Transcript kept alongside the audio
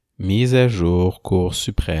Mise à jour Cour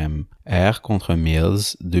suprême. R contre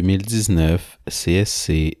Mills 2019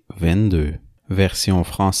 CSC 22. Version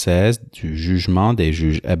française du jugement des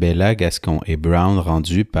juges Abella, Gascon et Brown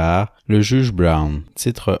rendu par le juge Brown.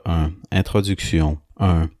 Titre 1. Introduction.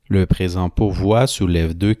 1. Le présent pourvoi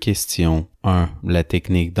soulève deux questions. 1. La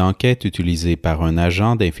technique d'enquête utilisée par un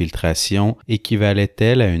agent d'infiltration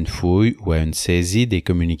équivalait-elle à une fouille ou à une saisie des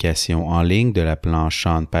communications en ligne de l'appelant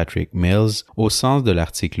Sean Patrick Mills au sens de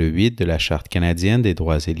l'article 8 de la Charte canadienne des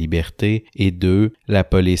droits et libertés? Et 2. La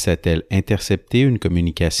police a-t-elle intercepté une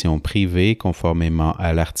communication privée conformément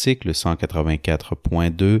à l'article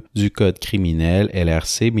 184.2 du Code criminel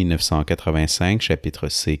LRC 1985, chapitre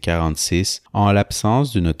C 46, en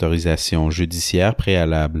l'absence d'une autorisation judiciaire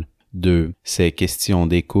préalable? 2. Ces questions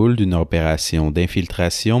découlent d'une opération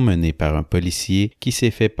d'infiltration menée par un policier qui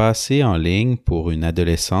s'est fait passer en ligne pour une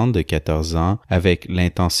adolescente de 14 ans avec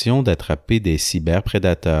l'intention d'attraper des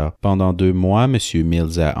cyberprédateurs. Pendant 2 mois, M.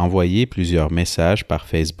 Mills a envoyé plusieurs messages par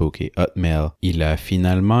Facebook et Hotmail. Il a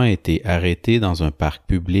finalement été arrêté dans un parc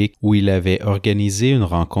public où il avait organisé une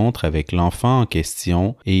rencontre avec l'enfant en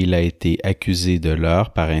question et il a été accusé de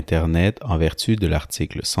leurre par Internet en vertu de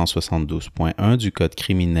l'article 172.1 du Code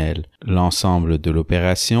criminel. L'ensemble de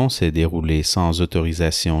l'opération s'est déroulé sans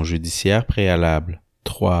autorisation judiciaire préalable.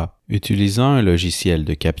 3. Utilisant un logiciel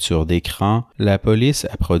de capture d'écran, la police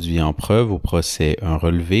a produit en preuve au procès un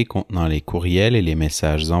relevé contenant les courriels et les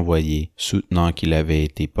messages envoyés, soutenant qu'il avait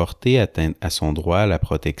été porté atteinte à son droit à la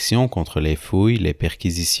protection contre les fouilles, les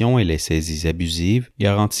perquisitions et les saisies abusives,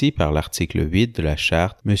 garanties par l'article 8 de la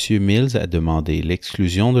Charte. M. Mills a demandé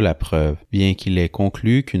l'exclusion de la preuve, bien qu'il ait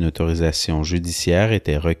conclu qu'une autorisation judiciaire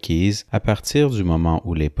était requise à partir du moment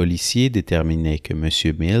où les policiers déterminaient que M.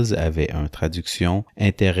 Mills avait un traduction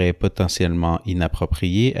intérêt potentiellement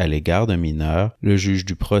inapproprié à l'égard d'un mineur. Le juge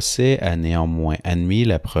du procès a néanmoins admis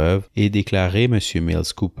la preuve et déclaré M.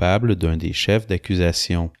 Mills coupable d'un des chefs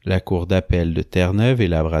d'accusation. La Cour d'appel de Terre-Neuve et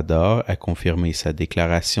Labrador a confirmé sa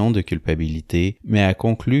déclaration de culpabilité, mais a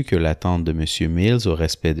conclu que l'attente de M. Mills au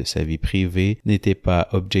respect de sa vie privée n'était pas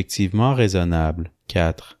objectivement raisonnable.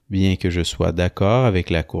 4. Bien que je sois d'accord avec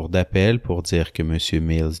la Cour d'appel pour dire que M.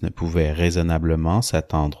 Mills ne pouvait raisonnablement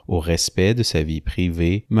s'attendre au respect de sa vie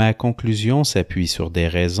privée, ma conclusion s'appuie sur des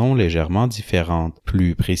raisons légèrement différentes.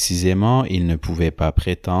 Plus précisément, il ne pouvait pas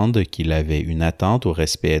prétendre qu'il avait une attente au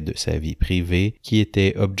respect de sa vie privée qui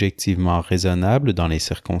était objectivement raisonnable dans les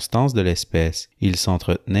circonstances de l'espèce. Il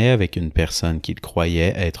s'entretenait avec une personne qu'il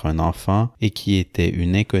croyait être un enfant et qui était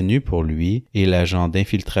une inconnue pour lui, et l'agent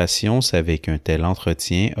d'infiltration savait qu'un tel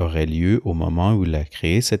entretien aurait lieu au moment où il a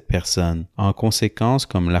créé cette personne. En conséquence,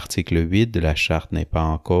 comme l'article 8 de la Charte n'est pas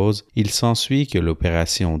en cause, il s'ensuit que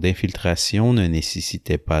l'opération d'infiltration ne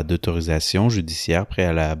nécessitait pas d'autorisation judiciaire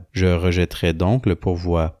préalable. Je rejetterai donc le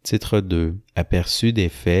pourvoi. Titre 2. Aperçu des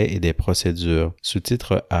faits et des procédures.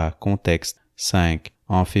 Sous-titre A. Contexte. 5.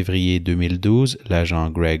 En février 2012, l'agent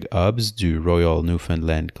Greg Hobbs du Royal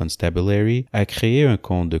Newfoundland Constabulary a créé un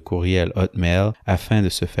compte de courriel Hotmail afin de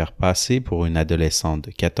se faire passer pour une adolescente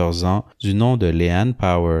de 14 ans du nom de Leanne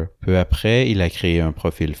Power. Peu après, il a créé un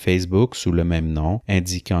profil Facebook sous le même nom,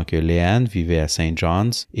 indiquant que Leanne vivait à St.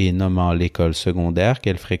 John's et nommant l'école secondaire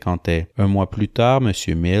qu'elle fréquentait. Un mois plus tard, M.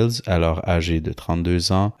 Mills, alors âgé de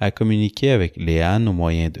 32 ans, a communiqué avec Leanne au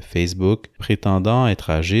moyen de Facebook, prétendant être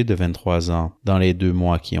âgé de 23 ans. Dans les 2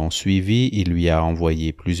 mois qui ont suivi, il lui a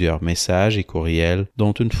envoyé plusieurs messages et courriels,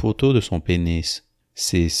 dont une photo de son pénis.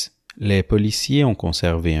 6. Les policiers ont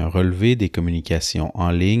conservé un relevé des communications en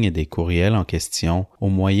ligne et des courriels en question au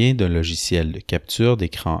moyen d'un logiciel de capture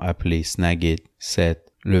d'écran appelé Snagit. 7.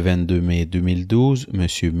 Le 22 mai 2012, M.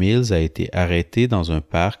 Mills a été arrêté dans un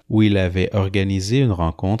parc où il avait organisé une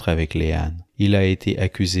rencontre avec Leanne. Il a été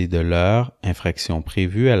accusé de leurre, infraction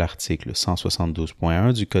prévue à l'article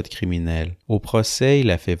 172.1 du Code criminel. Au procès,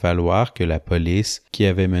 il a fait valoir que la police, qui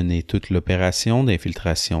avait mené toute l'opération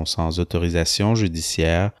d'infiltration sans autorisation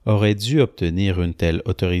judiciaire, aurait dû obtenir une telle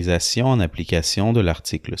autorisation en application de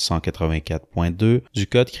l'article 184.2 du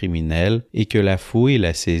Code criminel et que la fouille et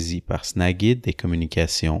la saisie par Snagit des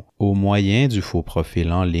communications au moyen du faux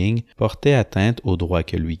profil en ligne portaient atteinte aux droits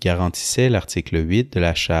que lui garantissait l'article 8 de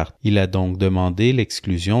la Charte. Il a donc demandé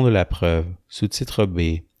l'exclusion de la preuve. Sous-titre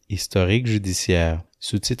B. Historique judiciaire.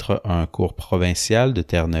 Sous-titre 1. Cour provinciale de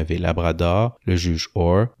Terre-Neuve et Labrador, le juge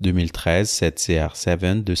Orr, 2013, 7 CR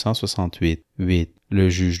 7 268. 8. Le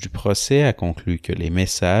juge du procès a conclu que les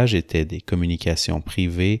messages étaient des communications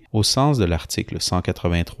privées au sens de l'article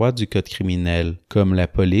 183 du Code criminel. Comme la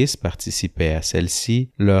police participait à celle-ci,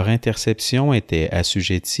 leur interception était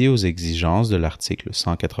assujettie aux exigences de l'article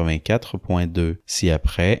 184.2,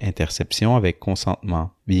 ci-après interception avec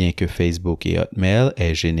consentement. Bien que Facebook et Hotmail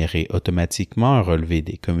aient généré automatiquement un relevé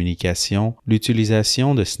des communications,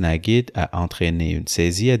 l'utilisation de Snagit a entraîné une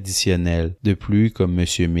saisie additionnelle. De plus, comme M.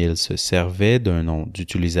 Mills se servait d'un nom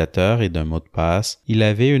d'utilisateur et d'un mot de passe, il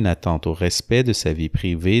avait une attente au respect de sa vie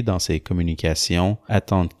privée dans ses communications,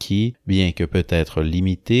 attente qui, bien que peut-être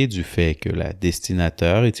limitée du fait que la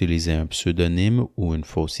destinataire utilisait un pseudonyme ou une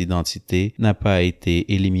fausse identité, n'a pas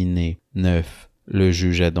été éliminée. 9. Le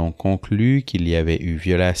juge a donc conclu qu'il y avait eu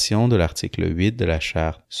violation de l'article 8 de la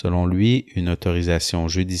Charte. Selon lui, une autorisation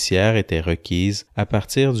judiciaire était requise à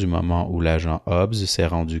partir du moment où l'agent Hobbs s'est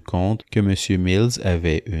rendu compte que M. Mills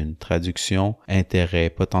avait une traduction intérêt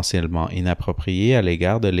potentiellement inapproprié à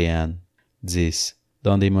l'égard de Léanne. 10.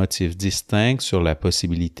 Dans des motifs distincts sur la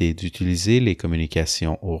possibilité d'utiliser les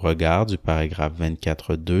communications au regard du paragraphe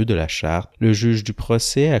 24.2 de la Charte, le juge du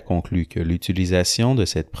procès a conclu que l'utilisation de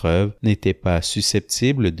cette preuve n'était pas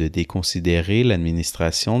susceptible de déconsidérer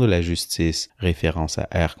l'administration de la justice, référence à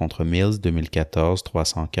R contre Mills 2014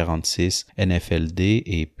 346, NFLD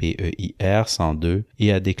et PEIR 102,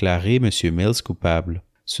 et a déclaré M. Mills coupable.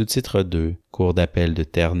 Sous-titre 2. Cour d'appel de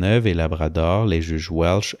Terre-Neuve et Labrador, les juges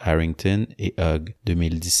Welch, Harrington et Hugg,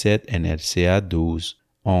 2017 NLCA 12.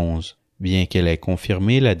 11. Bien qu'elle ait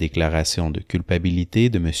confirmé la déclaration de culpabilité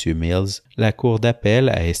de M. Mills, la Cour d'appel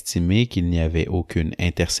a estimé qu'il n'y avait aucune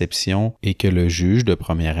interception et que le juge de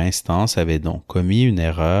première instance avait donc commis une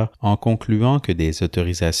erreur en concluant que des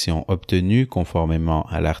autorisations obtenues conformément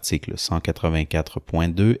à l'article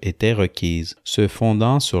 184.2 étaient requises, se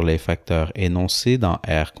fondant sur les facteurs énoncés dans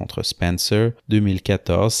R contre Spencer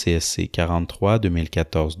 2014 CSC 43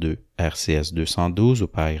 2014 2. RCS 212 au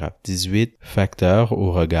paragraphe 18, facteurs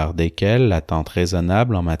au regard desquels l'attente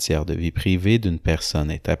raisonnable en matière de vie privée d'une personne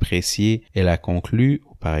est appréciée, elle a conclu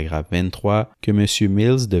au paragraphe 23 que M.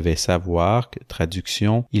 Mills devait savoir que,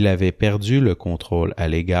 traduction, il avait perdu le contrôle à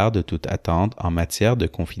l'égard de toute attente en matière de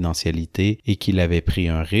confidentialité et qu'il avait pris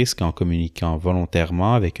un risque en communiquant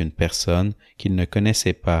volontairement avec une personne qu'il ne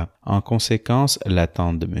connaissait pas. En conséquence,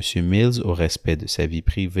 l'attente de M. Mills au respect de sa vie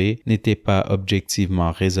privée n'était pas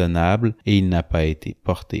objectivement raisonnable et il n'a pas été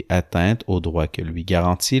porté atteinte aux droits que lui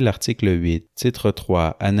garantit l'article 8. Titre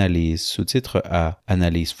 3. Analyse. Sous-titre A.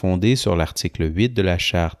 Analyse fondée sur l'article 8 de la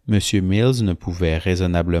Charte. M. Mills ne pouvait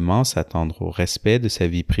raisonnablement s'attendre au respect de sa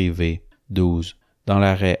vie privée. 12. Dans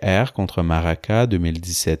l'arrêt R contre Maraca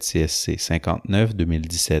 2017 CSC 59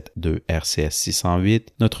 2017 2 RCS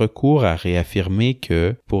 608, notre Cour a réaffirmé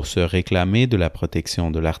que, pour se réclamer de la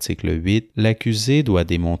protection de l'article 8, l'accusé doit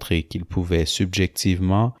démontrer qu'il pouvait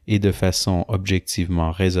subjectivement et de façon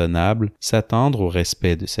objectivement raisonnable s'attendre au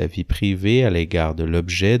respect de sa vie privée à l'égard de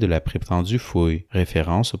l'objet de la prétendue fouille,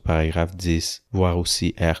 référence au paragraphe 10, voir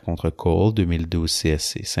aussi R contre Cole 2012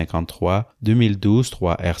 CSC 53, 2012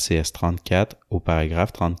 3 RCS 34 au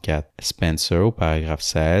paragraphe 34, Spencer au paragraphe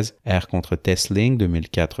 16, R contre Tesling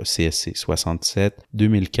 2004 CSC 67,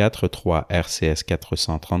 2004 3 RCS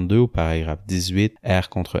 432 au paragraphe 18, R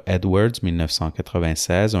contre Edwards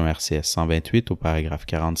 1996 1 RCS 128 au paragraphe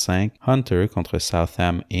 45, Hunter contre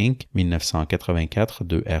Southam Inc. 1984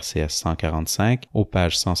 2 RCS 145 aux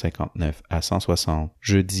pages 159 à 160.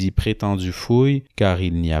 Je dis prétendue fouille car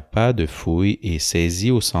il n'y a pas de fouille et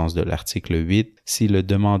saisie au sens de l'article 8 si le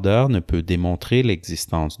demandeur ne peut démontrer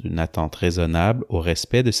l'existence d'une attente raisonnable au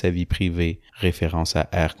respect de sa vie privée, référence à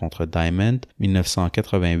R contre Diamond,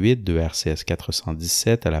 1988 de RCS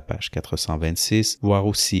 417 à la page 426, voire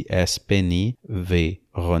aussi S. Penny, V.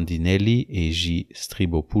 Rondinelli et J.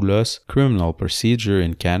 Stribopoulos, Criminal Procedure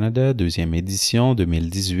in Canada, deuxième édition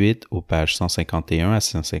 2018, aux pages 151 à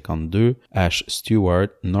 152, H. Stewart,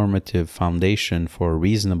 Normative Foundation for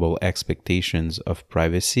Reasonable Expectations of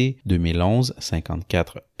Privacy, 2011,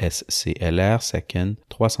 54 SCLR, second,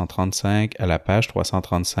 335 à la page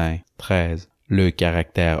 335. 13. Le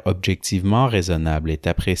caractère objectivement raisonnable est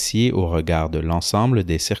apprécié au regard de l'ensemble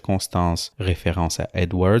des circonstances, référence à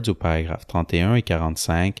Edwards au paragraphe 31 et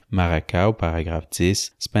 45, Maraca au paragraphe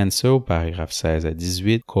 10, Spencer au paragraphe 16 à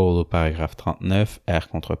 18, Cole au paragraphe 39, R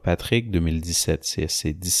contre Patrick 2017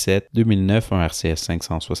 CSC 17, 2009 1 RCS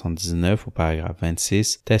 579 au paragraphe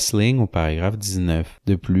 26, Tesling au paragraphe 19.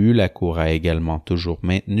 De plus, la Cour a également toujours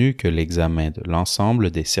maintenu que l'examen de l'ensemble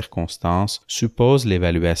des circonstances suppose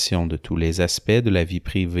l'évaluation de tous les aspects respect de la vie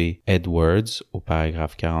privée. Edwards, au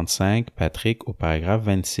paragraphe 45, Patrick, au paragraphe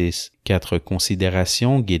 26. 4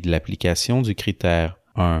 considérations guident l'application du critère.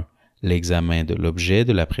 1. L'examen de l'objet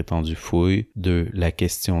de la prétendue fouille. 2. La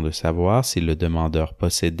question de savoir si le demandeur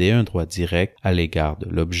possédait un droit direct à l'égard de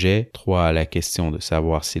l'objet. 3. La question de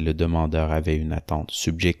savoir si le demandeur avait une attente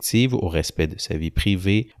subjective au respect de sa vie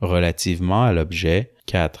privée relativement à l'objet.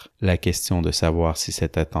 4. La question de savoir si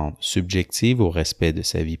cette attente subjective au respect de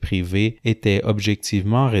sa vie privée était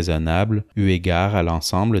objectivement raisonnable eu égard à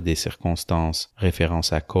l'ensemble des circonstances.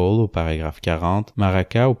 Référence à Cole au paragraphe 40,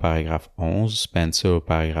 Maraca au paragraphe 11, Spencer au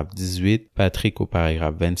paragraphe 18, Patrick au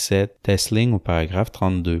paragraphe 27, Tesling au paragraphe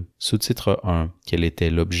 32. Sous-titre 1. Quel était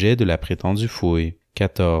l'objet de la prétendue fouille?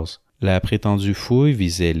 14. La prétendue fouille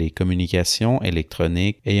visait les communications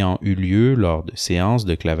électroniques ayant eu lieu lors de séances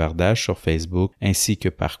de clavardage sur Facebook ainsi que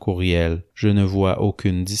par courriel. Je ne vois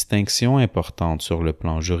aucune distinction importante sur le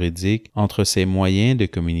plan juridique entre ces moyens de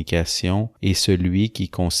communication et celui qui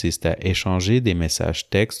consiste à échanger des messages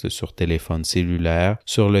textes sur téléphone cellulaire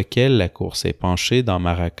sur lequel la Cour s'est penchée dans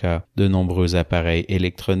Maraca. De nombreux appareils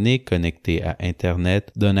électroniques connectés à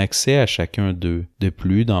Internet donnent accès à chacun d'eux. De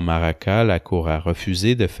plus, dans Maraca, la Cour a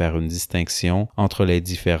refusé de faire une distinction entre les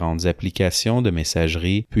différentes applications de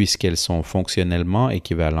messagerie puisqu'elles sont fonctionnellement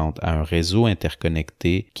équivalentes à un réseau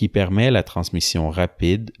interconnecté qui permet la transmission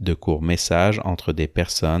rapide de courts messages entre des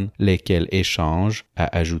personnes, lesquels échanges,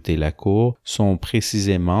 a ajouté la Cour, sont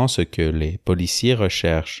précisément ce que les policiers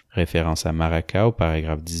recherchent. Référence à Maraca au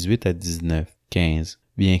paragraphe 18 à 19. 15.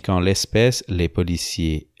 Bien qu'en l'espèce, les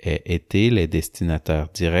policiers aient été les destinataires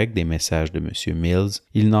directs des messages de M. Mills,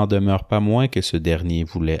 il n'en demeure pas moins que ce dernier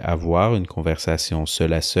voulait avoir une conversation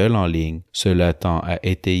seul à seul en ligne. Cela tend à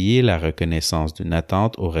étayer la reconnaissance d'une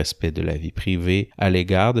attente au respect de la vie privée à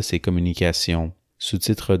l'égard de ces communications.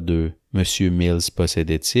 Sous-titre 2. M. Mills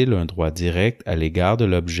possédait-il un droit direct à l'égard de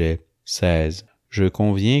l'objet? 16. Je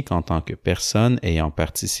conviens qu'en tant que personne ayant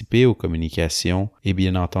participé aux communications et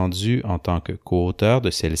bien entendu en tant que co-auteur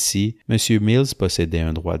de celles-ci, M. Mills possédait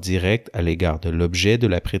un droit direct à l'égard de l'objet de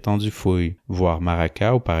la prétendue fouille. Voir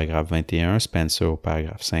Maraca au paragraphe 21, Spencer au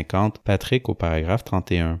paragraphe 50, Patrick au paragraphe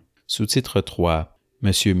 31. Sous-titre 3.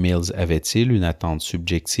 M. Mills avait-il une attente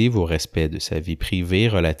subjective au respect de sa vie privée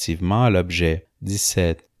relativement à l'objet?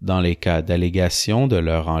 17. Dans les cas d'allégation de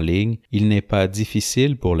l'heure en ligne, il n'est pas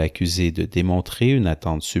difficile pour l'accusé de démontrer une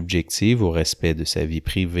attente subjective au respect de sa vie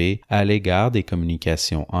privée à l'égard des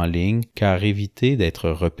communications en ligne, car éviter d'être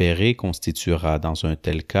repéré constituera dans un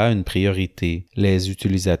tel cas une priorité. Les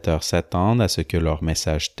utilisateurs s'attendent à ce que leur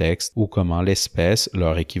message texte ou comme en l'espèce,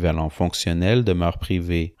 leur équivalent fonctionnel demeure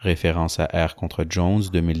privé. Référence à R contre Jones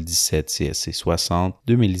 2017 CSC 60,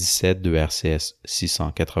 2017 de RCS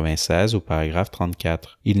 696 au paragraphe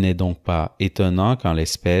 34. Il n'est donc pas étonnant qu'en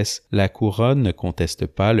l'espèce, la couronne ne conteste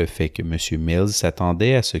pas le fait que M. Mills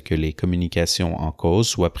s'attendait à ce que les communications en cause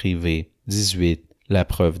soient privées. 18. La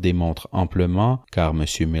preuve démontre amplement, car M.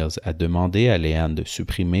 Mills a demandé à Léane de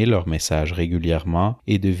supprimer leurs messages régulièrement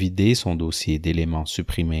et de vider son dossier d'éléments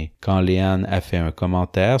supprimés. Quand Léane a fait un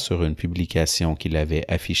commentaire sur une publication qu'il avait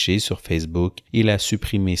affichée sur Facebook, il a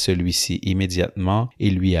supprimé celui-ci immédiatement et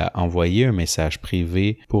lui a envoyé un message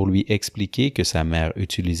privé pour lui expliquer que sa mère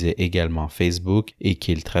utilisait également Facebook et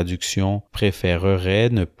qu'il, traduction, préférerait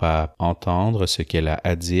ne pas entendre ce qu'elle a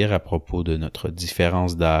à dire à propos de notre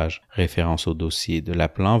différence d'âge. Référence au dossier de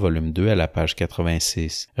Laplan, volume 2 à la page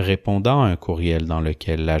 86. Répondant à un courriel dans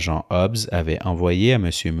lequel l'agent Hobbs avait envoyé à M.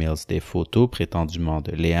 Mills des photos prétendument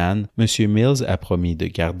de Léane, M. Mills a promis de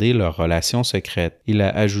garder leur relation secrète. Il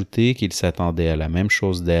a ajouté qu'il s'attendait à la même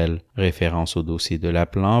chose d'elle. Référence au dossier de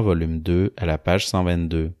Laplan, volume 2 à la page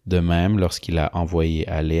 122. De même, lorsqu'il a envoyé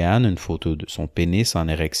à Léane une photo de son pénis en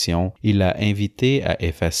érection, il l'a invité à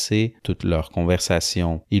effacer toute leur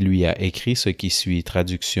conversation. Il lui a écrit ce qui suit,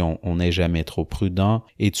 traduction: on n'est jamais trop prudent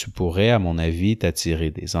et tu pourrais, à mon avis,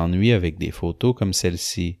 t'attirer des ennuis avec des photos comme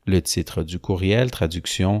celle-ci. Le titre du courriel,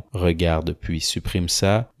 traduction: regarde puis supprime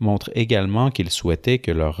ça, montre également qu'il souhaitait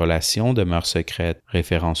que leur relation demeure secrète.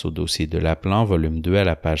 Référence au dossier de Laplan, volume 2 à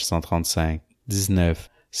la page 135. 19.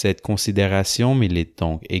 Cette considération milite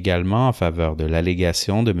donc également en faveur de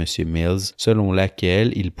l'allégation de M. Mills, selon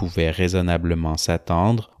laquelle il pouvait raisonnablement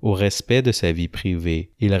s'attendre au respect de sa vie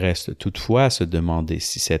privée. Il reste toutefois à se demander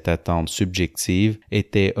si cette attente subjective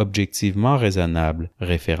était objectivement raisonnable.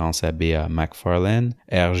 Référence à B.A. McFarlane,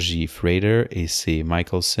 R.J. Frater et C.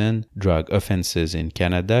 Michelson, Drug Offenses in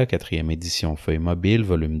Canada, 4e édition feuille mobile,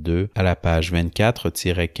 volume 2, à la page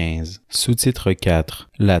 24-15. Sous-titre 4.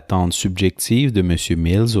 L'attente subjective de M.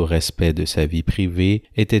 Mills au respect de sa vie privée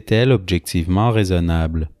était-elle objectivement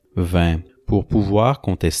raisonnable? 20. Pour pouvoir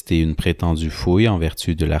contester une prétendue fouille en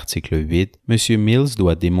vertu de l'article 8, M. Mills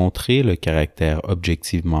doit démontrer le caractère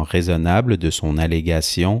objectivement raisonnable de son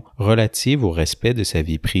allégation relative au respect de sa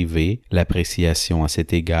vie privée. L'appréciation à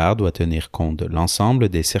cet égard doit tenir compte de l'ensemble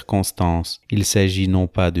des circonstances. Il s'agit non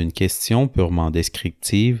pas d'une question purement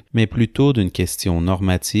descriptive, mais plutôt d'une question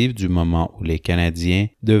normative du moment où les Canadiens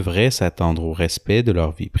devraient s'attendre au respect de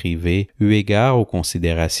leur vie privée eu égard aux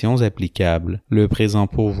considérations applicables. Le présent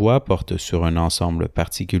pourvoi porte sur un ensemble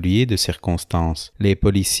particulier de circonstances. Les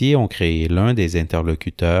policiers ont créé l'un des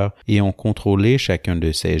interlocuteurs et ont contrôlé chacun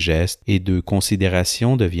de ses gestes et deux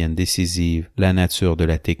considérations deviennent décisives: la nature de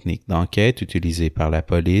la technique d'enquête utilisée par la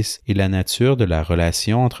police et la nature de la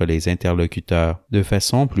relation entre les interlocuteurs. De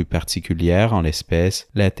façon plus particulière en l'espèce,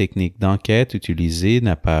 la technique d'enquête utilisée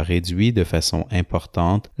n'a pas réduit de façon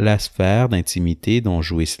importante la sphère d'intimité dont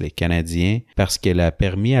jouissent les Canadiens parce qu'elle a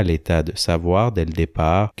permis à l'État de savoir dès le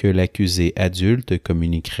départ que l'accusé adulte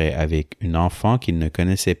communiquerait avec une enfant qu'il ne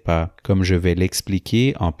connaissait pas. Comme je vais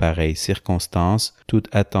l'expliquer, en pareille circonstance, toute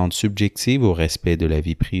attente subjective au respect de la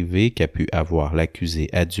vie privée qu'a pu avoir l'accusé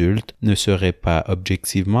adulte ne serait pas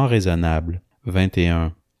objectivement raisonnable.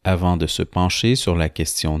 21. Avant de se pencher sur la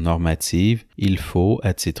question normative, il faut,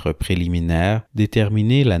 à titre préliminaire,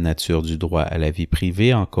 déterminer la nature du droit à la vie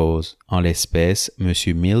privée en cause. En l'espèce, M.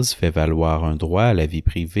 Mills fait valoir un droit à la vie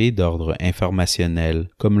privée d'ordre informationnel.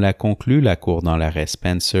 Comme l'a conclu la Cour dans l'arrêt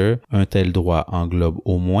Spencer, un tel droit englobe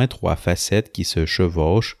au moins 3 facettes qui se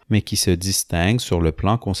chevauchent, mais qui se distinguent sur le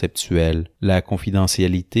plan conceptuel: la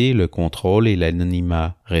confidentialité, le contrôle et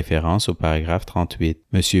l'anonymat. Référence au paragraphe 38.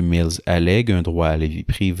 M. Mills allègue un droit à la vie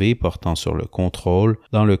privée portant sur le contrôle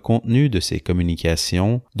dans le contenu de ses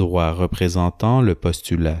communications, droit représentant le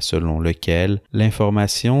postulat selon lequel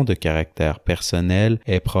l'information de caractère personnel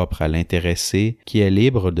est propre à l'intéressé qui est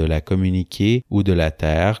libre de la communiquer ou de la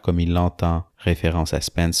taire comme il l'entend. Référence à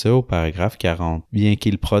Spencer au paragraphe 40. Bien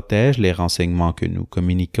qu'il protège les renseignements que nous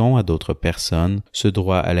communiquons à d'autres personnes, ce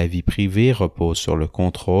droit à la vie privée repose sur le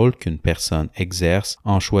contrôle qu'une personne exerce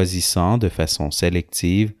en choisissant de façon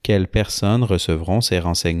sélective quelles personnes recevront ces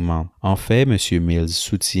renseignements. En fait, M. Mills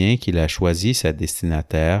soutient qu'il a choisi sa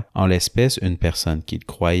destinataire, en l'espèce une personne qu'il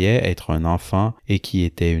croyait être un enfant et qui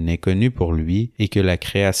était une inconnue pour lui, et que la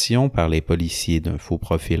création par les policiers d'un faux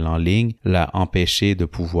profil en ligne l'a empêché de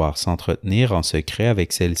pouvoir s'entretenir en secret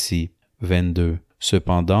avec celle-ci. 22.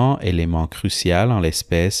 Cependant, élément crucial en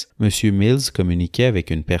l'espèce, M. Mills communiquait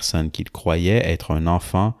avec une personne qu'il croyait être un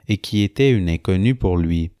enfant et qui était une inconnue pour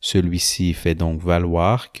lui. Celui-ci fait donc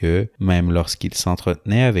valoir que, même lorsqu'il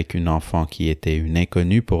s'entretenait avec une enfant qui était une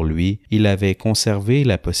inconnue pour lui, il avait conservé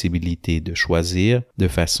la possibilité de choisir, de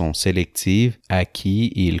façon sélective, à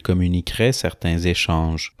qui il communiquerait certains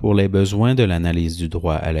échanges. Pour les besoins de l'analyse du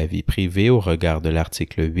droit à la vie privée au regard de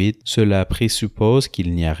l'article 8, cela présuppose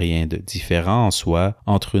qu'il n'y a rien de différent en soi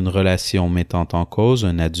entre une relation mettant en cause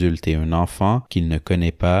un adulte et un enfant qu'il ne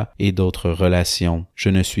connaît pas et d'autres relations. Je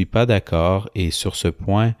ne suis pas d'accord et sur ce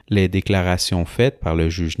point, les déclarations faites par le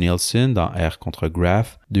juge Nielsen dans R contre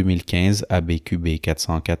Graff 2015 ABQB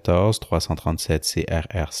 414 337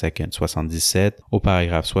 CRR 2nd 77 au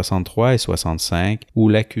paragraphe 63 et 65 où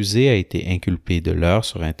l'accusé a été inculpé de leurre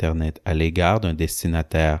sur Internet à l'égard d'un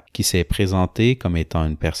destinataire qui s'est présenté comme étant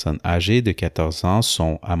une personne âgée de 14 ans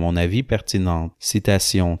sont, à mon avis, pertinentes.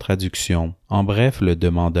 Citation, traduction. En bref, le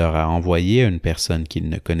demandeur a envoyé à une personne qu'il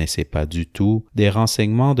ne connaissait pas du tout des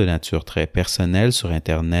renseignements de nature très personnelle sur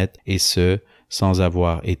Internet et ce, sans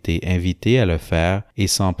avoir été invité à le faire et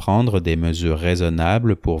sans prendre des mesures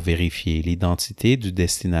raisonnables pour vérifier l'identité du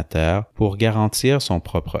destinataire, pour garantir son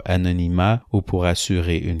propre anonymat ou pour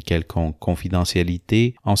assurer une quelconque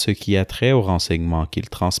confidentialité en ce qui a trait aux renseignements qu'il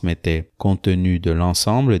transmettait. Compte tenu de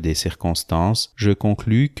l'ensemble des circonstances, je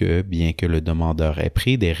conclus que, bien que le demandeur ait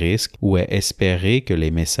pris des risques ou ait espéré que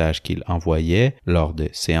les messages qu'il envoyait lors de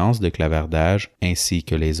séances de clavardage, ainsi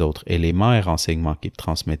que les autres éléments et renseignements qu'il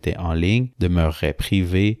transmettait en ligne, demeurerait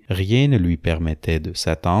privé, rien ne lui permettait de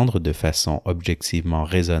s'attendre de façon objectivement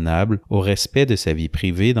raisonnable au respect de sa vie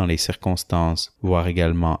privée dans les circonstances. Voir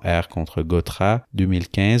également R contre Gautra,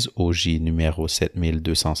 2015 OJ numéro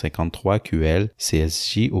 7253 QL,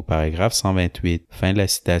 CSJ au paragraphe 128. Fin de la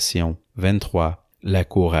citation. 23. La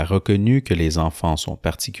Cour a reconnu que les enfants sont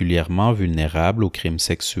particulièrement vulnérables aux crimes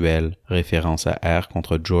sexuels. Référence à R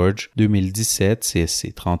contre George, 2017,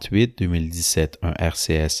 CSC 38, 2017, 1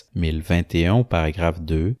 RCS 1021 au paragraphe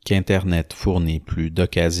 2, qu'Internet fournit plus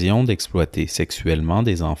d'occasions d'exploiter sexuellement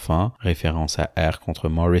des enfants. Référence à R contre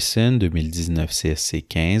Morrison, 2019, CSC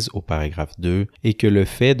 15 au paragraphe 2, et que le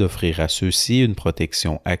fait d'offrir à ceux-ci une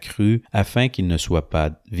protection accrue afin qu'ils ne soient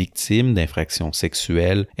pas victimes d'infractions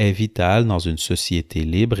sexuelles est vital dans une société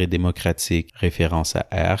libre et démocratique. Référence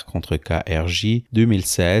à R contre KRJ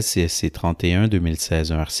 2016 CSC 31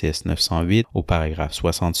 2016 1 RCS 908 au paragraphe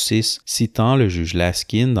 66, citant le juge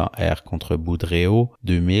Laskin dans R contre Boudréau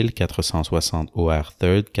 2460 OR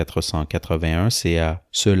 3rd 481 CA.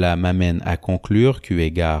 Cela m'amène à conclure qu'eu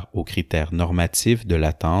égard aux critères normatifs de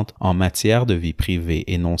l'attente en matière de vie privée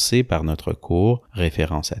énoncés par notre Cour,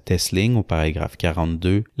 référence à Tesling au paragraphe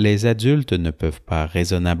 42, les adultes ne peuvent pas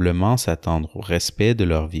raisonnablement s'attendre au respect de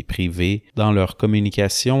leur vie privée dans leur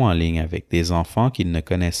communication en ligne avec des enfants qu'ils ne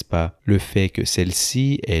connaissent pas. Le fait que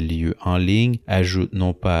celle-ci ait lieu en ligne ajoute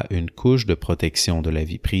non pas une couche de protection de la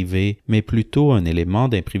vie privée, mais plutôt un élément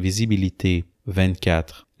d'imprévisibilité.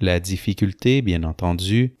 24. La difficulté, bien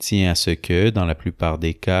entendu, tient à ce que, dans la plupart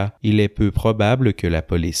des cas, il est peu probable que la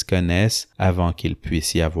police connaisse, avant qu'il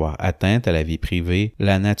puisse y avoir atteinte à la vie privée,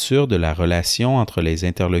 la nature de la relation entre les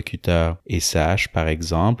interlocuteurs et sache, par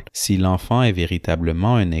exemple, si l'enfant est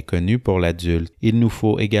véritablement un inconnu pour l'adulte. Il nous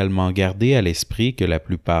faut également garder à l'esprit que la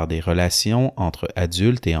plupart des relations entre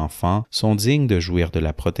adultes et enfants sont dignes de jouir de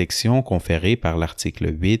la protection conférée par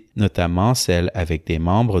l'article 8, notamment celle avec des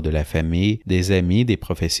membres de la famille, des amis, des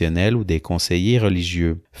professionnels ou des conseillers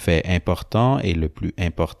religieux. Fait important et le plus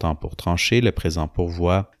important pour trancher le présent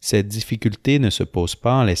pourvoi, cette difficulté ne se pose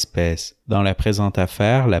pas en l'espèce. Dans la présente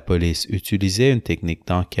affaire, la police utilisait une technique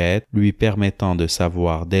d'enquête lui permettant de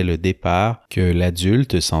savoir dès le départ que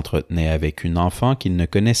l'adulte s'entretenait avec une enfant qu'il ne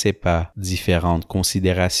connaissait pas. Différentes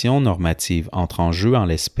considérations normatives entrent en jeu en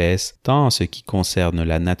l'espèce, tant en ce qui concerne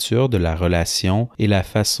la nature de la relation et la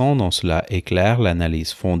façon dont cela éclaire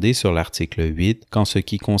l'analyse fondée sur l'article 8, qu'en ce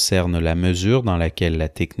qui concerne la mesure dans laquelle la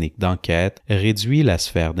technique d'enquête réduit la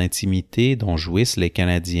sphère d'intimité dont jouissent les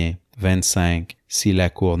Canadiens. 25. Si la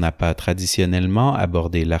Cour n'a pas traditionnellement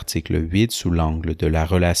abordé l'article 8 sous l'angle de la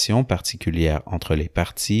relation particulière entre les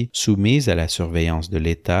parties soumises à la surveillance de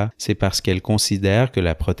l'État, c'est parce qu'elle considère que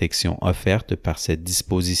la protection offerte par cette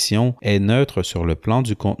disposition est neutre sur le plan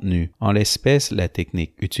du contenu. En l'espèce, la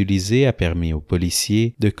technique utilisée a permis aux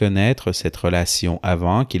policiers de connaître cette relation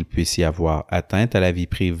avant qu'il puisse y avoir atteinte à la vie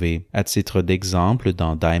privée. À titre d'exemple,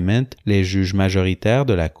 dans Diamond, les juges majoritaires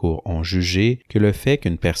de la Cour ont jugé que le fait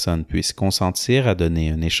qu'une personne puisse consentir à donner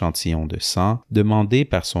un échantillon de sang demandé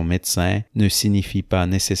par son médecin ne signifie pas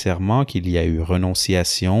nécessairement qu'il y a eu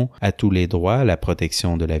renonciation à tous les droits à la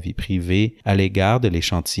protection de la vie privée à l'égard de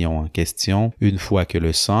l'échantillon en question une fois que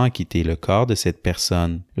le sang a quitté le corps de cette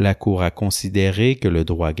personne. La Cour a considéré que le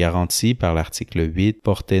droit garanti par l'article 8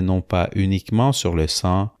 portait non pas uniquement sur le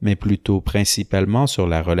sang, mais plutôt principalement sur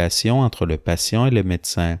la relation entre le patient et le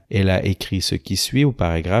médecin. Elle a écrit ce qui suit au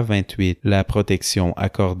paragraphe 28. La protection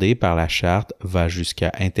accordée par la Charte va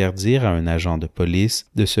jusqu'à interdire à un agent de police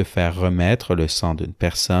de se faire remettre le sang d'une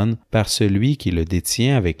personne par celui qui le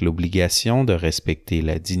détient avec l'obligation de respecter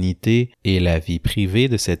la dignité et la vie privée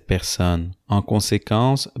de cette personne. En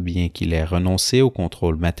conséquence, bien qu'il ait renoncé au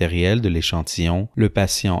contrôle matériel de l'échantillon, le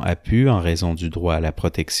patient a pu, en raison du droit à la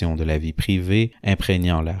protection de la vie privée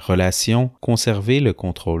imprégnant la relation, conserver le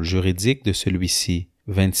contrôle juridique de celui-ci.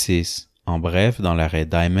 26. En bref, dans l'arrêt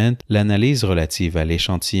Diamond, l'analyse relative à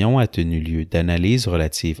l'échantillon a tenu lieu d'analyse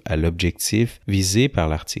relative à l'objectif visé par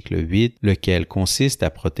l'article 8, lequel consiste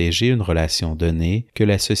à protéger une relation donnée que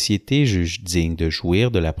la société juge digne de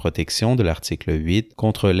jouir de la protection de l'article 8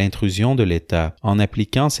 contre l'intrusion de l'État. En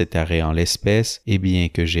appliquant cet arrêt en l'espèce, et bien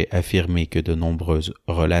que j'ai affirmé que de nombreuses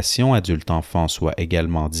relations adulte-enfant soient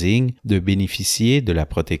également dignes de bénéficier de la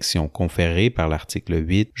protection conférée par l'article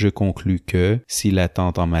 8, je conclus que, si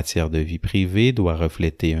l'attente en matière de vie privée doit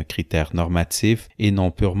refléter un critère normatif et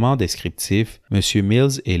non purement descriptif, M.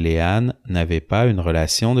 Mills et Léane n'avaient pas une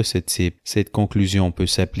relation de ce type. Cette conclusion peut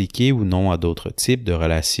s'appliquer ou non à d'autres types de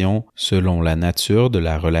relations selon la nature de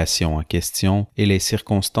la relation en question et les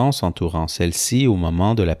circonstances entourant celle-ci au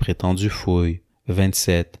moment de la prétendue fouille.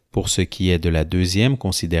 27. Pour ce qui est de la deuxième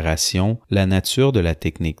considération, la nature de la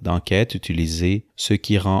technique d'enquête utilisée, ce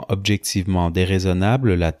qui rend objectivement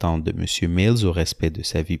déraisonnable l'attente de M. Mills au respect de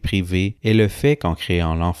sa vie privée, est le fait qu'en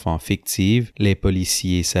créant l'enfant fictive, les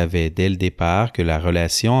policiers savaient dès le départ que la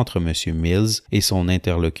relation entre M. Mills et son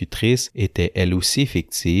interlocutrice était elle aussi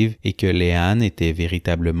fictive et que Leanne était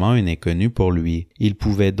véritablement une inconnue pour lui. Ils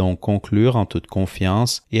pouvaient donc conclure en toute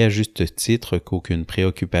confiance et à juste titre qu'aucune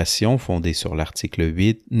préoccupation fondée sur l'article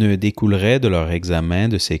 8 ne découlerait de leur examen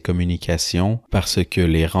de ces communications parce que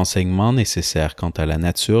les renseignements nécessaires quant à la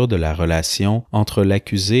nature de la relation entre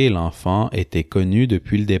l'accusé et l'enfant étaient connus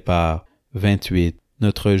depuis le départ. 28.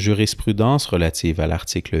 Notre jurisprudence relative à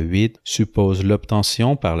l'article 8 suppose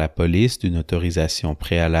l'obtention par la police d'une autorisation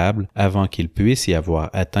préalable avant qu'il puisse y avoir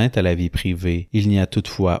atteinte à la vie privée. Il n'y a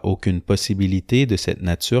toutefois aucune possibilité de cette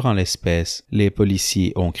nature en l'espèce. Les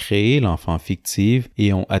policiers ont créé l'enfant fictif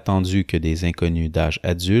et ont attendu que des inconnus d'âge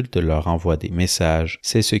adulte leur envoient des messages.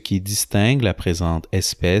 C'est ce qui distingue la présente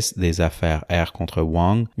espèce des affaires R contre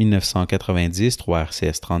Wong, 1990, 3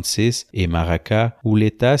 RCS 36 et Maraca, où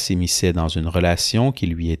l'État s'immisçait dans une relation qui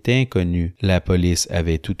lui était inconnue. La police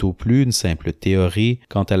avait tout au plus une simple théorie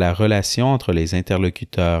quant à la relation entre les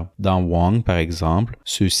interlocuteurs. Dans Wong, par exemple,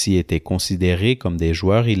 ceux-ci étaient considérés comme des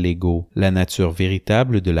joueurs illégaux. La nature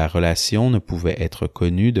véritable de la relation ne pouvait être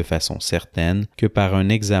connue de façon certaine que par un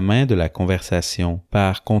examen de la conversation.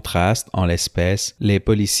 Par contraste, en l'espèce, les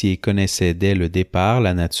policiers connaissaient dès le départ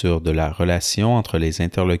la nature de la relation entre les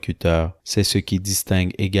interlocuteurs. C'est ce qui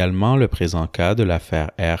distingue également le présent cas de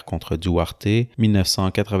l'affaire R contre Duarte,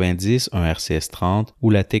 1990, 1 RCS 30,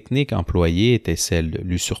 où la technique employée était celle de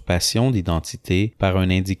l'usurpation d'identité par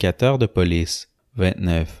un indicateur de police.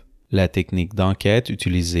 29. La technique d'enquête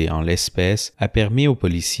utilisée en l'espèce a permis aux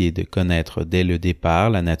policiers de connaître dès le départ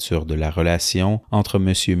la nature de la relation entre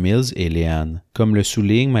M. Mills et Leanne. Comme le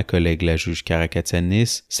souligne ma collègue la juge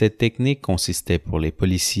Karakatsanis, cette technique consistait pour les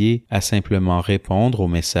policiers à simplement répondre aux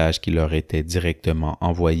messages qui leur étaient directement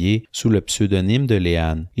envoyés sous le pseudonyme de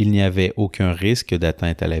Leanne. Il n'y avait aucun risque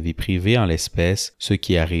d'atteinte à la vie privée en l'espèce, ce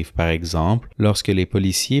qui arrive par exemple lorsque les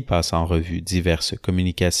policiers passent en revue diverses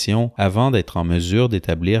communications avant d'être en mesure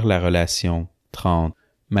d'établir la relation. 30.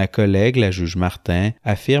 Ma collègue, la juge Martin,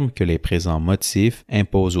 affirme que les présents motifs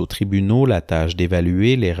imposent aux tribunaux la tâche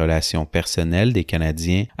d'évaluer les relations personnelles des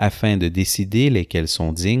Canadiens afin de décider lesquelles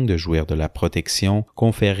sont dignes de jouir de la protection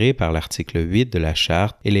conférée par l'article 8 de la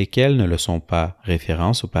Charte et lesquelles ne le sont pas,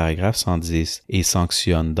 référence au paragraphe 110, et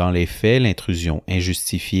sanctionnent dans les faits l'intrusion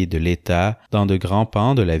injustifiée de l'État dans de grands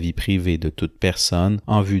pans de la vie privée de toute personne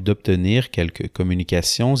en vue d'obtenir quelques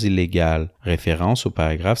communications illégales, référence au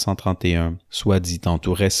paragraphe 131. Soit dit en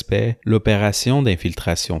tout respect, l'opération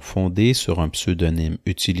d'infiltration fondée sur un pseudonyme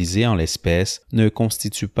utilisé en l'espèce ne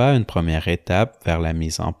constitue pas une première étape vers la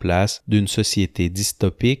mise en place d'une société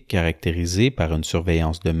dystopique caractérisée par une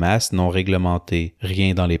surveillance de masse non réglementée.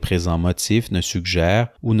 Rien dans les présents motifs ne suggère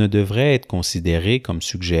ou ne devrait être considéré comme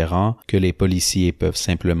suggérant que les policiers peuvent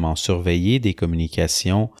simplement surveiller des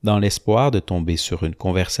communications dans l'espoir de tomber sur une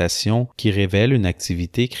conversation qui révèle une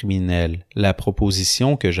activité criminelle. La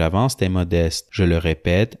proposition que j'avance est modeste. Je le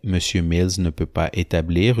répète, M. Mills ne peut pas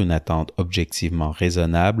établir une attente objectivement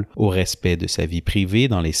raisonnable au respect de sa vie privée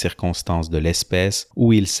dans les circonstances de l'espèce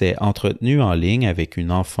où il s'est entretenu en ligne avec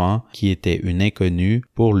une enfant qui était une inconnue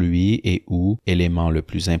pour lui et où, élément le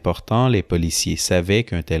plus important, les policiers savaient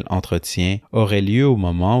qu'un tel entretien aurait lieu au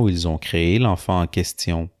moment où ils ont créé l'enfant en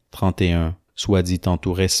question. 31. Soit dit en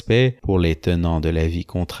tout respect, pour les tenants de l'avis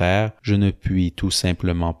contraire, je ne puis tout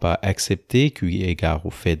simplement pas accepter qu'eu égard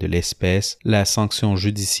au fait de l'espèce, la sanction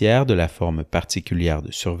judiciaire de la forme particulière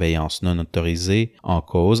de surveillance non autorisée en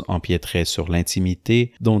cause empiéterait sur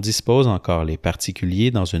l'intimité dont disposent encore les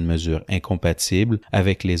particuliers dans une mesure incompatible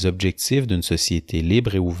avec les objectifs d'une société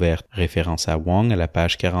libre et ouverte, référence à Wong à la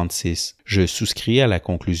page 46. Je souscris à la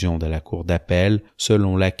conclusion de la Cour d'appel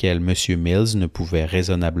selon laquelle M. Mills ne pouvait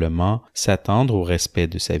raisonnablement s'attendre au respect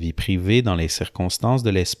de sa vie privée dans les circonstances de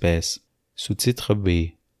l'espèce. Sous-titre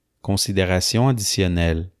B. Considération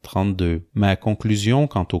additionnelle. 32. Ma conclusion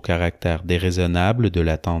quant au caractère déraisonnable de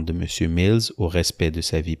l'attente de M. Mills au respect de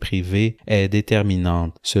sa vie privée est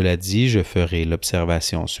déterminante. Cela dit, je ferai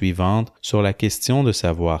l'observation suivante sur la question de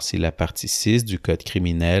savoir si la partie 6 du Code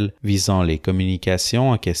criminel visant les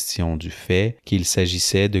communications en question du fait qu'il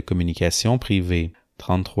s'agissait de communications privées.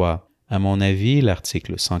 33. À mon avis,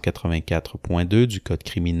 l'article 184.2 du Code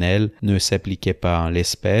criminel ne s'appliquait pas en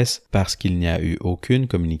l'espèce parce qu'il n'y a eu aucune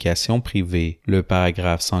communication privée. Le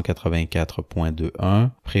paragraphe 184.2.1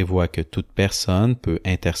 prévoit que toute personne peut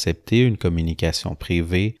intercepter une communication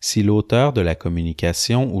privée si l'auteur de la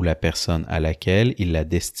communication ou la personne à laquelle il la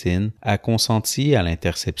destine a consenti à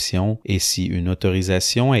l'interception et si une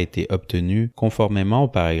autorisation a été obtenue conformément au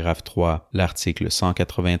paragraphe 3. L'article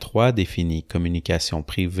 183 définit communication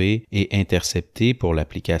privée et interceptée pour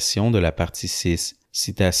l'application de la partie 6.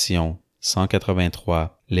 Citation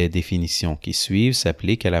 183. Les définitions qui suivent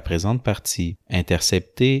s'appliquent à la présente partie.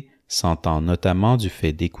 Intercepter s'entend notamment du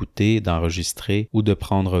fait d'écouter, d'enregistrer ou de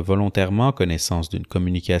prendre volontairement connaissance d'une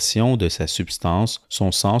communication ou de sa substance,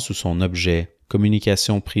 son sens ou son objet.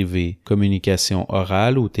 Communication privée, communication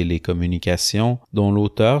orale ou télécommunication dont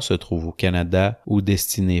l'auteur se trouve au Canada ou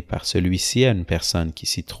destinée par celui-ci à une personne qui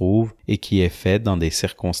s'y trouve et qui est faite dans des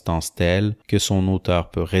circonstances telles que son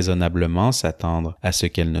auteur peut raisonnablement s'attendre à ce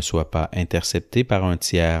qu'elle ne soit pas interceptée par un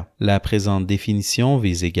tiers. La présente définition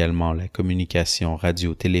vise également la communication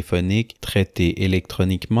radiotéléphonique traitée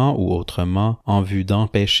électroniquement ou autrement en vue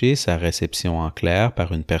d'empêcher sa réception en clair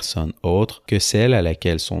par une personne autre que celle à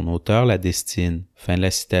laquelle son auteur la destine. Fin de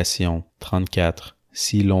la citation. 34.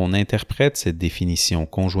 Si l'on interprète cette définition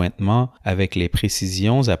conjointement avec les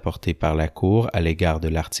précisions apportées par la Cour à l'égard de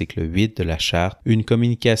l'article 8 de la Charte, une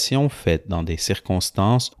communication faite dans des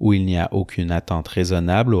circonstances où il n'y a aucune attente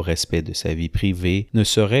raisonnable au respect de sa vie privée ne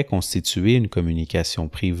saurait constituer une communication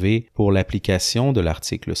privée pour l'application de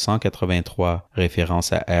l'article 183,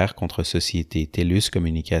 référence à R contre Société TELUS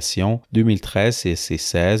Communication, 2013 CSC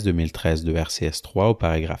 16, 2013 de RCS 3 au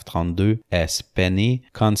paragraphe 32, S. Penny,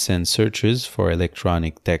 Consent Searches for Electronic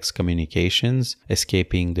Text Communications,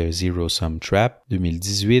 Escaping the Zero-Sum Trap,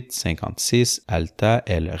 2018, 56, Alta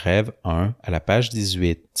L. Rev 1, à la page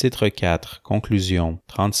 18. Titre 4, Conclusion,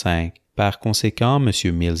 35. Par conséquent,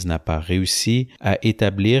 M. Mills n'a pas réussi à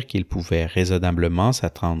établir qu'il pouvait raisonnablement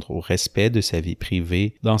s'attendre au respect de sa vie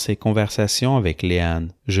privée dans ses conversations avec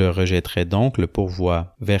Léane. Je rejetterai donc le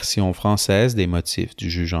pourvoi. Version française des motifs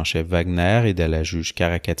du juge en chef Wagner et de la juge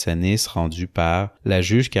Karakatsanis rendue par la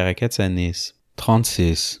juge Karakatsanis.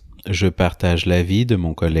 36. Je partage l'avis de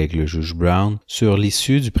mon collègue le juge Brown sur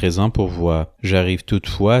l'issue du présent pourvoi. J'arrive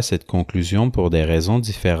toutefois à cette conclusion pour des raisons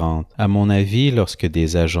différentes. À mon avis, lorsque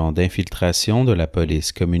des agents d'infiltration de la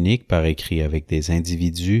police communiquent par écrit avec des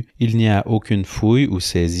individus, il n'y a aucune fouille ou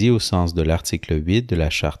saisie au sens de l'article 8 de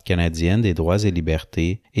la Charte canadienne des droits et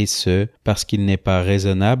libertés, et ce, parce qu'il n'est pas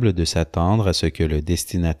raisonnable de s'attendre à ce que le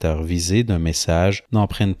destinataire visé d'un message n'en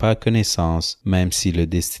prenne pas connaissance, même si le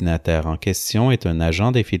destinataire en question est un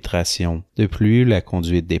agent d'infiltration. De plus, la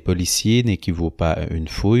conduite des policiers n'équivaut pas à une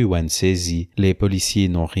fouille ou à une saisie. Les policiers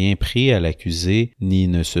n'ont rien pris à l'accusé, ni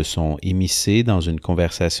ne se sont immiscés dans une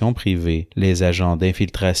conversation privée. Les agents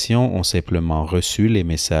d'infiltration ont simplement reçu les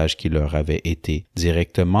messages qui leur avaient été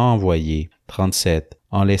directement envoyés. 37.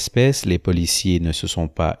 En l'espèce, les policiers ne se sont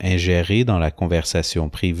pas ingérés dans la conversation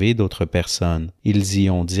privée d'autres personnes. Ils y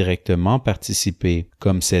ont directement participé.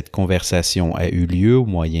 Comme cette conversation a eu lieu au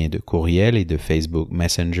moyen de courriel et de Facebook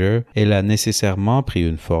Messenger, elle a nécessairement pris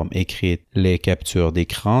une forme écrite. Les captures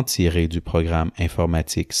d'écran tirées du programme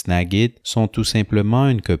informatique Snagit sont tout simplement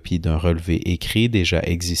une copie d'un relevé écrit déjà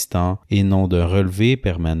existant et non d'un relevé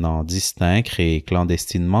permanent distinct créé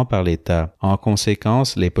clandestinement par l'État. En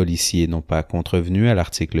conséquence, les policiers n'ont pas contrevenu à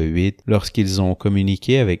l'article 8 lorsqu'ils ont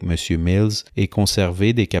communiqué avec M. Mills et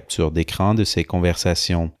conservé des captures d'écran de ces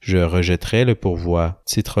conversations. Je rejetterai le pourvoi.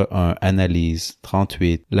 Titre 1. Analyse.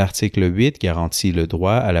 38. L'article 8 garantit le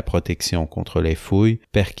droit à la protection contre les fouilles,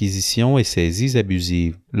 perquisitions et saisies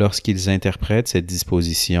abusives. Lorsqu'ils interprètent cette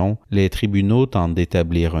disposition, les tribunaux tentent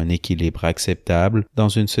d'établir un équilibre acceptable dans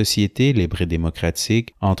une société libre et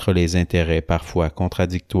démocratique entre les intérêts parfois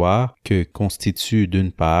contradictoires que constituent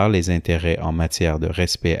d'une part les intérêts en matière de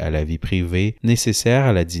respect à la vie privée nécessaires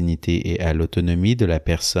à la dignité et à l'autonomie de la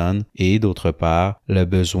personne et d'autre part le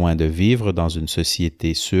besoin de vivre dans une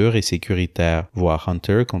société sûre et sécuritaire. Voir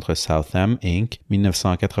Hunter contre Southam Inc.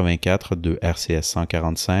 1984 de RCS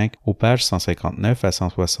 145 aux pages 159 à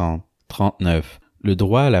 160. 39. Le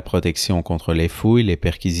droit à la protection contre les fouilles, les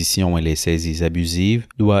perquisitions et les saisies abusives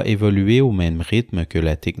doit évoluer au même rythme que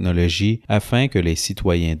la technologie afin que les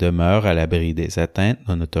citoyens demeurent à l'abri des atteintes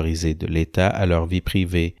non autorisées de l'État à leur vie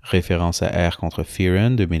privée. Référence à R contre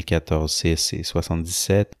Fearon, 2014 CSC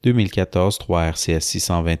 77, 2014 3 RCS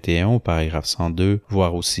 621 au paragraphe 102,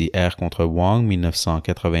 voire aussi R contre Wong,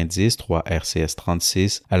 1990 3 RCS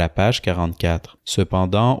 36 à la page 44.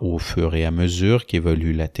 Cependant, au fur et à mesure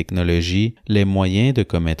qu'évolue la technologie, les moyens moyens de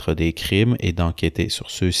commettre des crimes et d'enquêter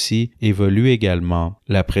sur ceux-ci évolue également.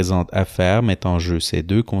 La présente affaire met en jeu ces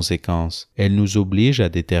deux conséquences. Elle nous oblige à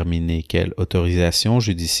déterminer quelle autorisation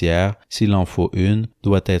judiciaire, s'il en faut une,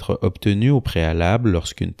 doit être obtenue au préalable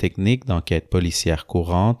lorsqu'une technique d'enquête policière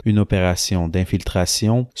courante, une opération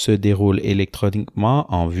d'infiltration, se déroule électroniquement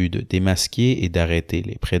en vue de démasquer et d'arrêter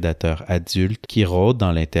les prédateurs adultes qui rôdent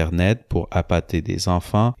dans l'Internet pour appâter des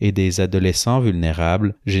enfants et des adolescents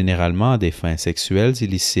vulnérables, généralement à des fins sexuelles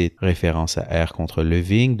illicites. Référence à R contre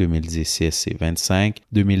Leving, 2010 CSC 25,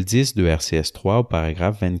 2010 de RCS 3 au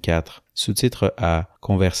paragraphe 24. Sous-titre A.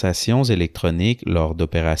 Conversations électroniques lors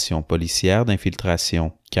d'opérations policières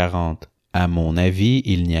d'infiltration. 40. À mon avis,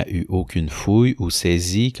 il n'y a eu aucune fouille ou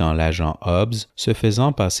saisie quand l'agent Hobbs, se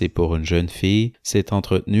faisant passer pour une jeune fille, s'est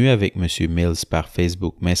entretenu avec M. Mills par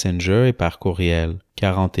Facebook Messenger et par courriel.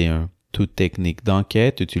 41. Toute technique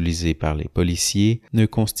d'enquête utilisée par les policiers ne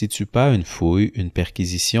constitue pas une fouille, une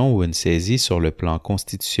perquisition ou une saisie sur le plan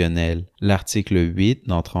constitutionnel. L'article 8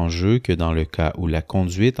 n'entre en jeu que dans le cas où la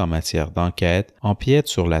conduite en matière d'enquête empiète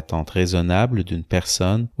sur l'attente raisonnable d'une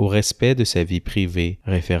personne au respect de sa vie privée.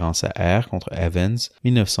 Référence à R contre Evans,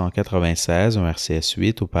 1996, un RCS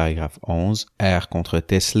 8 au paragraphe 11, R contre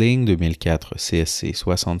Tesling, 2004, CSC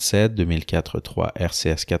 67, 2004, 3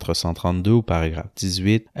 RCS 432 au paragraphe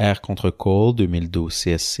 18, R contre Cole, 2012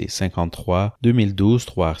 CSC 53, 2012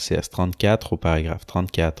 3 RCS 34 au paragraphe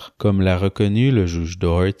 34. Comme l'a reconnu le juge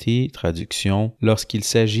Doherty, traduction, lorsqu'il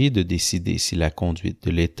s'agit de décider si la conduite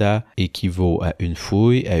de l'État équivaut à une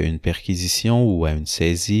fouille, à une perquisition ou à une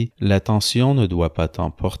saisie, l'attention ne doit pas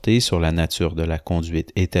tant porter sur la nature de la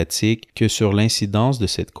conduite étatique que sur l'incidence de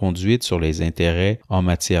cette conduite sur les intérêts en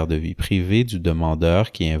matière de vie privée du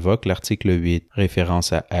demandeur qui invoque l'article 8.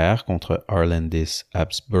 Référence à R contre Arlandis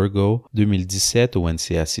Habsburgo, 2017 au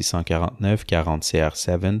NCA 649 40 CR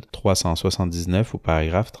 7 379 au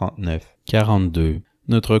paragraphe 39. 42.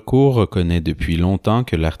 Notre Cour reconnaît depuis longtemps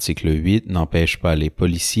que l'article 8 n'empêche pas les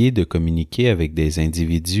policiers de communiquer avec des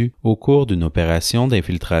individus au cours d'une opération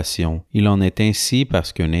d'infiltration. Il en est ainsi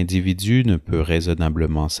parce qu'un individu ne peut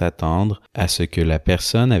raisonnablement s'attendre à ce que la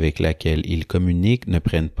personne avec laquelle il communique ne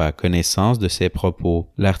prenne pas connaissance de ses propos.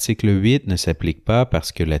 L'article 8 ne s'applique pas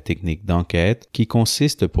parce que la technique d'enquête, qui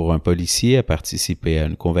consiste pour un policier à participer à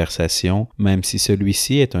une conversation, même si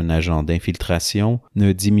celui-ci est un agent d'infiltration,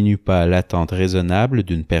 ne diminue pas l'attente raisonnable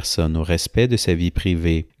d'une personne au respect de sa vie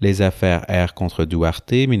privée. Les affaires R contre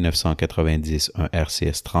Duarte, 1990, 1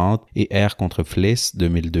 RCS 30 et R contre Fliss,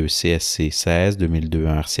 2002 CSC 16, 2002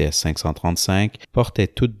 1 RCS 535 portaient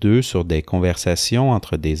toutes deux sur des conversations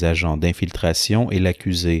entre des agents d'infiltration et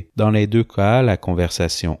l'accusé. Dans les deux cas, la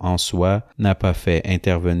conversation en soi n'a pas fait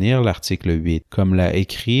intervenir l'article 8. Comme l'a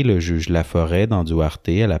écrit le juge Laforêt dans Duarte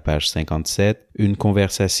à la page 57, une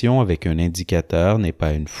conversation avec un indicateur n'est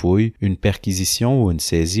pas une fouille, une perquisition ou une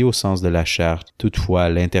saisie au sens de la charte. Toutefois,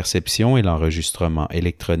 l'interception et l'enregistrement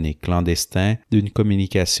électronique clandestin d'une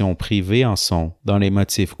communication privée en sont. Dans les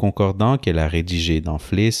motifs concordants qu'elle a rédigés dans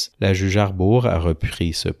Fliss, la juge Arbour a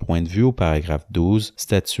repris ce point de vue au paragraphe 12,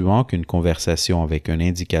 statuant qu'une conversation avec un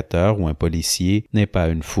indicateur ou un policier n'est pas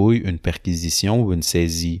une fouille, une perquisition ou une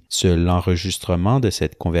saisie. Seul l'enregistrement de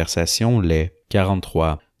cette conversation l'est.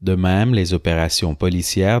 43. De même, les opérations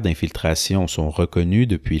policières d'infiltration sont reconnues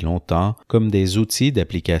depuis longtemps comme des outils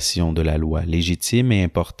d'application de la loi légitimes et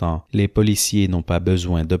importants. Les policiers n'ont pas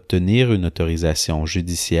besoin d'obtenir une autorisation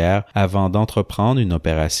judiciaire avant d'entreprendre une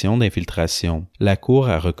opération d'infiltration. La Cour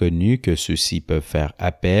a reconnu que ceux-ci peuvent faire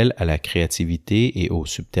appel à la créativité et au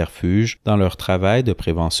subterfuge dans leur travail de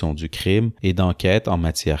prévention du crime et d'enquête en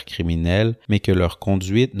matière criminelle, mais que leur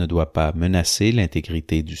conduite ne doit pas menacer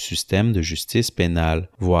l'intégrité du système de justice pénale.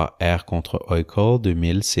 R contre Oycall,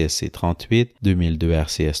 2000 CSC 38, 2002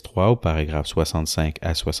 RCS 3 au paragraphe 65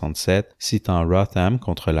 à 67, citant Rotham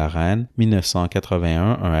contre la Reine,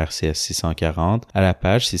 1981, 1 RCS 640, à la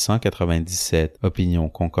page 697. Opinion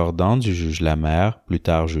concordante du juge Lamer, plus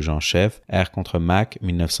tard juge en chef, R contre Mac,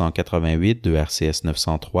 1988, 2 RCS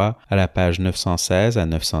 903, à la page 916 à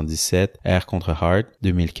 917, R contre Hart,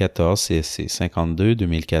 2014 CSC 52,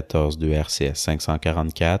 2014, 2 RCS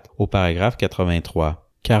 544, au paragraphe 83.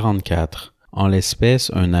 44. En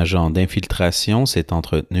l'espèce, un agent d'infiltration s'est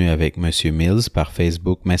entretenu avec M. Mills par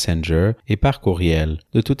Facebook Messenger et par courriel.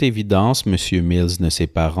 De toute évidence, M. Mills ne s'est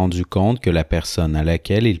pas rendu compte que la personne à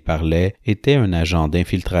laquelle il parlait était un agent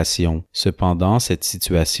d'infiltration. Cependant, cette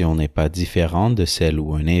situation n'est pas différente de celle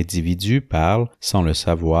où un individu parle, sans le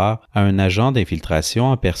savoir, à un agent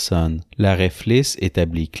d'infiltration en personne. L'arrêt Fliss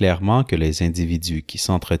établit clairement que les individus qui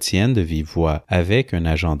s'entretiennent de vive voix avec un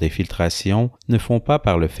agent d'infiltration ne font pas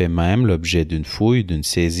par le fait même l'objet l'objet d'une fouille, d'une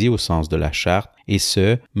saisie au sens de la charte, et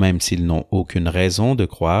ce, même s'ils n'ont aucune raison de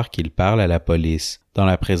croire qu'ils parlent à la police. Dans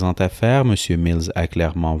la présente affaire, M. Mills a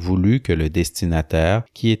clairement voulu que le destinataire,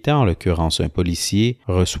 qui était en l'occurrence un policier,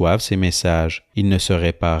 reçoive ces messages. Il ne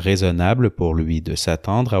serait pas raisonnable pour lui de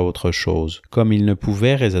s'attendre à autre chose, comme il ne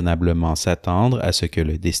pouvait raisonnablement s'attendre à ce que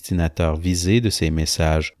le destinataire visé de ces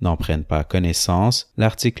messages n'en prenne pas connaissance.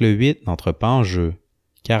 L'article 8 n'entre pas en jeu.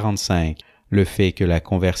 45. Le fait que la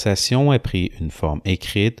conversation ait pris une forme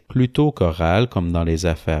écrite plutôt qu'orale comme dans les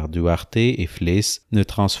affaires Duarte et Fliss ne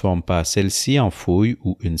transforme pas celle-ci en fouille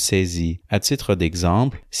ou une saisie. À titre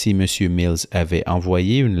d'exemple, si M. Mills avait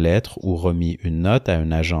envoyé une lettre ou remis une note à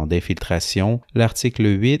un agent d'infiltration, l'article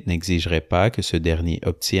 8 n'exigerait pas que ce dernier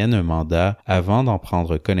obtienne un mandat avant d'en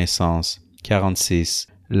prendre connaissance. 46.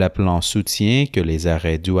 L'appelant soutient que les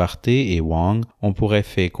arrêts Duarte et Wong ont pour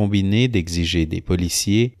effet combiné d'exiger des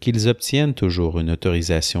policiers qu'ils obtiennent toujours une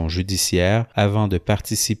autorisation judiciaire avant de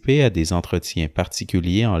participer à des entretiens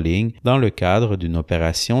particuliers en ligne dans le cadre d'une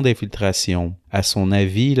opération d'infiltration. À son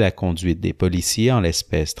avis, la conduite des policiers en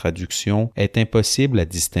l'espèce traduction est impossible à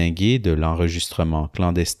distinguer de l'enregistrement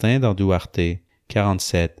clandestin dans Duarte.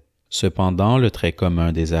 47. Cependant, le trait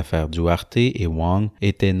commun des affaires Duarte et Wong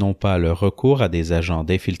était non pas le recours à des agents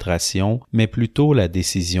d'infiltration, mais plutôt la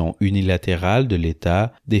décision unilatérale de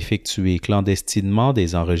l'État d'effectuer clandestinement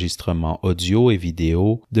des enregistrements audio et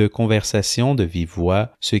vidéo de conversations de vive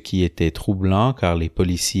voix, ce qui était troublant car les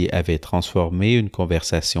policiers avaient transformé une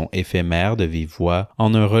conversation éphémère de vive voix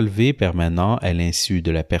en un relevé permanent à l'insu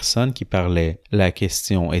de la personne qui parlait. La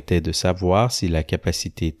question était de savoir si la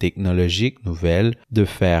capacité technologique nouvelle de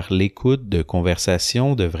faire l'écoute de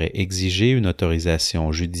conversation devrait exiger une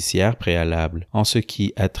autorisation judiciaire préalable. En ce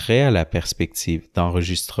qui a trait à la perspective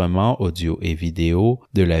d'enregistrement audio et vidéo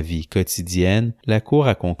de la vie quotidienne, la Cour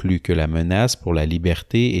a conclu que la menace pour la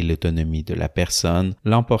liberté et l'autonomie de la personne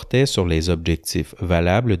l'emportait sur les objectifs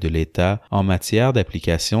valables de l'État en matière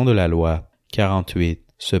d'application de la loi.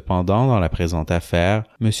 48. Cependant, dans la présente affaire,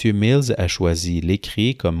 M. Mills a choisi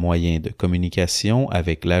l'écrit comme moyen de communication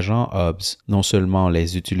avec l'agent Hobbs. Non seulement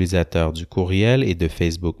les utilisateurs du courriel et de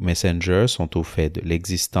Facebook Messenger sont au fait de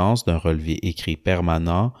l'existence d'un relevé écrit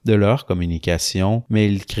permanent de leur communication, mais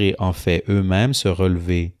ils créent en fait eux-mêmes ce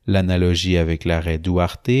relevé. L'analogie avec l'arrêt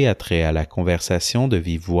Duarte a trait à la conversation de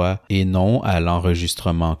vive voix et non à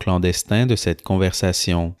l'enregistrement clandestin de cette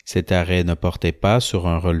conversation. Cet arrêt ne portait pas sur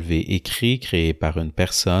un relevé écrit créé par une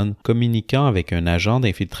personne communiquant avec un agent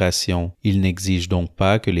d'infiltration. Il n'exige donc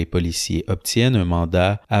pas que les policiers obtiennent un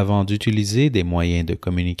mandat avant d'utiliser des moyens de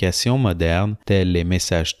communication modernes tels les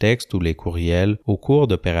messages textes ou les courriels au cours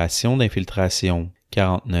d'opérations d'infiltration.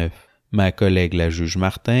 49. Ma collègue la juge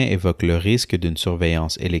Martin évoque le risque d'une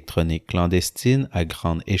surveillance électronique clandestine à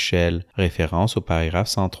grande échelle, référence au paragraphe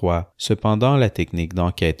 103. Cependant, la technique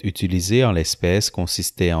d'enquête utilisée en l'espèce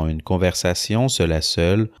consistait en une conversation seule à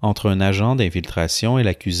seule entre un agent d'infiltration et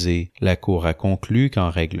l'accusé. La Cour a conclu qu'en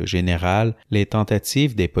règle générale, les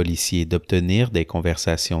tentatives des policiers d'obtenir des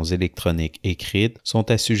conversations électroniques écrites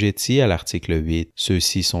sont assujetties à l'article 8.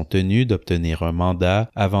 Ceux-ci sont tenus d'obtenir un mandat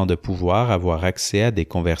avant de pouvoir avoir accès à des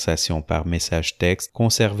conversations par message texte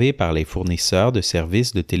conservés par les fournisseurs de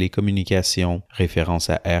services de télécommunications. Référence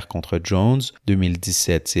à R contre Jones,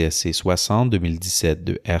 2017 CSC 60, 2017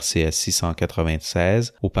 de RCS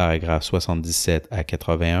 696, au paragraphe 77 à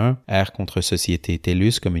 81, R contre Société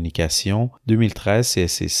TELUS Communication, 2013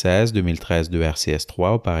 CSC 16, 2013 de RCS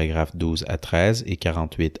 3, au paragraphe 12 à 13 et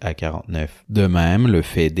 48 à 49. De même, le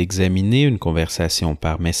fait d'examiner une conversation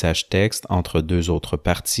par message texte entre deux autres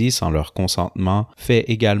parties sans leur consentement fait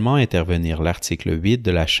également intervenir l'article 8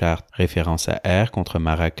 de la Charte, référence à R contre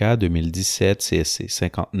Maraca 2017 CSC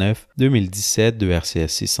 59, 2017 de RCS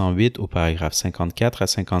 608 au paragraphe 54 à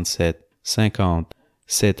 57. 50.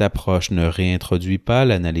 Cette approche ne réintroduit pas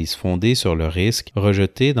l'analyse fondée sur le risque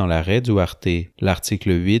rejetée dans l'arrêt Duarte.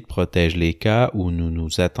 L'article 8 protège les cas où nous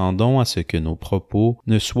nous attendons à ce que nos propos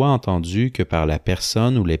ne soient entendus que par la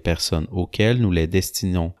personne ou les personnes auxquelles nous les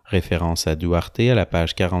destinons. Référence à Duarte à la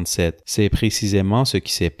page 47. C'est précisément ce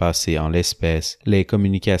qui s'est passé en l'espèce. Les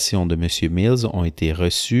communications de M. Mills ont été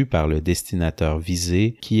reçues par le destinataire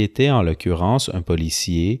visé, qui était en l'occurrence un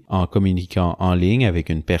policier, en communiquant en ligne avec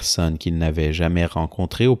une personne qu'il n'avait jamais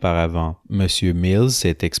rencontrée auparavant. M. Mills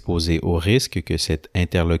s'est exposé au risque que cet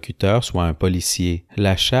interlocuteur soit un policier.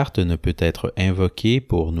 La charte ne peut être invoquée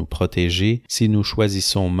pour nous protéger si nous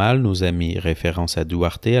choisissons mal nos amis. Référence à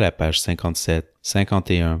Duarte à la page 57.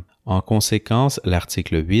 51. En conséquence,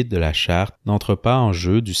 l'article 8 de la Charte n'entre pas en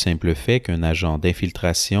jeu du simple fait qu'un agent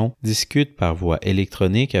d'infiltration discute par voie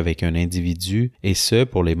électronique avec un individu, et ce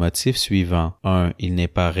pour les motifs suivants. 1. Il n'est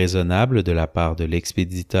pas raisonnable de la part de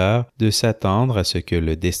l'expéditeur de s'attendre à ce que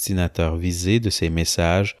le destinataire visé de ces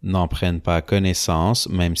messages n'en prenne pas connaissance,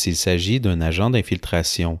 même s'il s'agit d'un agent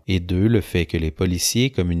d'infiltration. Et 2. Le fait que les policiers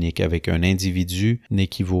communiquent avec un individu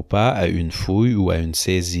n'équivaut pas à une fouille ou à une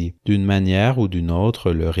saisie. D'une manière ou d'une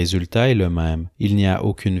autre, le résultat est le même. Il n'y a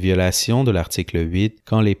aucune violation de l'article 8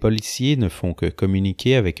 quand les policiers ne font que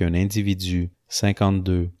communiquer avec un individu.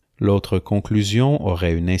 52. L'autre conclusion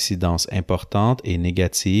aurait une incidence importante et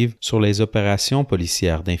négative sur les opérations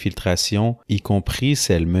policières d'infiltration, y compris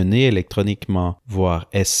celles menées électroniquement, voir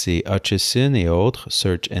SC Hutchison et autres,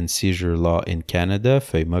 Search and Seizure Law in Canada,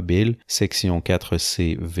 feuille mobile, section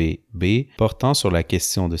 4CVB, portant sur la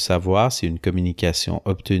question de savoir si une communication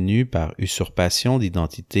obtenue par usurpation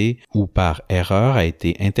d'identité ou par erreur a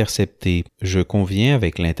été interceptée. Je conviens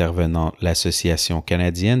avec l'intervenant, l'Association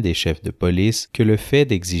canadienne des chefs de police, que le fait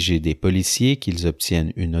d'exiger des policiers qu'ils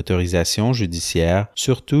obtiennent une autorisation judiciaire,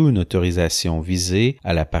 surtout une autorisation visée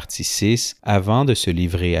à la partie 6, avant de se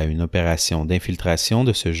livrer à une opération d'infiltration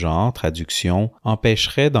de ce genre, traduction,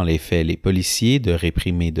 empêcherait dans les faits les policiers de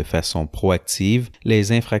réprimer de façon proactive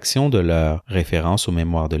les infractions de l'heure, référence aux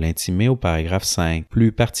mémoires de l'intimé au paragraphe 5,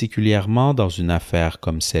 plus particulièrement dans une affaire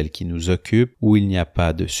comme celle qui nous occupe, où il n'y a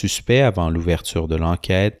pas de suspect avant l'ouverture de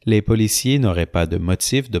l'enquête, les policiers n'auraient pas de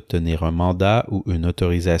motif d'obtenir un mandat ou une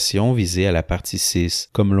autorisation visée à la partie 6.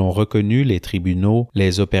 Comme l'ont reconnu les tribunaux,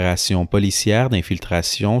 les opérations policières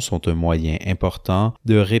d'infiltration sont un moyen important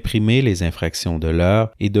de réprimer les infractions de l'heure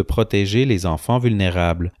et de protéger les enfants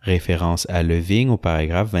vulnérables. Référence à Leving au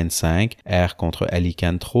paragraphe 25, R contre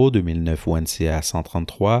Alicantro 2009 ONCA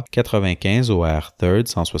 133, 95 OR 3rd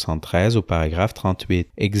 173 au paragraphe 38.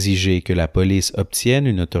 Exiger que la police obtienne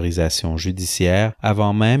une autorisation judiciaire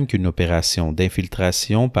avant même qu'une opération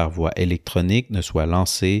d'infiltration par voie électronique ne soit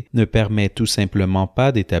lancée ne permet tout simplement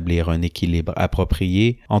pas d'établir un équilibre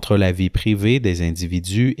approprié entre la vie privée des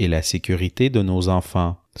individus et la sécurité de nos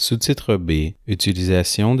enfants. Sous-titre B.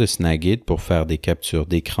 Utilisation de Snagit pour faire des captures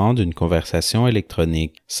d'écran d'une conversation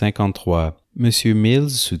électronique. 53. M. Mills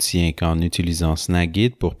soutient qu'en utilisant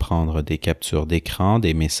Snagit pour prendre des captures d'écran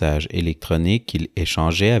des messages électroniques qu'il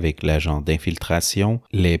échangeait avec l'agent d'infiltration,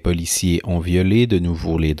 les policiers ont violé de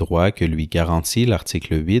nouveau les droits que lui garantit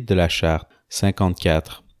l'article 8 de la Charte.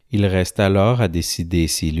 54. Il reste alors à décider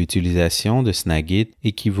si l'utilisation de Snagit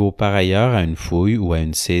équivaut par ailleurs à une fouille ou à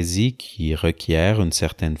une saisie qui requiert une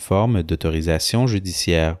certaine forme d'autorisation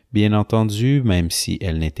judiciaire. Bien entendu, même si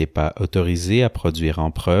elle n'était pas autorisée à produire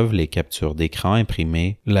en preuve les captures d'écran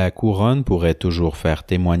imprimées, la couronne pourrait toujours faire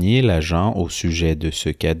témoigner l'agent au sujet de ce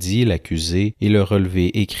qu'a dit l'accusé et le relevé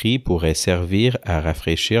écrit pourrait servir à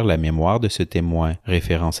rafraîchir la mémoire de ce témoin.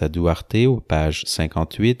 Référence à Duarte aux pages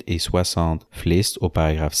 58 et 60, Flist au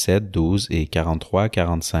paragraphe 7, 12 et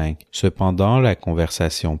 43-45. Cependant, la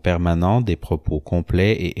conversation permanente des propos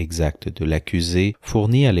complets et exacts de l'accusé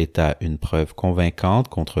fournit à l'État une preuve convaincante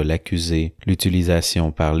contre l'accusé.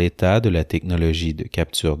 L'utilisation par l'État de la technologie de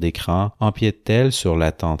capture d'écran empiète-t-elle sur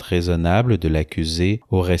l'attente raisonnable de l'accusé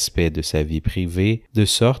au respect de sa vie privée, de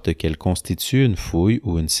sorte qu'elle constitue une fouille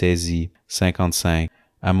ou une saisie? 55.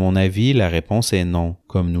 À mon avis, la réponse est non.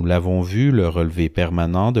 Comme nous l'avons vu, le relevé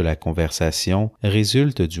permanent de la conversation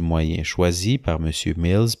résulte du moyen choisi par M.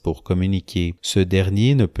 Mills pour communiquer. Ce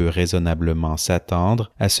dernier ne peut raisonnablement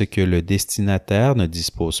s'attendre à ce que le destinataire ne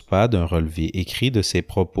dispose pas d'un relevé écrit de ses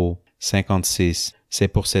propos. 56. C'est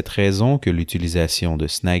pour cette raison que l'utilisation de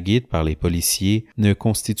Snagit par les policiers ne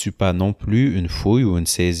constitue pas non plus une fouille ou une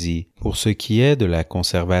saisie. Pour ce qui est de la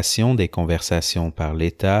conservation des conversations par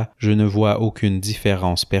l'État, je ne vois aucune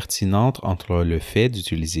différence pertinente entre le fait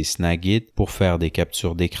d'utiliser Snagit pour faire des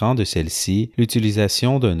captures d'écran de celles-ci,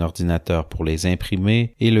 l'utilisation d'un ordinateur pour les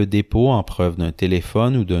imprimer et le dépôt en preuve d'un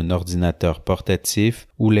téléphone ou d'un ordinateur portatif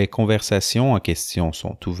où les conversations en question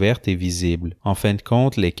sont ouvertes et visibles. En fin de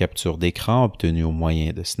compte, les captures d'écran obtenues au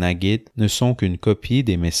moyen de Snagit ne sont qu'une copie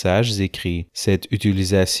des messages écrits. Cette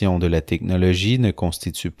utilisation de la technologie ne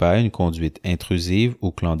constitue pas une conduite intrusive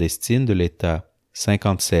ou clandestine de l'État.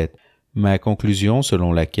 57. Ma conclusion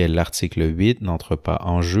selon laquelle l'article 8 n'entre pas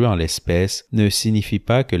en jeu en l'espèce ne signifie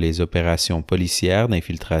pas que les opérations policières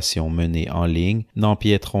d'infiltration menées en ligne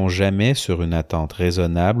n'empiéteront jamais sur une attente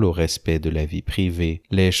raisonnable au respect de la vie privée.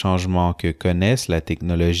 Les changements que connaissent la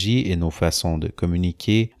technologie et nos façons de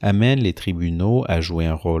communiquer amènent les tribunaux à jouer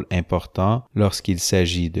un rôle important lorsqu'il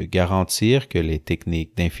s'agit de garantir que les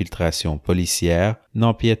techniques d'infiltration policière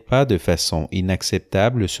n'empiète pas de façon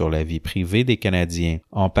inacceptable sur la vie privée des Canadiens.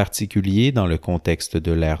 En particulier dans le contexte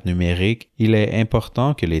de l'ère numérique, il est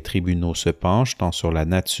important que les tribunaux se penchent tant sur la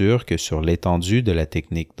nature que sur l'étendue de la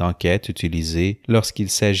technique d'enquête utilisée lorsqu'il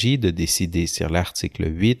s'agit de décider si l'article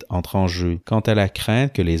 8 entre en jeu. Quant à la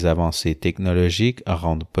crainte que les avancées technologiques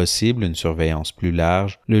rendent possible une surveillance plus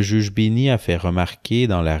large, le juge Bini a fait remarquer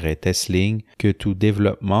dans l'arrêt Tesling que tout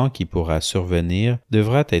développement qui pourra survenir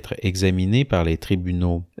devra être examiné par les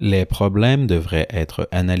tribunaux. Les problèmes devraient être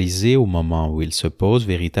analysés au moment où ils se posent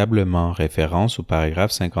véritablement, référence au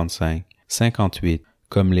paragraphe 55. 58.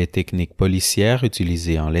 Comme les techniques policières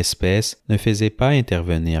utilisées en l'espèce ne faisaient pas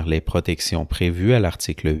intervenir les protections prévues à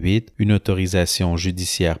l'article 8, une autorisation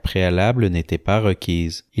judiciaire préalable n'était pas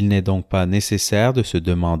requise. Il n'est donc pas nécessaire de se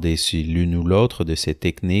demander si l'une ou l'autre de ces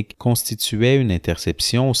techniques constituait une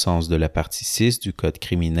interception au sens de la partie 6 du Code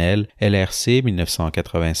criminel, LRC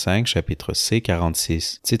 1985, chapitre C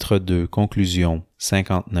 46. Titre 2, conclusion.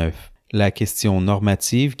 59. La question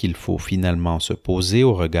normative qu'il faut finalement se poser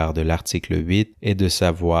au regard de l'article 8 est de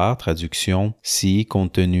savoir, traduction, si,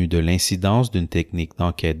 compte tenu de l'incidence d'une technique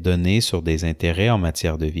d'enquête donnée sur des intérêts en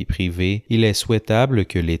matière de vie privée, il est souhaitable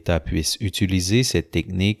que l'État puisse utiliser cette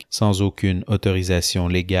technique sans aucune autorisation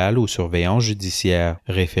légale ou surveillance judiciaire.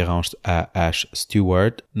 Référence à H.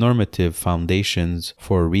 Stewart, Normative Foundations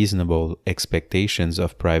for Reasonable Expectations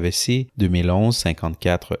of Privacy, 2011,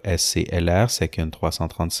 54 SCLR, second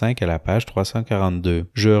 335 à la page 342.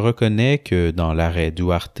 Je reconnais que dans l'arrêt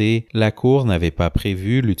Duarte, la Cour n'avait pas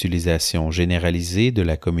prévu l'utilisation généralisée de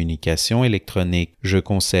la communication électronique. Je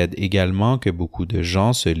concède également que beaucoup de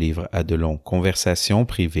gens se livrent à de longues conversations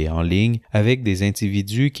privées en ligne avec des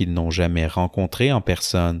individus qu'ils n'ont jamais rencontrés en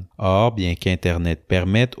personne. Or, bien qu'Internet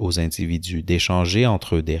permette aux individus d'échanger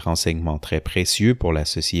entre eux des renseignements très précieux pour la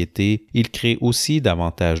société, il crée aussi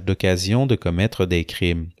davantage d'occasions de commettre des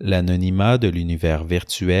crimes. L'anonymat de l'univers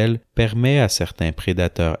virtuel permet à certains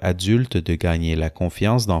prédateurs adultes de gagner la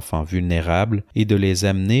confiance d'enfants vulnérables et de les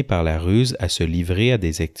amener par la ruse à se livrer à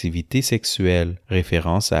des activités sexuelles.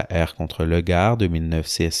 Référence à R. contre Legard, 2009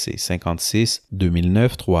 CSC 56,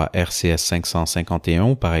 2009 3 RCS 551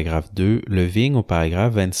 au paragraphe 2, Leving au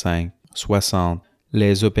paragraphe 25. 60.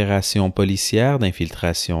 Les opérations policières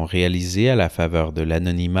d'infiltration réalisées à la faveur de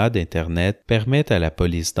l'anonymat d'Internet permettent à la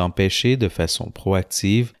police d'empêcher de façon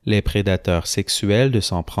proactive les prédateurs sexuels de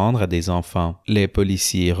s'en prendre à des enfants. Les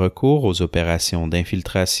policiers recourent aux opérations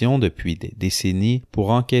d'infiltration depuis des décennies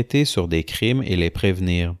pour enquêter sur des crimes et les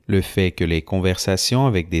prévenir. Le fait que les conversations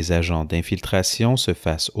avec des agents d'infiltration se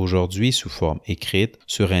fassent aujourd'hui sous forme écrite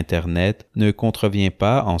sur Internet ne contrevient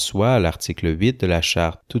pas en soi à l'article 8 de la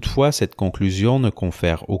Charte. Toutefois, cette conclusion ne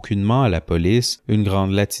confère aucunement à la police une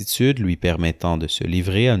grande latitude lui permettant de se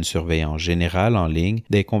livrer à une surveillance générale en ligne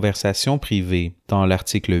des conversations privées. Dans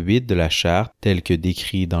l'article 8 de la Charte, tel que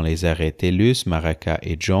décrit dans les arrêts TELUS, Maraca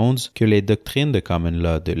et Jones, que les doctrines de common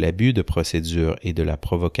law de l'abus de procédure et de la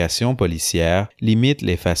provocation policière limitent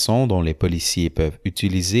les façons dont les policiers peuvent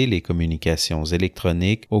utiliser les communications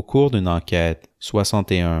électroniques au cours d'une enquête.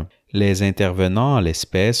 61. Les intervenants en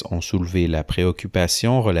l'espèce ont soulevé la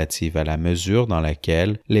préoccupation relative à la mesure dans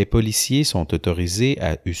laquelle les policiers sont autorisés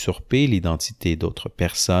à usurper l'identité d'autres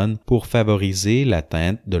personnes pour favoriser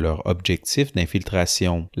l'atteinte de leur objectif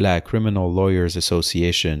d'infiltration. La Criminal Lawyers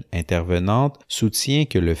Association intervenante soutient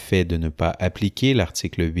que le fait de ne pas appliquer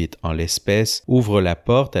l'article 8 en l'espèce ouvre la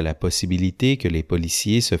porte à la possibilité que les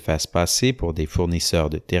policiers se fassent passer pour des fournisseurs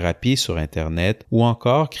de thérapie sur Internet ou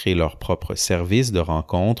encore créent leur propre service de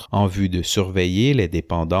rencontre en vue de surveiller les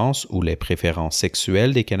dépendances ou les préférences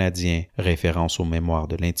sexuelles des Canadiens. Référence aux mémoires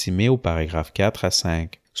de l'intimé au paragraphe 4 à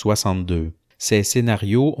 5. 62. Ces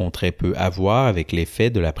scénarios ont très peu à voir avec les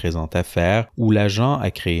faits de la présente affaire où l'agent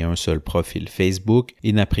a créé un seul profil Facebook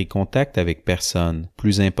et n'a pris contact avec personne.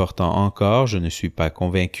 Plus important encore, je ne suis pas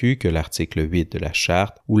convaincu que l'article 8 de la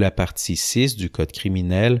Charte ou la partie 6 du Code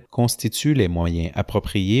criminel constituent les moyens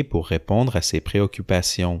appropriés pour répondre à ces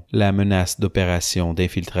préoccupations. La menace d'opérations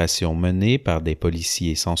d'infiltration menées par des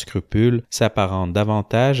policiers sans scrupules s'apparente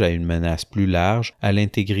davantage à une menace plus large à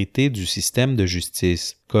l'intégrité du système de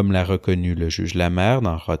justice. Comme l'a reconnu le juge Lamer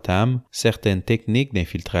dans Rotham, certaines techniques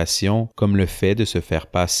d'infiltration, comme le fait de se faire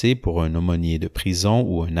passer pour un aumônier de prison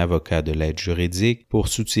ou un avocat de l'aide juridique pour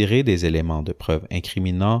soutirer des éléments de preuve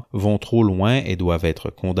incriminants, vont trop loin et doivent être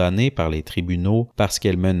condamnées par les tribunaux parce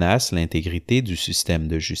qu'elles menacent l'intégrité du système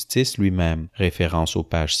de justice lui-même. Référence aux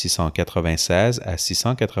pages 696 à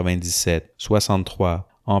 697. 63.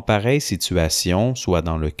 En pareille situation, soit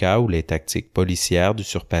dans le cas où les tactiques policières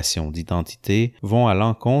d'usurpation d'identité vont à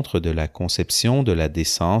l'encontre de la conception de la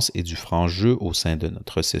décence et du franc jeu au sein de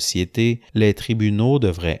notre société, les tribunaux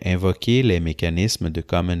devraient invoquer les mécanismes de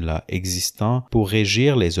common law existants pour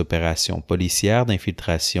régir les opérations policières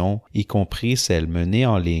d'infiltration, y compris celles menées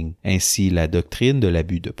en ligne. Ainsi, la doctrine de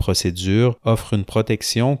l'abus de procédure offre une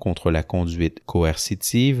protection contre la conduite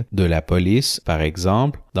coercitive de la police, par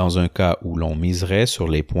exemple, dans un cas où l'on miserait sur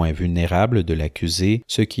les points vulnérables de l'accusé,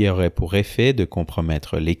 ce qui aurait pour effet de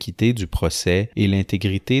compromettre l'équité du procès et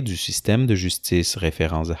l'intégrité du système de justice,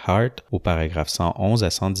 référence à Hart au paragraphe 111 à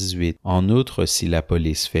 118. En outre, si la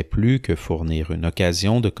police fait plus que fournir une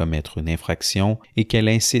occasion de commettre une infraction et qu'elle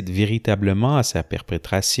incite véritablement à sa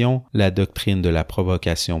perpétration, la doctrine de la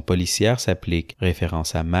provocation policière s'applique,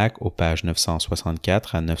 référence à Mack aux pages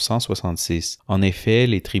 964 à 966. En effet,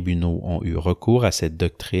 les tribunaux ont eu recours à cette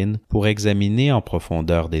doctrine pour examiner en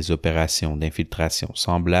profondeur des opérations d'infiltration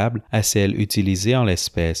semblables à celles utilisées en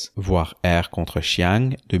l'espèce, voir R contre Chiang,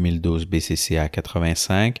 2012 BCCA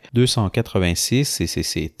 85, 286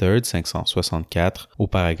 CCC 3rd 564, au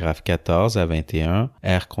paragraphe 14 à 21,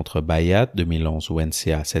 R contre Bayat, 2011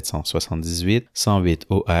 ONCA 778, 108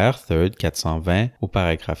 OR 3rd 420, au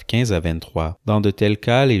paragraphe 15 à 23. Dans de tels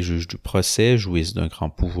cas, les juges du procès jouissent d'un grand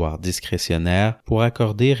pouvoir discrétionnaire pour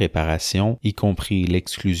accorder réparation, y compris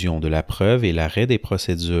l'exclusion de la preuve et l'arrêt des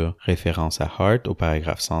procédures, référence à Hart au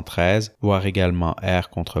paragraphe 113, voir également R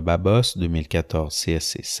contre Babos, 2014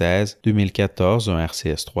 CSC 16, 2014 1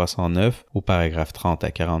 RCS 309 au paragraphe 30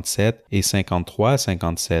 à 47 et 53 à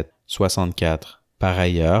 57, 64. Par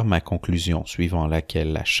ailleurs, ma conclusion suivant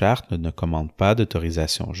laquelle la Charte ne commande pas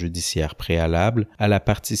d'autorisation judiciaire préalable à la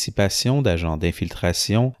participation d'agents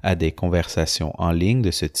d'infiltration à des conversations en ligne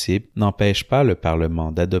de ce type n'empêche pas le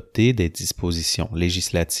Parlement d'adopter des dispositions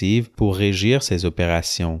législatives pour régir ces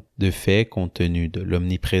opérations. De fait, compte tenu de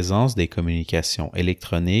l'omniprésence des communications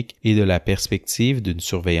électroniques et de la perspective d'une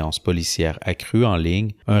surveillance policière accrue en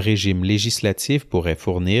ligne, un régime législatif pourrait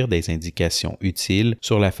fournir des indications utiles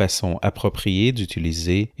sur la façon appropriée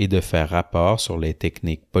d'utiliser et de faire rapport sur les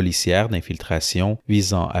techniques policières d'infiltration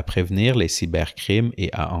visant à prévenir les cybercrimes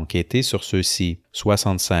et à enquêter sur ceux-ci.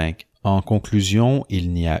 65. En conclusion,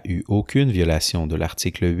 il n'y a eu aucune violation de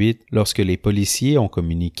l'article 8 lorsque les policiers ont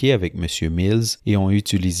communiqué avec M. Mills et ont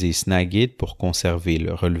utilisé Snagit pour conserver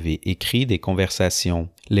le relevé écrit des conversations.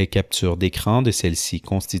 Les captures d'écran de celles-ci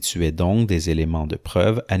constituaient donc des éléments de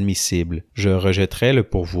preuve admissibles. Je rejetterai le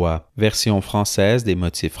pourvoi. Version française des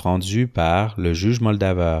motifs rendus par le juge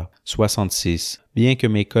Moldaver. 66. Bien que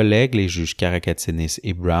mes collègues, les juges Karakatsanis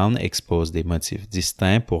et Brown, exposent des motifs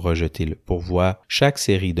distincts pour rejeter le pourvoi, chaque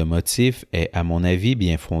série de motifs est, à mon avis,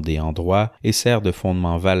 bien fondée en droit et sert de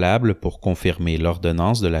fondement valable pour confirmer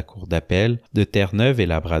l'ordonnance de la Cour d'appel de Terre-Neuve et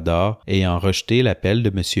Labrador ayant rejeté l'appel de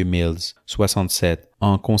M. Mills. 67.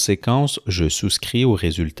 En conséquence, je souscris aux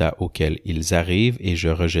résultats auxquels ils arrivent et je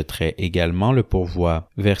rejetterai également le pourvoi.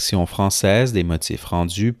 Version française des motifs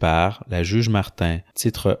rendus par la juge Martin.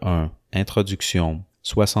 Titre 1. Introduction.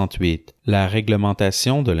 68. La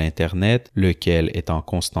réglementation de l'Internet, lequel est en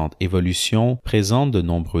constante évolution, présente de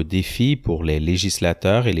nombreux défis pour les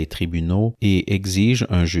législateurs et les tribunaux et exige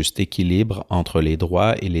un juste équilibre entre les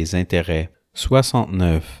droits et les intérêts.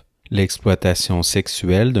 69. L'exploitation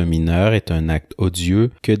sexuelle d'un mineur est un acte odieux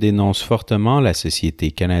que dénonce fortement la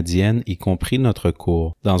société canadienne, y compris notre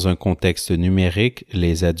Cour. Dans un contexte numérique,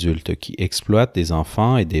 les adultes qui exploitent des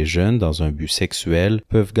enfants et des jeunes dans un but sexuel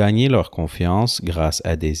peuvent gagner leur confiance grâce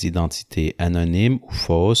à des identités anonymes ou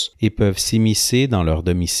fausses et peuvent s'immiscer dans leur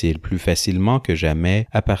domicile plus facilement que jamais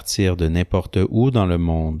à partir de n'importe où dans le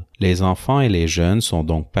monde. Les enfants et les jeunes sont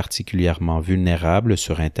donc particulièrement vulnérables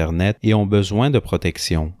sur Internet et ont besoin de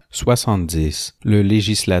protection. 70. Le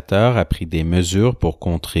législateur a pris des mesures pour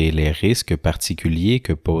contrer les risques particuliers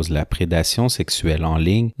que pose la prédation sexuelle en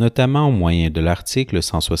ligne, notamment au moyen de l'article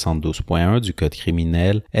 172.1 du Code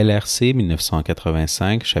criminel LRC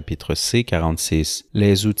 1985, chapitre C 46.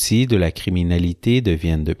 Les outils de la criminalité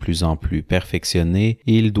deviennent de plus en plus perfectionnés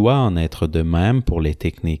et il doit en être de même pour les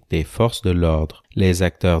techniques des forces de l'ordre. Les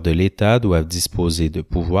acteurs de l'État doivent disposer de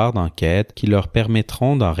pouvoirs d'enquête qui leur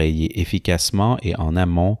permettront d'enrayer efficacement et en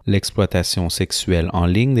amont l'exploitation sexuelle en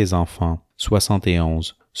ligne des enfants.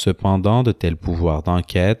 71. Cependant, de tels pouvoirs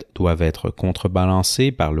d'enquête doivent être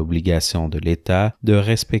contrebalancés par l'obligation de l'État de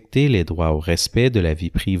respecter les droits au respect de la vie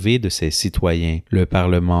privée de ses citoyens. Le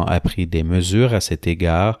Parlement a pris des mesures à cet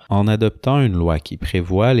égard en adoptant une loi qui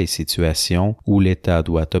prévoit les situations où l'État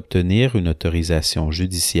doit obtenir une autorisation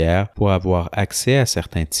judiciaire pour avoir accès à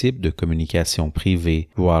certains types de communications privées,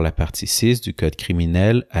 voir la partie 6 du Code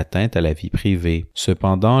criminel atteinte à la vie privée.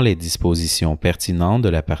 Cependant, les dispositions pertinentes de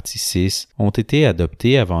la partie 6 ont été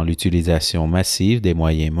adoptées avant l'utilisation massive des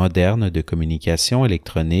moyens modernes de communication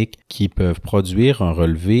électronique qui peuvent produire un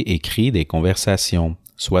relevé écrit des conversations.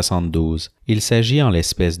 72. Il s'agit en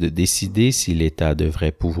l'espèce de décider si l'État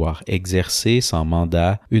devrait pouvoir exercer sans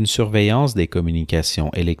mandat une surveillance des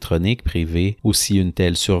communications électroniques privées ou si une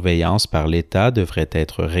telle surveillance par l'État devrait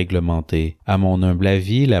être réglementée. À mon humble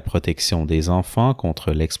avis, la protection des enfants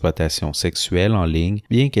contre l'exploitation sexuelle en ligne,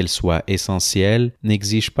 bien qu'elle soit essentielle,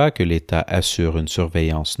 n'exige pas que l'État assure une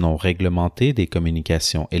surveillance non réglementée des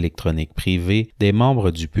communications électroniques privées des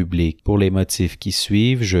membres du public. Pour les motifs qui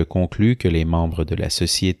suivent, je conclus que les membres de la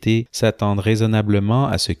société s'attendent raisonnablement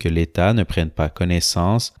à ce que l'État ne prenne pas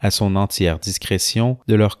connaissance, à son entière discrétion,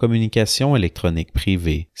 de leurs communications électroniques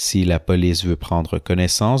privées. Si la police veut prendre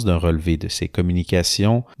connaissance d'un relevé de ces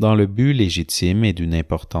communications, dans le but légitime et d'une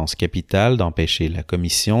importance capitale d'empêcher la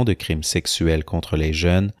commission de crimes sexuels contre les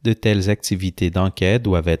jeunes, de telles activités d'enquête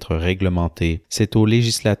doivent être réglementées. C'est au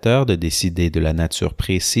législateur de décider de la nature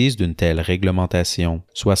précise d'une telle réglementation.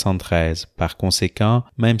 73. Par conséquent,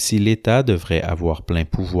 même si l'État devrait avoir plein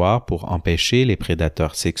pouvoir pour empêcher les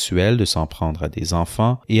prédateurs sexuels de s'en prendre à des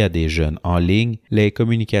enfants et à des jeunes en ligne, les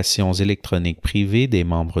communications électroniques privées des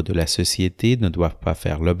membres de la société ne doivent pas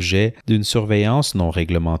faire l'objet d'une surveillance non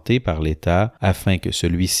réglementée par l'État afin que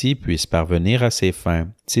celui-ci puisse parvenir à ses fins.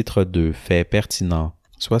 Titre 2. Faits pertinents.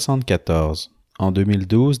 74. En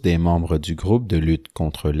 2012, des membres du groupe de lutte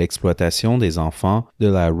contre l'exploitation des enfants de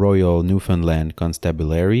la Royal Newfoundland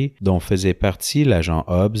Constabulary, dont faisait partie l'agent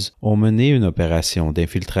Hobbs, ont mené une opération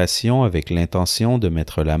d'infiltration avec l'intention de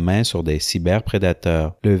mettre la main sur des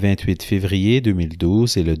cyberprédateurs. Le 28 février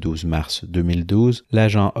 2012 et le 12 mars 2012,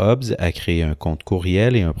 l'agent Hobbs a créé un compte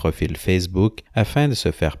courriel et un profil Facebook afin de se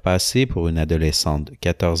faire passer pour une adolescente de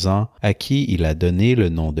 14 ans à qui il a donné le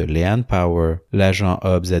nom de Leanne Power. L'agent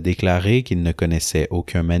Hobbs a déclaré qu'il ne connaissait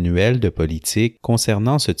aucun manuel de politique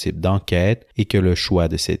concernant ce type d'enquête et que le choix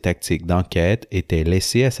de ses tactiques d'enquête était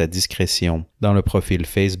laissé à sa discrétion. Dans le profil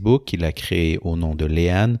Facebook qu'il a créé au nom de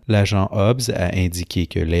Leanne, l'agent Hobbs a indiqué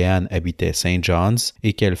que Leanne habitait St. John's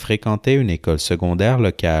et qu'elle fréquentait une école secondaire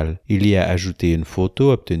locale. Il y a ajouté une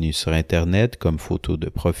photo obtenue sur Internet comme photo de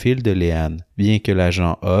profil de Leanne. Bien que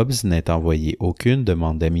l'agent Hobbs n'ait envoyé aucune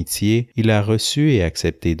demande d'amitié, il a reçu et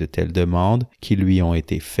accepté de telles demandes qui lui ont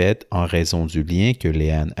été faites en raison du lien que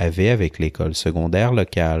Leanne avait avec l'école secondaire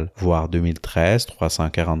locale, voir 2013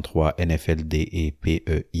 343 NFLD et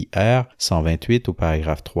PEIR 128 au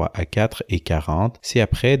paragraphe 3 à 4 et 40,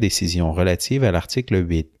 ci-après décision relative à l'article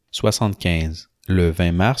 8. 75. Le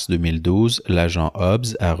 20 mars 2012, l'agent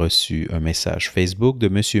Hobbs a reçu un message Facebook de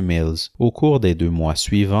M. Mills. Au cours des 2 mois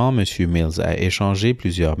suivants, M. Mills a échangé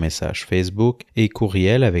plusieurs messages Facebook et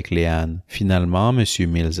courriels avec Leanne. Finalement, M.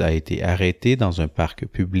 Mills a été arrêté dans un parc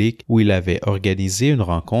public où il avait organisé une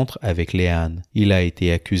rencontre avec Leanne. Il a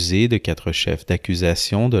été accusé de 4 chefs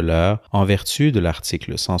d'accusation de l'heure en vertu de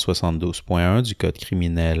l'article 172.1 du Code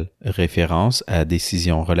criminel. Référence à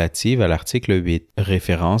décision relative à l'article 8.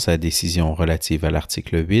 Référence à décision relative à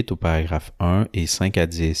l'article 8 au paragraphe 1 et 5 à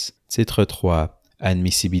 10. Titre 3.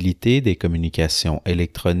 Admissibilité des communications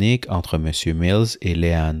électroniques entre M. Mills et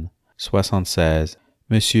Leanne. 76.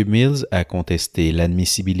 M. Mills a contesté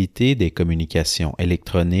l'admissibilité des communications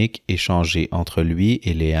électroniques échangées entre lui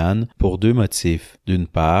et Leanne pour 2 motifs. D'une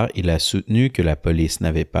part, il a soutenu que la police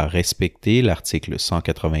n'avait pas respecté l'article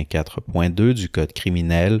 184.2 du Code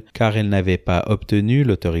criminel car elle n'avait pas obtenu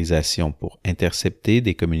l'autorisation pour intercepter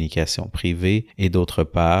des communications privées et d'autre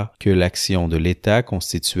part, que l'action de l'État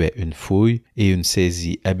constituait une fouille et une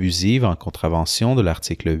saisie abusive en contravention de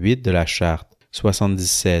l'article 8 de la Charte.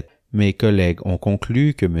 77. Mes collègues ont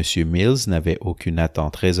conclu que M. Mills n'avait aucune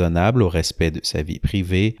attente raisonnable au respect de sa vie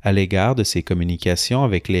privée à l'égard de ses communications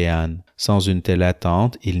avec Leanne. Sans une telle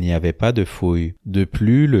attente, il n'y avait pas de fouille. De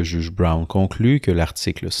plus, le juge Brown conclut que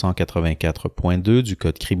l'article 184.2 du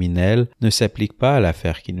Code criminel ne s'applique pas à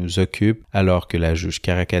l'affaire qui nous occupe, alors que la juge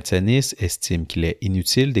Karakatsanis estime qu'il est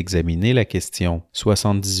inutile d'examiner la question.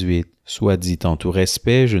 78. Soit dit en tout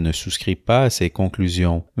respect, je ne souscris pas à ces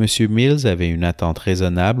conclusions. M. Mills avait une attente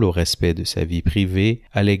raisonnable au respect de sa vie privée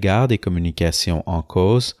à l'égard des communications en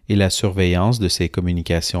cause et la surveillance de ces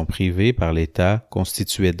communications privées par l'État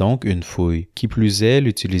constituait donc une fouille. Qui plus est,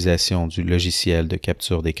 l'utilisation du logiciel de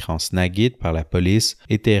capture d'écran Snagit par la police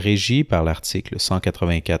était régie par l'article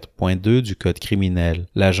 184.2 du Code criminel.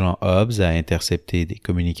 L'agent Hobbs a intercepté des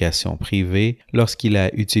communications privées lorsqu'il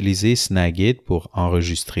a utilisé Snagit pour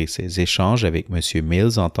enregistrer ses échanges avec M.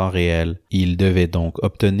 Mills en temps réel. Il devait donc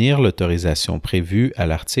obtenir l'autorisation prévue à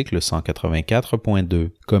l'article 184.2.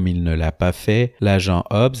 Comme il ne l'a pas fait, l'agent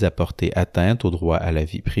Hobbs a porté atteinte au droit à la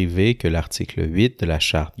vie privée que l'article 8 de la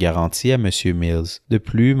Charte garantit à M. Mills. De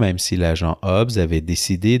plus, même si l'agent Hobbs avait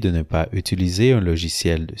décidé de ne pas utiliser un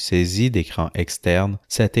logiciel de saisie d'écran externe,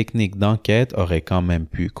 sa technique d'enquête aurait quand même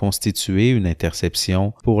pu constituer une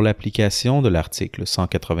interception pour l'application de l'article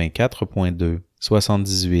 184.2.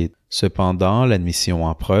 78. Cependant, l'admission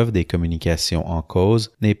en preuve des communications en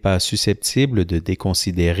cause n'est pas susceptible de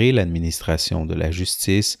déconsidérer l'administration de la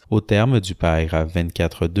justice au terme du paragraphe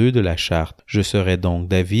 24.2 de la Charte. Je serais donc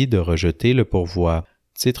d'avis de rejeter le pourvoi.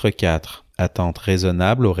 Titre 4. Attente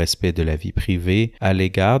raisonnable au respect de la vie privée à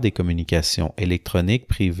l'égard des communications électroniques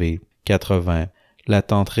privées. 80.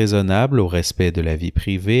 L'attente raisonnable au respect de la vie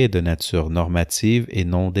privée est de nature normative et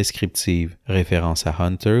non descriptive. Référence à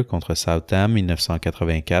Hunter contre Southam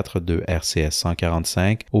 1984 de RCS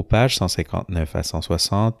 145 aux pages 159 à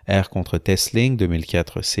 160, R contre Tesling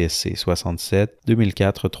 2004 CSC 67,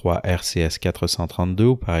 2004 3 RCS 432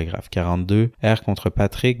 au paragraphe 42, R contre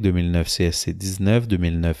Patrick 2009 CSC 19,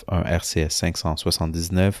 2009 1 RCS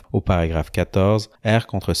 579 au paragraphe 14, R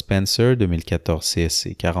contre Spencer 2014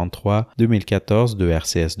 CSC 43, 2014 de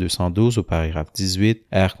RCS 212 au paragraphe 18,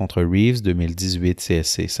 R contre Reeves 2018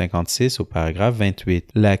 CSC 56 au paragraphe 28.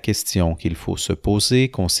 La question qu'il faut se poser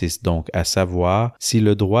consiste donc à savoir si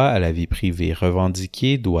le droit à la vie privée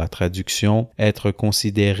revendiqué doit, traduction, être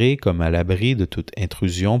considéré comme à l'abri de toute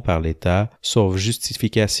intrusion par l'État, sauf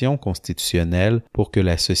justification constitutionnelle pour que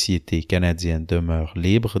la société canadienne demeure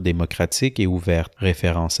libre, démocratique et ouverte.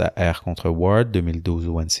 Référence à R contre Ward 2012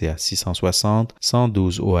 au NCA 660,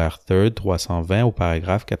 112 OR 3rd 320 au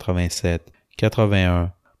paragraphe 87.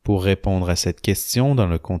 81. Pour répondre à cette question dans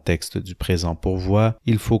le contexte du présent pourvoi,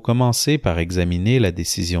 il faut commencer par examiner la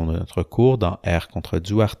décision de notre Cour dans R contre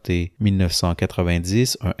Duarte,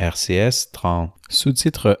 1990, un RCS 30.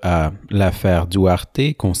 Sous-titre A. L'affaire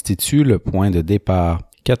Duarte constitue le point de départ.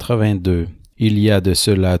 82. Il y a de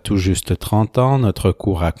cela tout juste 30 ans, notre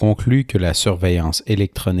Cour a conclu que la surveillance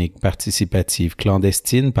électronique participative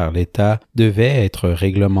clandestine par l'État devait être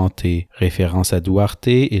réglementée. Référence à Duarte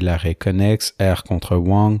et l'arrêt connexe R contre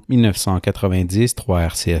Wong, 1990, 3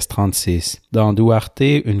 RCS 36. Dans Duarte,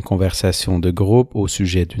 une conversation de groupe au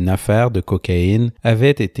sujet d'une affaire de cocaïne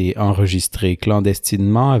avait été enregistrée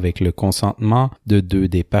clandestinement avec le consentement de deux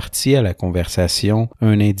des parties à la conversation,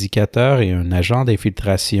 un indicateur et un agent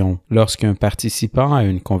d'infiltration. Lorsqu'un participant à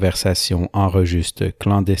une conversation enregistre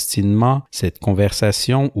clandestinement cette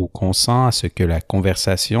conversation ou consent à ce que la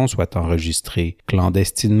conversation soit enregistrée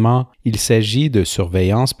clandestinement, il s'agit de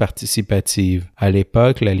surveillance participative. À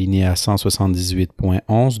l'époque, l'alinéa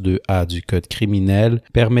 178.11 2A du Code criminel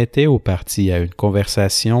permettait aux parties à une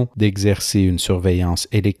conversation d'exercer une surveillance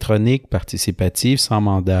électronique participative sans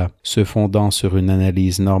mandat. Se fondant sur une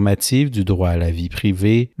analyse normative du droit à la vie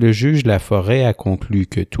privée, le juge Laforêt a conclu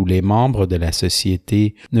que tous les membres de la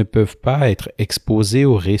société ne peuvent pas être exposés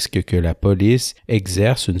au risque que la police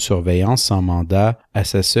exerce une surveillance sans mandat à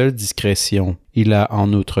sa seule discrétion. Il a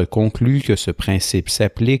en outre conclu que ce principe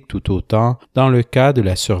s'applique tout autant dans le cas de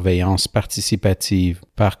la surveillance participative.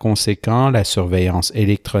 Par conséquent, la surveillance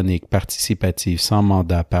électronique participative sans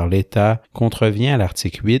mandat par l'État contrevient à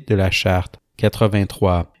l'article 8 de la Charte.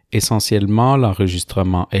 83. Essentiellement,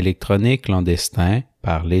 l'enregistrement électronique clandestin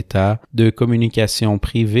par l'État de communications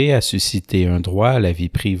privées a suscité un droit à la vie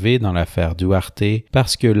privée dans l'affaire Duarte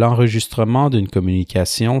parce que l'enregistrement d'une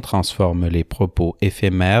communication transforme les propos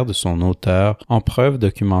éphémères de son auteur en preuve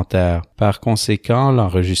documentaire. Par conséquent,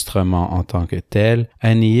 l'enregistrement en tant que tel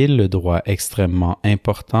annihile le droit extrêmement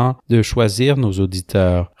important de choisir nos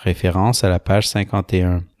auditeurs. Référence à la page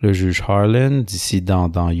 51. Le juge Harlan, dissident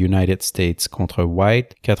dans United States contre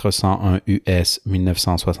White, 401 US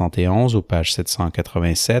 1971 aux pages 780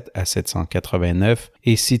 787 à 789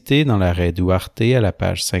 et cité dans l'arrêt Duarte à la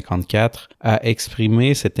page 54, a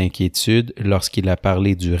exprimé cette inquiétude lorsqu'il a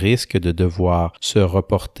parlé du risque de devoir se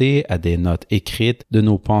reporter à des notes écrites de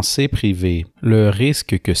nos pensées privées. Le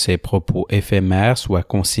risque que ces propos éphémères soient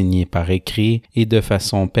consignés par écrit et de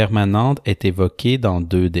façon permanente est évoqué dans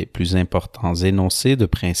deux des plus importants énoncés de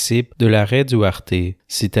principe de l'arrêt Duarte.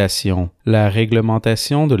 Citation: « La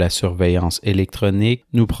réglementation de la surveillance électronique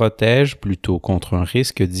nous protège plutôt contre un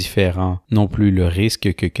risque différent, non plus le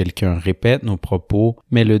risque que quelqu'un répète nos propos,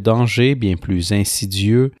 mais le danger bien plus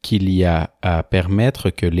insidieux qu'il y a à permettre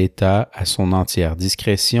que l'État, à son entière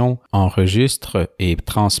discrétion, enregistre et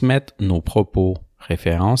transmette nos propos. »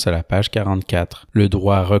 Référence à la page 44. Le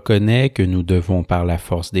droit reconnaît que nous devons par la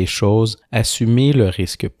force des choses assumer le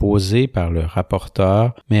risque posé par le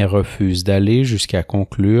rapporteur, mais refuse d'aller jusqu'à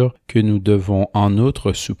conclure que nous devons en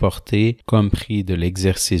outre supporter, comme prix de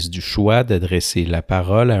l'exercice du choix d'adresser la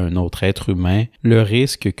parole à un autre être humain, le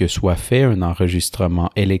risque que soit fait un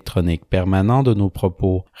enregistrement électronique permanent de nos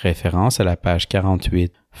propos. Référence à la page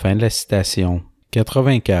 48. Fin de la citation.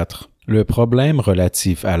 84. Le problème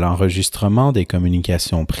relatif à l'enregistrement des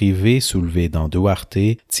communications privées soulevé dans Duarte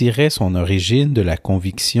tirait son origine de la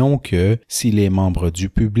conviction que, si les membres du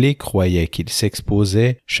public croyaient qu'ils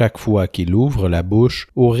s'exposaient, chaque fois qu'ils ouvrent la bouche,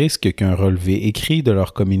 au risque qu'un relevé écrit de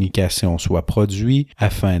leur communication soit produit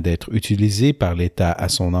afin d'être utilisé par l'État à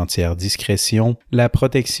son entière discrétion, la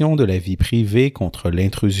protection de la vie privée contre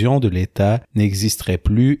l'intrusion de l'État n'existerait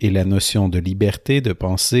plus et la notion de liberté de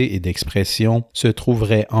pensée et d'expression se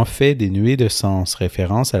trouverait en fait dénué de sens,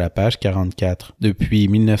 référence à la page 44. Depuis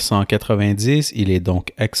 1990, il est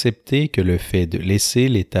donc accepté que le fait de laisser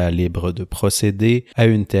l'État libre de procéder à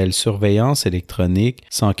une telle surveillance électronique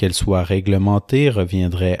sans qu'elle soit réglementée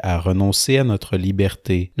reviendrait à renoncer à notre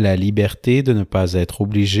liberté. La liberté de ne pas être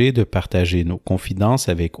obligé de partager nos confidences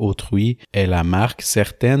avec autrui est la marque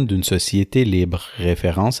certaine d'une société libre,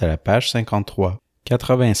 référence à la page 53.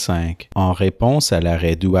 85. En réponse à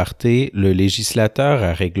l'arrêt Duarte, le législateur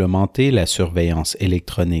a réglementé la surveillance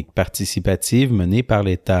électronique participative menée par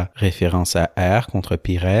l'État. Référence à R contre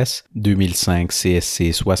Pires, 2005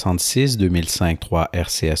 CSC 66, 2005 3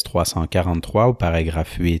 RCS 343 au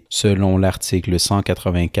paragraphe 8. Selon l'article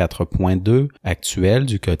 184.2 actuel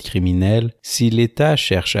du Code criminel, si l'État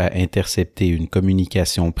cherche à intercepter une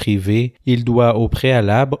communication privée, il doit au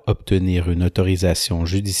préalable obtenir une autorisation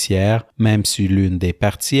judiciaire, même si l'une des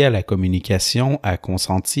parties à la communication a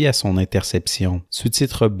consenti à son interception.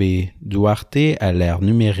 Sous-titre B. Duarte à l'ère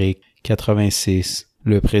numérique. 86.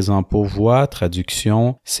 Le présent pourvoi,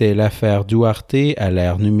 traduction, c'est l'affaire Duarte à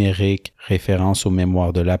l'ère numérique, référence aux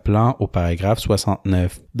mémoires de Laplan au paragraphe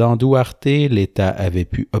 69. Dans Duarte, l'État avait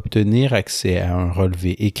pu obtenir accès à un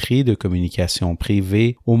relevé écrit de communication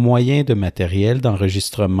privée au moyen de matériel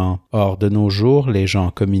d'enregistrement. Or, de nos jours, les gens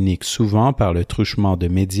communiquent souvent par le truchement de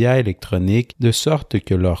médias électroniques de sorte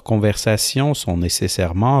que leurs conversations sont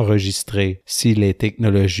nécessairement enregistrées. Si les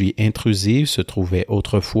technologies intrusives se trouvaient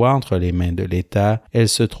autrefois entre les mains de l'État, elles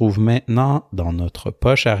se trouvent maintenant dans notre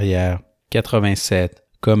poche arrière. 87.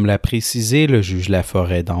 Comme l'a précisé le juge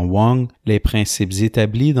Laforêt dans Wong, les principes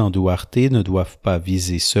établis dans Duarte ne doivent pas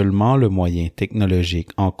viser seulement le moyen technologique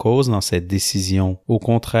en cause dans cette décision. Au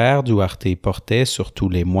contraire, Duarte portait sur tous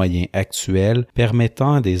les moyens actuels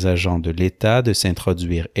permettant à des agents de l'État de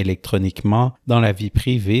s'introduire électroniquement dans la vie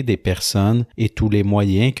privée des personnes et tous les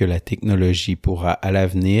moyens que la technologie pourra à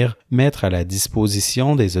l'avenir mettre à la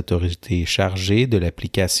disposition des autorités chargées de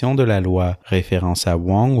l'application de la loi. Référence à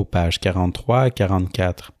Wong aux pages 43 à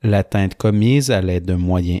 44. L'atteinte commise à l'aide d'un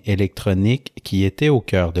moyen électronique qui était au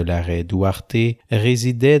cœur de l'arrêt Duarte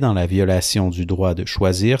résidait dans la violation du droit de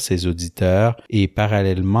choisir ses auditeurs et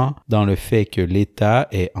parallèlement dans le fait que l'État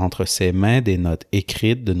ait entre ses mains des notes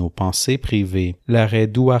écrites de nos pensées privées. L'arrêt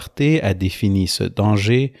Duarte a défini ce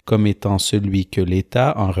danger comme étant celui que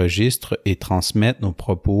l'État enregistre et transmette nos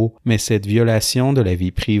propos, mais cette violation de la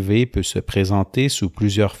vie privée peut se présenter sous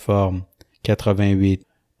plusieurs formes. 88.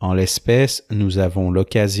 En l'espèce, nous avons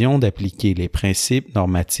l'occasion d'appliquer les principes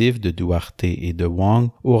normatifs de Duarte et de Wong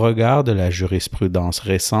au regard de la jurisprudence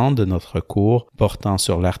récente de notre Cour portant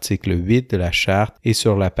sur l'article 8 de la Charte et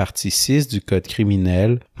sur la partie 6 du Code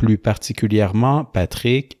criminel, plus particulièrement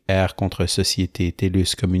Patrick, R contre Société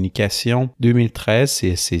TELUS Communications, 2013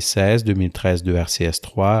 CSC 16, 2013 2RCS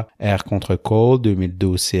 3, R contre Cole,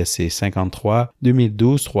 2012 CSC 53,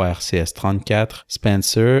 2012 3RCS 34,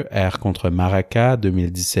 Spencer, R contre Maraca,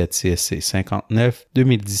 2017 CSC 59,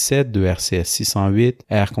 2017 2RCS 608,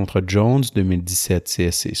 R contre Jones, 2017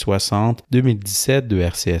 CSC 60, 2017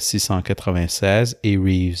 2RCS 696 et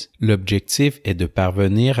Reeves. L'objectif est de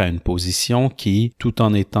parvenir à une position qui, tout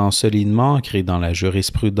en étant solidement ancrée dans la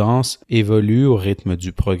jurisprudence, évolue au rythme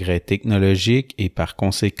du progrès technologique et par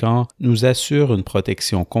conséquent nous assure une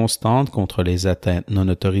protection constante contre les atteintes non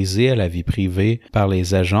autorisées à la vie privée par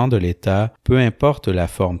les agents de l'État, peu importe la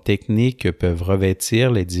forme technique que peuvent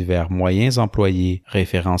revêtir les divers moyens employés.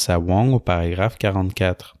 Référence à Wong au paragraphe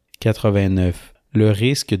 44. 89. Le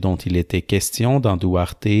risque dont il était question dans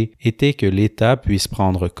Duarte était que l'État puisse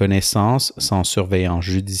prendre connaissance, sans surveillance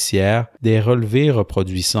judiciaire, des relevés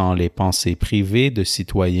reproduisant les pensées privées de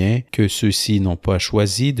citoyens que ceux-ci n'ont pas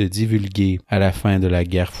choisi de divulguer. À la fin de la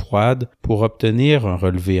guerre froide, pour obtenir un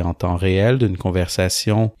relevé en temps réel d'une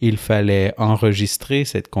conversation, il fallait enregistrer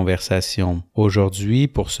cette conversation. Aujourd'hui,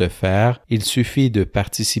 pour ce faire, il suffit de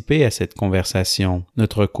participer à cette conversation.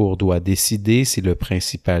 Notre cour doit décider si le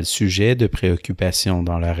principal sujet de préoccupation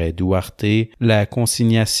dans l'arrêt Duarte, la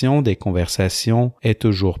consignation des conversations est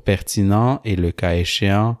toujours pertinent et le cas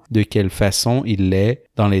échéant, de quelle façon il l'est.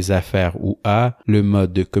 Dans les affaires où A, le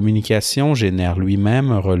mode de communication génère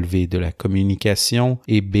lui-même un relevé de la communication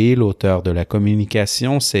et B, l'auteur de la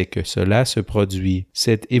communication sait que cela se produit.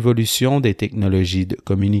 Cette évolution des technologies de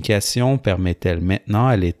communication permet-elle maintenant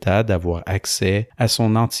à l'État d'avoir accès à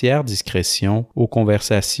son entière discrétion aux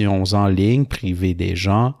conversations en ligne privées des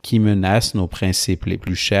gens qui menacent nos principes les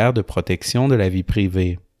plus chers de protection de la vie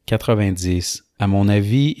privée? 90. À mon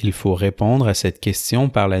avis, il faut répondre à cette question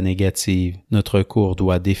par la négative. Notre cour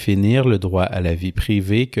doit définir le droit à la vie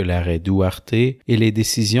privée que l'arrêt Duarte et les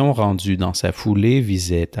décisions rendues dans sa foulée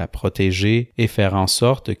visaient à protéger et faire en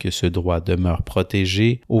sorte que ce droit demeure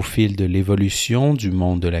protégé au fil de l'évolution du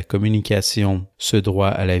monde de la communication. Ce droit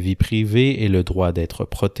à la vie privée est le droit d'être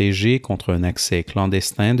protégé contre un accès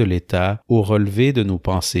clandestin de l'État au relevé de nos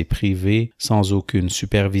pensées privées sans aucune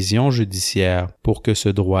supervision judiciaire. Pour que ce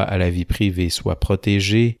droit à la vie privée soit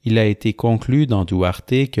protégé, il a été conclu dans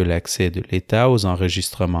Duarte que l'accès de l'État aux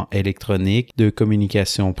enregistrements électroniques de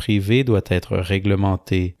communication privée doit être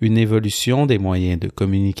réglementé. Une évolution des moyens de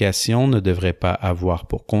communication ne devrait pas avoir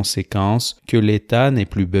pour conséquence que l'État n'ait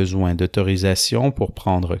plus besoin d'autorisation pour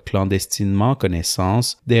prendre clandestinement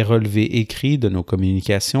connaissance des relevés écrits de nos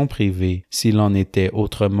communications privées. S'il en était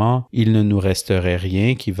autrement, il ne nous resterait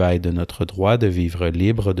rien qui vaille de notre droit de vivre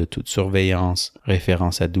libre de toute surveillance.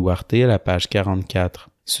 Référence à Duarte à la page 44.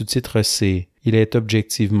 Sous-titre C. Il est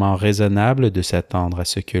objectivement raisonnable de s'attendre à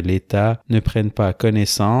ce que l'État ne prenne pas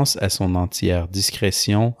connaissance à son entière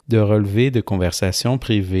discrétion de relevés de conversations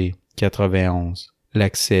privées. 91.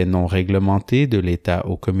 L'accès non réglementé de l'État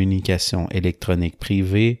aux communications électroniques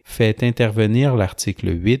privées fait intervenir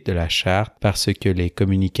l'article 8 de la Charte parce que les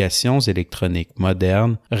communications électroniques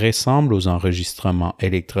modernes ressemblent aux enregistrements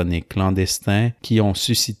électroniques clandestins qui ont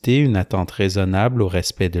suscité une attente raisonnable au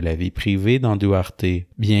respect de la vie privée dans Duarte.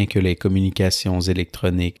 Bien que les communications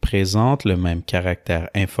électroniques présentent le même caractère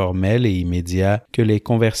informel et immédiat que les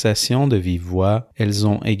conversations de vive voix, elles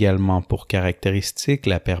ont également pour caractéristique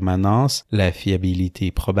la permanence, la fiabilité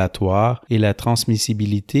probatoire et la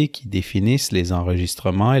transmissibilité qui définissent les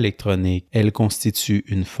enregistrements électroniques. Elles constituent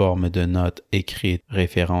une forme de note écrite,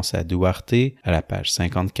 référence à Duarte, à la page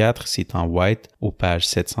 54, citant White, aux pages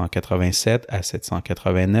 787 à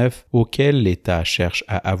 789, auxquelles l'État cherche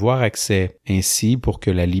à avoir accès. Ainsi, pour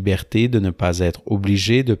que la liberté de ne pas être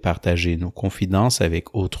obligé de partager nos confidences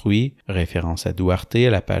avec autrui, référence à Duarte, à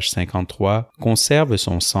la page 53, conserve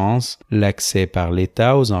son sens, l'accès par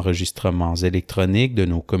l'État aux enregistrements électroniques de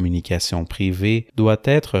nos communications privées doit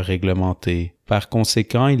être réglementé. Par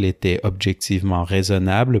conséquent, il était objectivement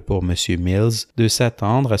raisonnable pour M. Mills de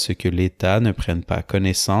s'attendre à ce que l'État ne prenne pas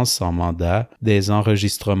connaissance sans mandat des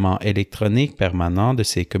enregistrements électroniques permanents de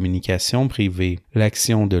ses communications privées.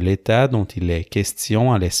 L'action de l'État dont il est question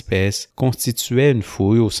en l'espèce constituait une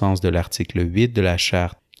fouille au sens de l'article 8 de la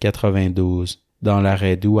Charte. 92. Dans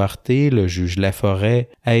l'arrêt Duarte, le juge Laforêt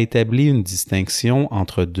a établi une distinction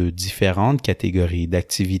entre deux différentes catégories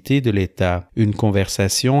d'activités de l'État. Une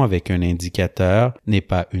conversation avec un indicateur n'est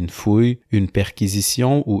pas une fouille, une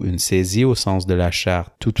perquisition ou une saisie au sens de la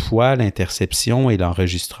Charte. Toutefois, l'interception et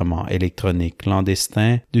l'enregistrement électronique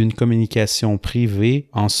clandestin d'une communication privée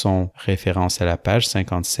en sont, référence à la page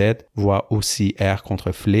 57, voit aussi R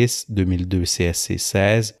contre Fliss, 2002 CSC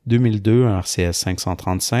 16, 2002 RCS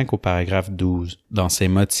 535 au paragraphe 12. 12. Dans ses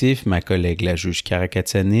motifs, ma collègue la juge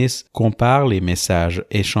Karakatsanis compare les messages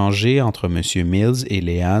échangés entre M. Mills et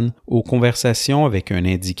Léane aux conversations avec un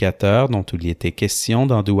indicateur dont il était question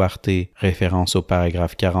dans Duarte, référence aux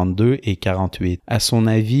paragraphes 42 et 48. À son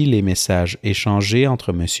avis, les messages échangés entre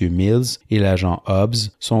M. Mills et l'agent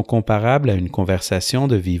Hobbs sont comparables à une conversation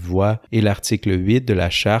de vive voix et l'article 8 de la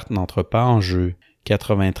Charte n'entre pas en jeu.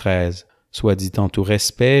 93. Soit dit en tout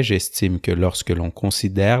respect, j'estime que lorsque l'on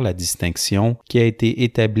considère la distinction qui a été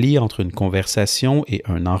établie entre une conversation et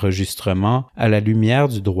un enregistrement à la lumière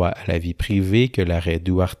du droit à la vie privée que l'arrêt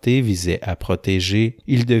Duarte visait à protéger,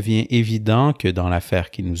 il devient évident que dans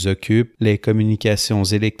l'affaire qui nous occupe, les communications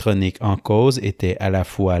électroniques en cause étaient à la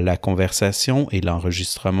fois la conversation et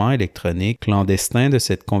l'enregistrement électronique clandestin de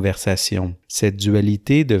cette conversation. Cette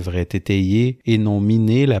dualité devrait étayer et non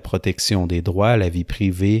miner la protection des droits à la vie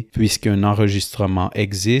privée, puisqu'un enregistrement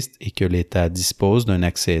existe et que l'État dispose d'un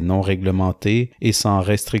accès non réglementé et sans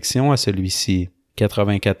restriction à celui-ci.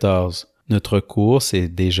 94. Notre cour s'est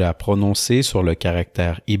déjà prononcé sur le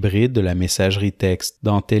caractère hybride de la messagerie texte.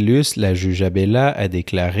 Dans TELUS, la juge Abella a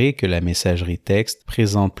déclaré que la messagerie texte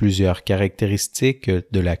présente plusieurs caractéristiques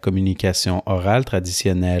de la communication orale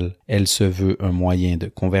traditionnelle. Elle se veut un moyen de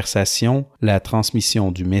conversation, la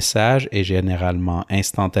transmission du message est généralement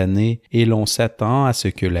instantanée et l'on s'attend à ce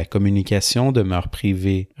que la communication demeure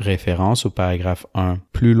privée, référence au paragraphe 1.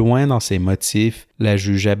 Plus loin dans ses motifs, la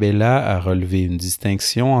juge Abella a relevé une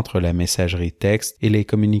distinction entre la messagerie texte et les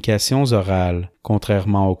communications orales.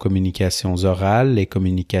 Contrairement aux communications orales, les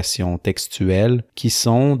communications textuelles, qui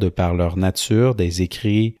sont, de par leur nature, des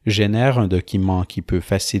écrits, génèrent un document qui peut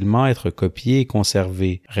facilement être copié et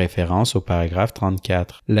conservé, référence au paragraphe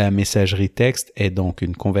 34. La messagerie texte est donc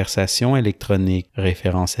une conversation électronique,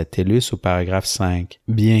 référence à TELUS au paragraphe 5.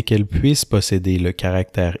 Bien qu'elle puisse posséder le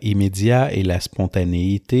caractère immédiat et la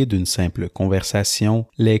spontanéité d'une simple conversation,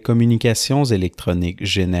 les communications électroniques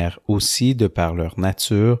génèrent aussi, de par leur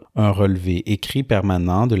nature, un relevé écrit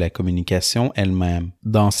permanent de la communication elle-même.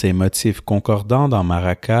 Dans ses motifs concordants dans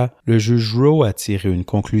Maraca, le juge Rowe a tiré une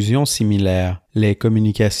conclusion similaire. Les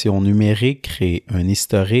communications numériques créent un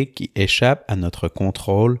historique qui échappe à notre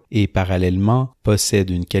contrôle et parallèlement possèdent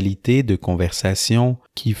une qualité de conversation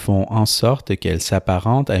qui font en sorte qu'elles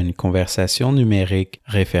s'apparentent à une conversation numérique,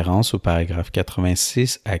 référence au paragraphe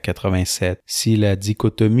 86 à 87. Si la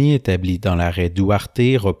dichotomie établie dans l'arrêt Duarte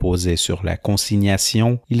reposait sur la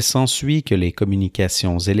consignation, il s'ensuit que les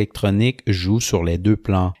communications électroniques jouent sur les deux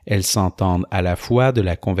plans. Elles s'entendent à la fois de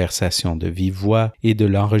la conversation de vive voix et de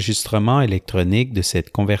l'enregistrement électronique de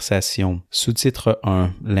cette conversation. Sous-titre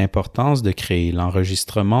 1. L'importance de créer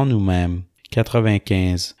l'enregistrement nous-mêmes.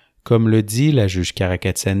 95. Comme le dit la juge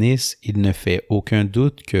Karakatsanis, il ne fait aucun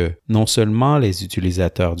doute que, non seulement les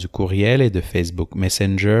utilisateurs du courriel et de Facebook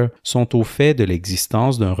Messenger sont au fait de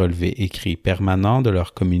l'existence d'un relevé écrit permanent de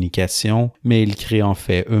leur communication, mais ils créent en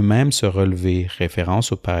fait eux-mêmes ce relevé,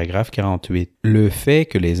 référence au paragraphe 48. Le fait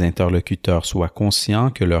que les interlocuteurs soient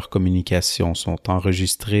conscients que leurs communications sont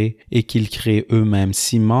enregistrées et qu'ils créent eux-mêmes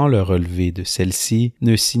ciment le relevé de celles-ci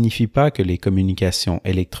ne signifie pas que les communications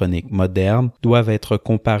électroniques modernes doivent être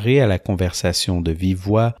comparées à la conversation de vive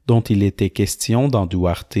voix dont il était question dans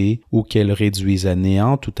Duarte ou qu'elles réduisent à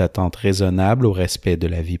néant toute attente raisonnable au respect de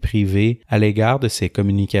la vie privée à l'égard de ces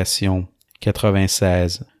communications.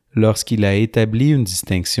 96. Lorsqu'il a établi une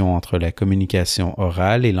distinction entre la communication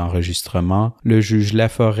orale et l'enregistrement, le juge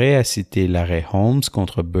Laforêt a cité l'arrêt Holmes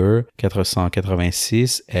contre Burr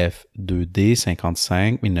 486 F 2D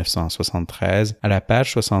 55 1973 à la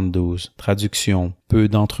page 72. Traduction. Peu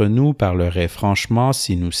d'entre nous parleraient franchement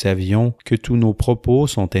si nous savions que tous nos propos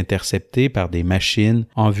sont interceptés par des machines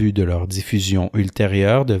en vue de leur diffusion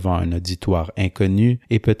ultérieure devant un auditoire inconnu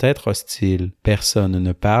et peut-être hostile. Personne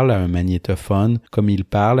ne parle à un magnétophone comme il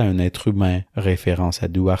parle à un être humain. Référence à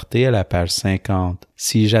Duarte à la page 50.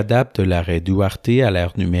 Si j'adapte l'arrêt Duarte à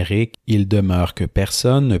l'ère numérique, il demeure que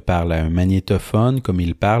personne ne parle à un magnétophone comme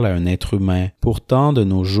il parle à un être humain. Pourtant, de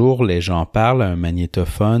nos jours, les gens parlent à un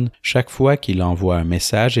magnétophone chaque fois qu'il envoie un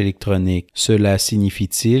message électronique. Cela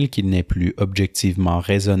signifie-t-il qu'il n'est plus objectivement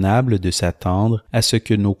raisonnable de s'attendre à ce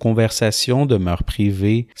que nos conversations demeurent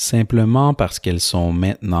privées simplement parce qu'elles sont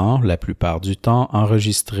maintenant, la plupart du temps,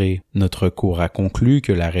 enregistrées? Notre cour a conclu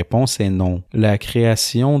que la réponse est non. La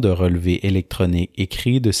création de relevés électroniques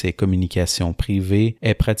écrit de ces communications privées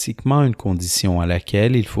est pratiquement une condition à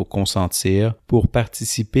laquelle il faut consentir pour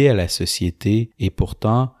participer à la société et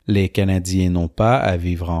pourtant, les Canadiens n'ont pas à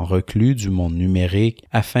vivre en reclus du monde numérique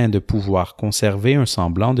afin de pouvoir conserver un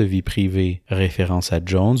semblant de vie privée. Référence à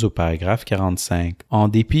Jones au paragraphe 45. En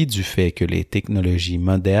dépit du fait que les technologies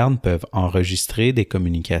modernes peuvent enregistrer des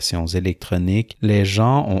communications électroniques, les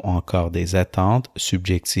gens ont encore des attentes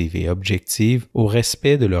subjectives et objectives au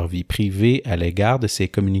respect de leur vie privée à l'égard de ces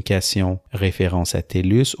communications. Référence à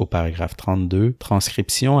TELUS au paragraphe 32,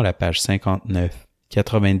 transcription à la page 59.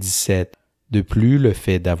 97. De plus, le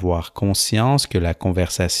fait d'avoir conscience que la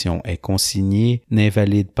conversation est consignée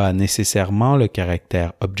n'invalide pas nécessairement le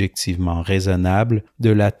caractère objectivement raisonnable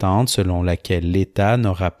de l'attente selon laquelle l'État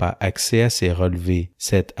n'aura pas accès à ces relevés.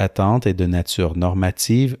 Cette attente est de nature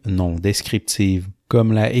normative, non descriptive.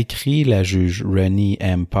 Comme l'a écrit la juge Rennie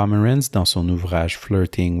M. Pomerantz dans son ouvrage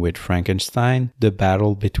Flirting with Frankenstein, The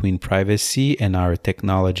Battle Between Privacy and Our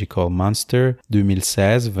Technological Monster,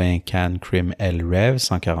 2016, 20 Can Crim L. Rev,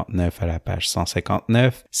 149 à la page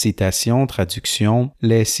 159, citation, traduction, «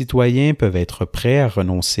 Les citoyens peuvent être prêts à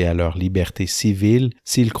renoncer à leur liberté civile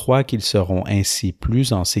s'ils croient qu'ils seront ainsi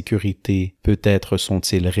plus en sécurité. Peut-être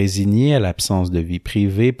sont-ils résignés à l'absence de vie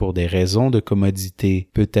privée pour des raisons de commodité.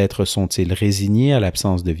 Peut-être sont-ils résignés à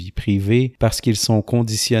l'absence de vie privée parce qu'ils sont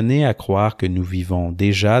conditionnés à croire que nous vivons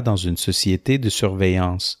déjà dans une société de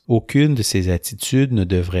surveillance. Aucune de ces attitudes ne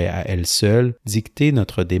devrait à elle seule dicter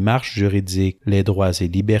notre démarche juridique. Les droits et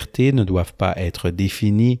libertés ne doivent pas être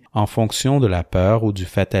définis en fonction de la peur ou du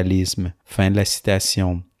fatalisme. » Fin de la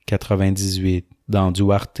citation. 98. Dans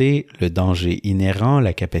Duarte, le danger inhérent à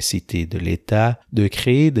la capacité de l'État de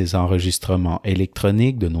créer des enregistrements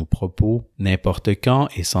électroniques de nos propos, n'importe quand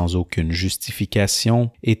et sans aucune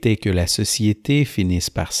justification, était que la société finisse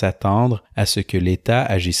par s'attendre à ce que l'État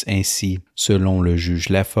agisse ainsi. Selon le juge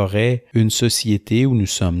Laforêt, une société où nous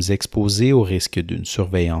sommes exposés au risque d'une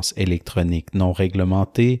surveillance électronique non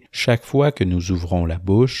réglementée chaque fois que nous ouvrons la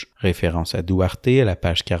bouche, référence à Duarte à la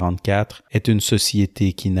page 44, est une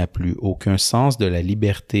société qui n'a plus aucun sens de la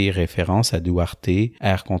liberté, référence à Duarte,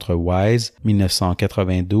 R contre Wise,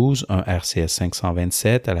 1992, 1 RCS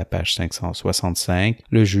 527 à la page 565,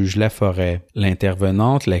 le juge Laforêt.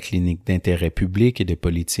 L'intervenante, la clinique d'intérêt public et de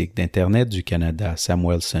politique d'Internet du Canada,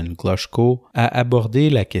 Samuelson Gloshko, a abordé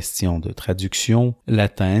la question de traduction,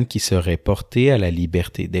 l'atteinte qui serait portée à la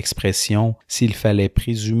liberté d'expression s'il fallait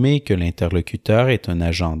présumer que l'interlocuteur est un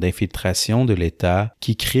agent d'infiltration de l'État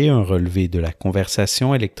qui crée un relevé de la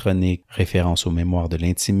conversation électronique, référence aux mémoires de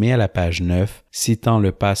l'intimé à la page 9, citant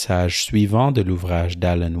le passage suivant de l'ouvrage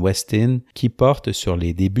d'Alan Westin qui porte sur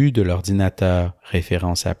les débuts de l'ordinateur,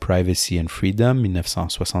 référence à Privacy and Freedom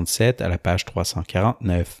 1967 à la page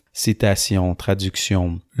 349. Citation,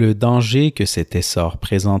 traduction. Le danger que cet essor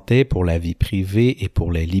présentait pour la vie privée et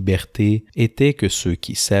pour les libertés était que ceux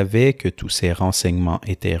qui savaient que tous ces renseignements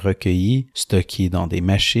étaient recueillis, stockés dans des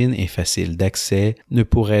machines et faciles d'accès, ne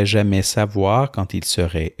pourraient jamais savoir quand ils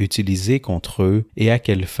seraient utilisés contre eux et à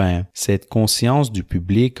quelle fin. Cette conscience du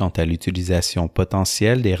public quant à l'utilisation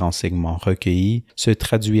potentielle des renseignements recueillis se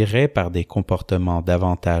traduirait par des comportements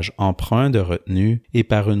davantage empreints de retenue et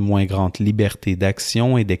par une moins grande liberté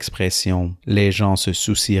d'action et d'expression. Les gens se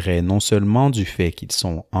soucieraient non seulement du fait qu'ils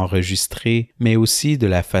sont enregistrés, mais aussi de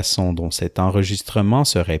la façon dont cet enregistrement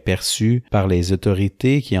serait perçu par les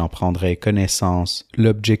autorités qui en prendraient connaissance.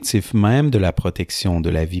 L'objectif même de la protection de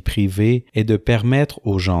la vie privée est de permettre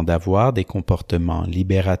aux gens d'avoir des comportements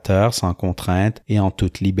libérateurs sans contrainte et en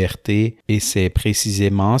toute liberté, et c'est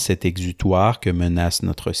précisément cet exutoire que menace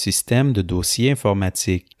notre système de dossiers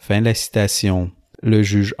informatiques. Fin de la citation. Le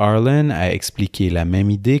juge Harlan a expliqué la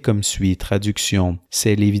même idée comme suit, traduction.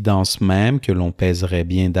 C'est l'évidence même que l'on pèserait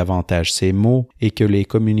bien davantage ces mots et que les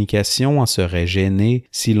communications en seraient gênées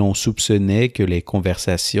si l'on soupçonnait que les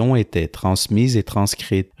conversations étaient transmises et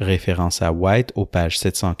transcrites. Référence à White aux pages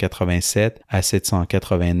 787 à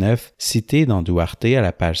 789, citées dans Duarte à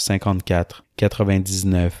la page 54.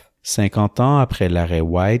 99. 50 ans après l'arrêt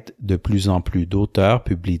White, de plus en plus d'auteurs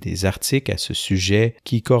publient des articles à ce sujet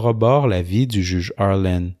qui corroborent l'avis du juge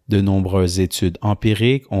Harlan. De nombreuses études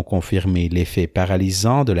empiriques ont confirmé l'effet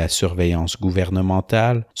paralysant de la surveillance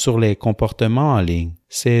gouvernementale sur les comportements en ligne.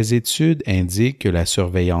 Ces études indiquent que la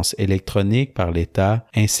surveillance électronique par l'État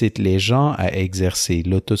incite les gens à exercer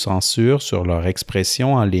l'autocensure sur leur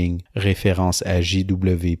expression en ligne. Référence à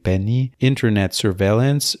J.W. Penney, Internet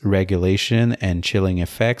Surveillance, Regulation and Chilling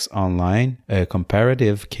Effects Online, a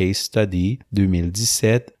Comparative Case Study,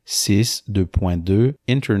 2017, 6, 2.2,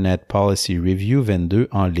 Internet Policy Review 22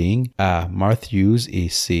 en ligne, à Matthews et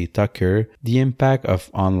C. Tucker, The Impact of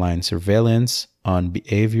Online Surveillance, on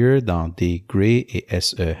Behavior dans D. Gray et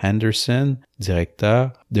S.E. Henderson,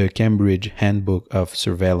 directeur, de Cambridge Handbook of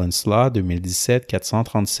Surveillance Law 2017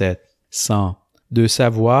 437. 100. De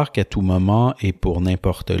savoir qu'à tout moment et pour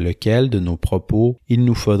n'importe lequel de nos propos, il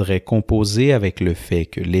nous faudrait composer avec le fait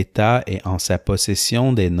que l'État ait en sa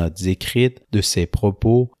possession des notes écrites de ces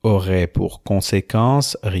propos aurait pour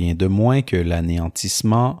conséquence rien de moins que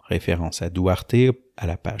l'anéantissement, référence à Duarte, à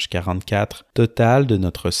la page 44, total de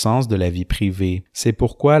notre sens de la vie privée. C'est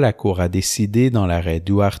pourquoi la Cour a décidé dans l'arrêt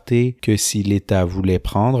Duarte que si l'État voulait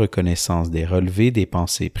prendre connaissance des relevés des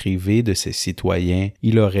pensées privées de ses citoyens,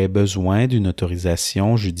 il aurait besoin d'une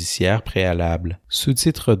autorisation judiciaire préalable.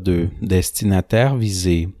 Sous-titre 2. Destinataire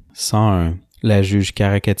visé. 101. La juge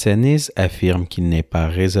Karakatsanis affirme qu'il n'est pas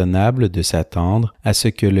raisonnable de s'attendre à ce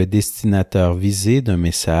que le destinataire visé d'un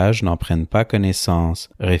message n'en prenne pas connaissance,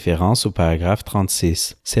 référence au paragraphe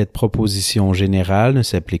 36. Cette proposition générale ne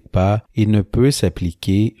s'applique pas et ne peut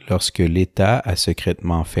s'appliquer lorsque l'État a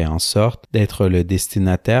secrètement fait en sorte d'être le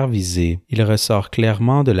destinataire visé. Il ressort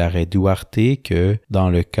clairement de l'arrêt Duarte que,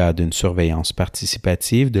 dans le cas d'une surveillance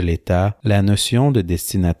participative de l'État, la notion de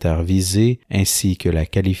destinataire visé ainsi que la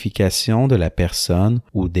qualification de la personne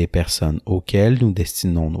ou des personnes auxquelles nous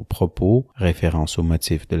destinons nos propos, référence au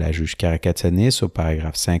motif de la juge Karakatsanis au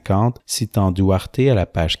paragraphe 50, citant Duarte à la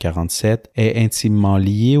page 47, est intimement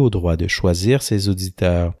liée au droit de choisir ses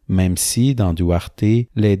auditeurs, même si, dans Duarte,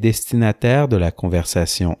 les destinataires de la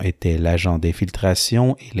conversation étaient l'agent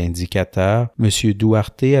d'infiltration et l'indicateur. M.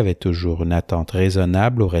 Duarte avait toujours une attente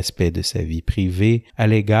raisonnable au respect de sa vie privée à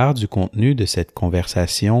l'égard du contenu de cette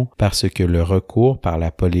conversation parce que le recours par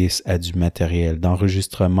la police à du matériel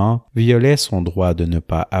d'enregistrement violait son droit de ne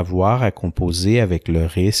pas avoir à composer avec le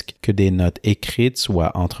risque que des notes écrites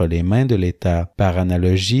soient entre les mains de l'État. Par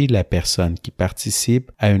analogie, la personne qui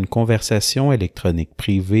participe à une conversation électronique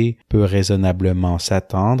privée peut raisonnablement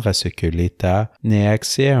s'attendre à ce que l'État n'ait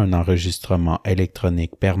accès à un enregistrement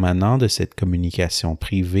électronique permanent de cette communication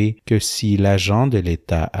privée que si l'agent de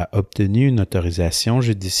l'État a obtenu une autorisation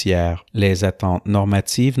judiciaire. Les attentes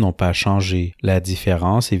normatives n'ont pas changé. La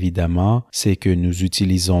différence, évidemment, c'est que nous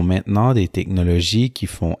utilisons maintenant des technologies qui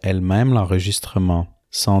font elles-mêmes l'enregistrement.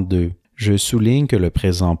 102. Je souligne que le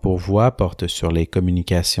présent pourvoi porte sur les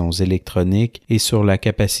communications électroniques et sur la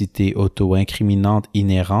capacité auto-incriminante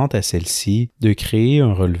inhérente à celles-ci de créer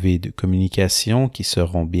un relevé de communication qui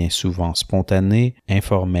seront bien souvent spontanés,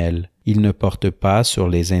 informels. Il ne porte pas sur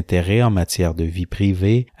les intérêts en matière de vie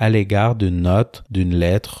privée à l'égard d'une note, d'une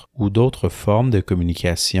lettre ou d'autres formes de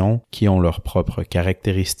communication qui ont leurs propres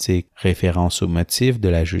caractéristiques. Référence au motif de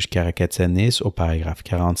la juge Karakatsanis au paragraphe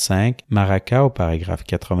 45, Maraca au paragraphe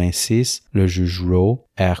 86, le juge Rowe,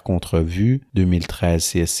 R. Contrevue, 2013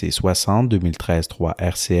 CSC 60, 2013 3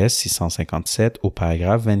 RCS 657 au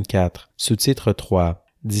paragraphe 24. Sous-titre 3.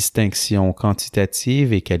 Distinction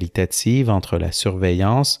quantitative et qualitative entre la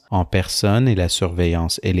surveillance en personne et la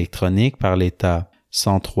surveillance électronique par l'État.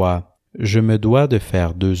 103. Je me dois de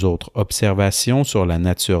faire deux autres observations sur la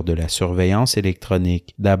nature de la surveillance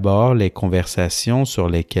électronique. D'abord, les conversations sur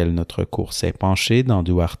lesquelles notre cour s'est penchée dans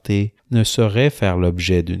Duarte ne sauraient faire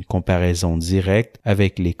l'objet d'une comparaison directe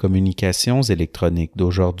avec les communications électroniques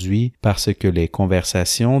d'aujourd'hui parce que les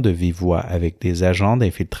conversations de vive voix avec des agents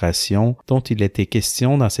d'infiltration dont il était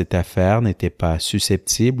question dans cette affaire n'étaient pas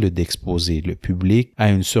susceptibles d'exposer le public à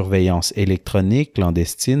une surveillance électronique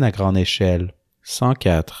clandestine à grande échelle.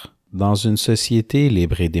 104. Dans une société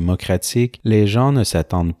libre et démocratique, les gens ne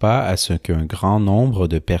s'attendent pas à ce qu'un grand nombre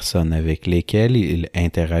de personnes avec lesquelles ils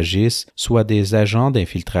interagissent soient des agents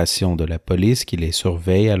d'infiltration de la police qui les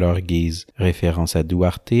surveillent à leur guise. Référence à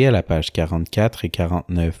Duarte à la page 44 et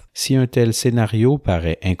 49. Si un tel scénario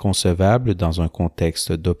paraît inconcevable dans un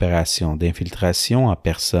contexte d'opération d'infiltration en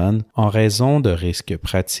personne, en raison de risques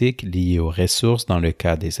pratiques liés aux ressources dans le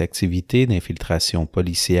cas des activités d'infiltration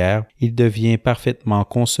policière, il devient parfaitement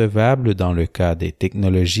concevable dans le cas des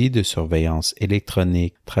technologies de surveillance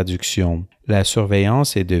électronique. Traduction. La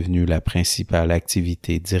surveillance est devenue la principale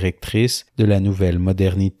activité directrice de la nouvelle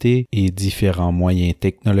modernité et différents moyens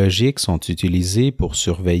technologiques sont utilisés pour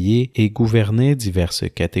surveiller et gouverner diverses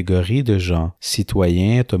catégories de gens,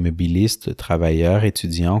 citoyens, automobilistes, travailleurs,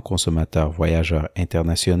 étudiants, consommateurs, voyageurs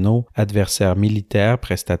internationaux, adversaires militaires,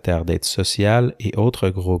 prestataires d'aide sociale et autres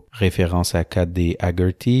groupes. Référence à K.D.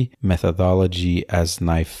 Haggerty, Methodology as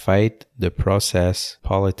Knife Fight, The Process,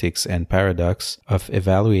 Politics and Paradox of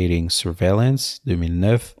Evaluating Surveillance,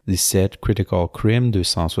 2009, 17, Critical Crime,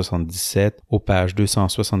 277, aux pages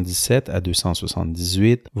 277 à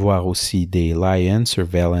 278, voir aussi Day Lyon,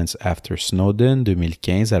 Surveillance After Snowden,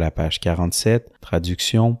 2015, à la page 47,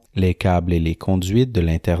 traduction, les câbles et les conduites de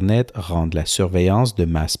l'Internet rendent la surveillance de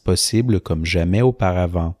masse possible comme jamais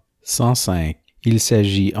auparavant. 105. Il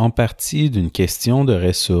s'agit en partie d'une question de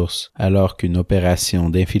ressources. Alors qu'une opération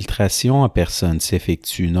d'infiltration en personne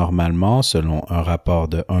s'effectue normalement selon un rapport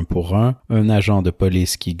de 1 pour 1, un agent de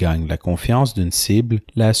police qui gagne la confiance d'une cible,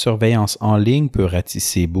 la surveillance en ligne peut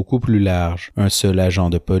ratisser beaucoup plus large. Un seul agent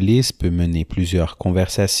de police peut mener plusieurs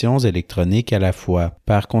conversations électroniques à la fois.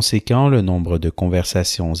 Par conséquent, le nombre de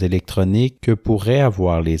conversations électroniques que pourraient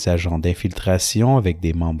avoir les agents d'infiltration avec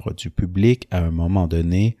des membres du public à un moment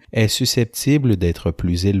donné est susceptible d'être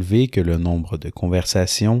plus élevé que le nombre de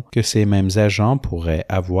conversations que ces mêmes agents pourraient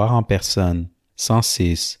avoir en personne.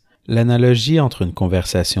 106. L'analogie entre une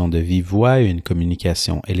conversation de vive voix et une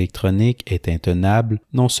communication électronique est intenable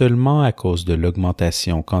non seulement à cause de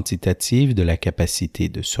l'augmentation quantitative de la capacité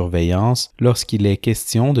de surveillance lorsqu'il est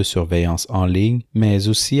question de surveillance en ligne, mais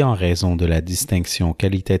aussi en raison de la distinction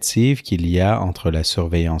qualitative qu'il y a entre la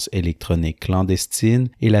surveillance électronique clandestine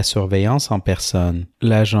et la surveillance en personne.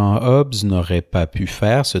 L'agent Hobbs n'aurait pas pu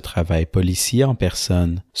faire ce travail policier en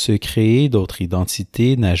personne. Se créer d'autres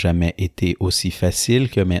identités n'a jamais été aussi facile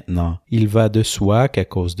que maintenant. Il va de soi qu'à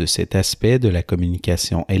cause de cet aspect de la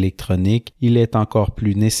communication électronique, il est encore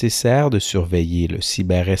plus nécessaire de surveiller le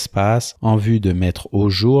cyberespace en vue de mettre au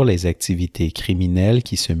jour les activités criminelles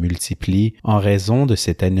qui se multiplient en raison de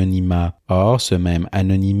cet anonymat. Or, ce même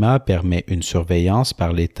anonymat permet une surveillance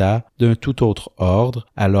par l'État d'un tout autre ordre,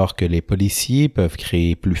 alors que les policiers peuvent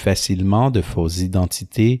créer plus facilement de fausses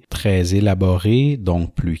identités très élaborées,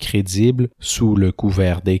 donc plus crédibles, sous le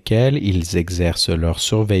couvert desquelles ils exercent leur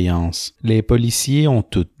surveillance. Les policiers ont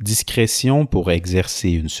toute discrétion pour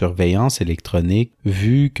exercer une surveillance électronique,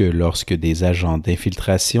 vu que lorsque des agents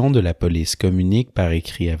d'infiltration de la police communiquent par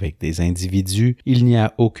écrit avec des individus, il n'y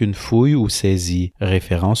a aucune fouille ou saisie,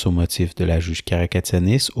 référence au motif de la juge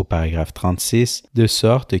Karakatsanis au paragraphe 36, de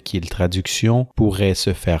sorte qu'il, traduction, pourrait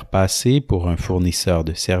se faire passer pour un fournisseur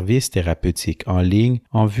de services thérapeutiques en ligne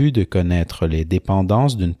en vue de connaître les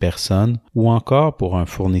dépendances d'une personne ou encore pour un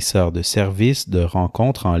fournisseur de services de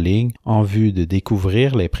rencontres en ligne en vue de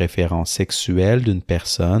découvrir les préférences sexuelles d'une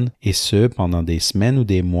personne et ce pendant des semaines ou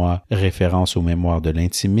des mois, référence aux mémoires de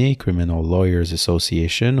l'Intimé Criminal Lawyers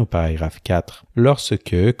Association au paragraphe 4.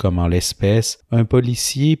 Lorsque, comme en l'espèce, un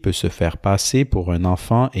policier peut se faire passer pour un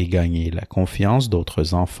enfant et gagner la confiance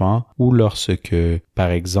d'autres enfants, ou lorsque,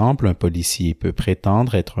 par exemple, un policier peut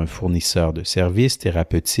prétendre être un fournisseur de services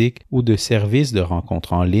thérapeutiques ou de services de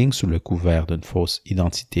rencontres en ligne sous le couvert d'une fausse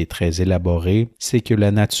identité très élaborée, c'est que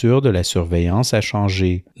la nature de la surveillance a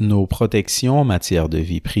changé. Nos protections en matière de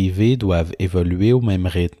vie privée doivent évoluer au même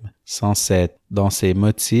rythme. 107. Dans ses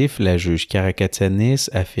motifs, la juge Karakatsanis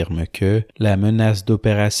affirme que la menace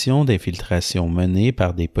d'opérations d'infiltration menée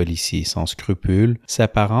par des policiers sans scrupules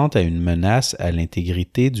s'apparente à une menace à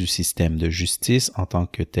l'intégrité du système de justice en tant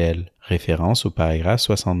que tel. Référence au paragraphe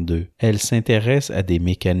 62. Elle s'intéresse à des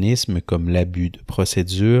mécanismes comme l'abus de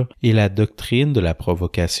procédure et la doctrine de la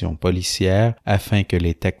provocation policière afin que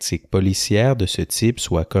les tactiques policières de ce type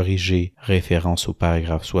soient corrigées. Référence au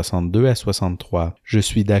paragraphe 62 à 63. Je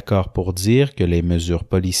suis d'accord pour dire que les mesures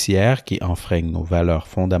policières qui enfreignent nos valeurs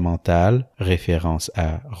fondamentales, référence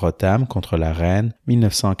à Rotham contre la Reine,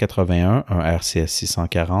 1981, un RCS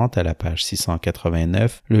 640 à la page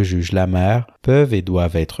 689, le juge Lamer, peuvent et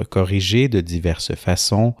doivent être corrigées de diverses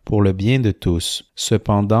façons pour le bien de tous.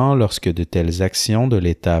 Cependant, lorsque de telles actions de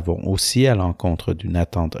l'État vont aussi à l'encontre d'une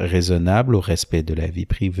attente raisonnable au respect de la vie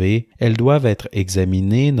privée, elles doivent être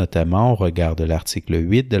examinées notamment au regard de l'article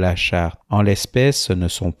 8 de la Charte. En l'espèce, ce ne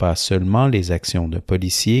sont pas seulement les actions de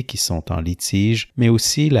policiers qui sont en litige, mais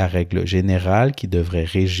aussi la règle générale qui devrait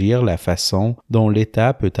régir la façon dont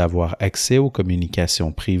l'État peut avoir accès aux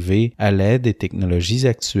communications privées à l'aide des technologies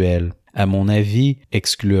actuelles. À mon avis,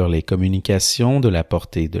 exclure les communications de la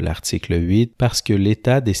portée de l'article 8 parce que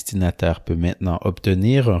l'État destinataire peut maintenant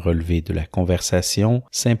obtenir un relevé de la conversation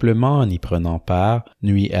simplement en y prenant part,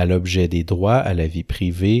 nuit à l'objet des droits à la vie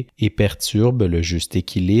privée et perturbe le juste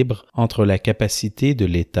équilibre entre la capacité de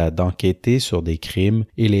l'État d'enquêter sur des crimes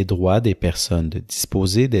et les droits des personnes de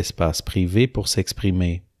disposer d'espaces privés pour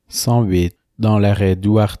s'exprimer. 108. Dans l'arrêt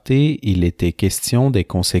Duarte, il était question des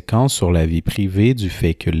conséquences sur la vie privée du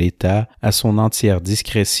fait que l'État, à son entière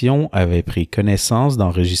discrétion, avait pris connaissance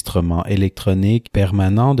d'enregistrements électroniques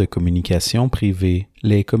permanents de communication privée.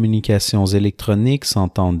 Les communications électroniques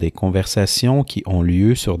s'entendent des conversations qui ont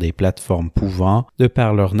lieu sur des plateformes pouvant, de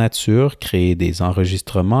par leur nature, créer des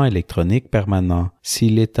enregistrements électroniques permanents. Si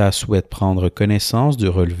l'État souhaite prendre connaissance du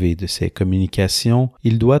relevé de ces communications,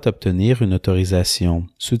 il doit obtenir une autorisation.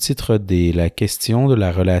 Sous-titre D. La question de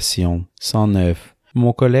la relation. 109.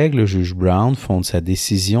 Mon collègue le juge Brown fonde sa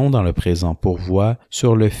décision dans le présent pourvoi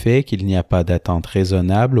sur le fait qu'il n'y a pas d'attente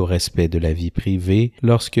raisonnable au respect de la vie privée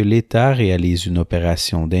lorsque l'État réalise une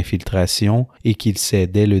opération d'infiltration et qu'il sait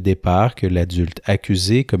dès le départ que l'adulte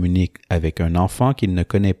accusé communique avec un enfant qu'il ne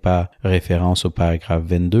connaît pas, référence au paragraphe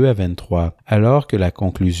 22 à 23. Alors que la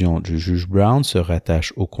conclusion du juge Brown se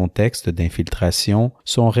rattache au contexte d'infiltration,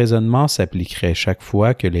 son raisonnement s'appliquerait chaque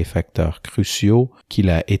fois que les facteurs cruciaux qu'il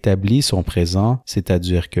a établis sont présents,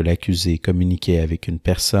 c'est-à-dire que l'accusé communiquait avec une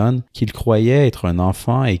personne qu'il croyait être un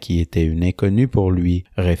enfant et qui était une inconnue pour lui,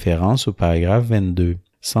 référence au paragraphe 22.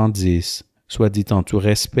 110. Soit dit en tout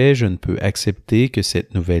respect, je ne peux accepter que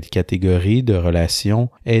cette nouvelle catégorie de relations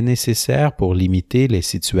est nécessaire pour limiter les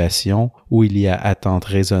situations où il y a attente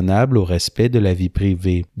raisonnable au respect de la vie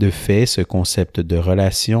privée. De fait, ce concept de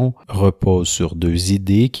relation repose sur deux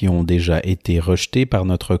idées qui ont déjà été rejetées par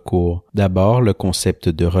notre cours. D'abord, le concept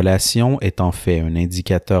de relation est en fait un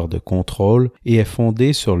indicateur de contrôle et est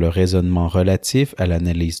fondé sur le raisonnement relatif à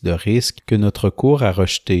l'analyse de risque que notre cours a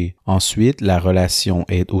rejeté. Ensuite, la relation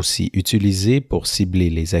est aussi utilisée pour cibler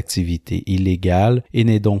les activités illégales et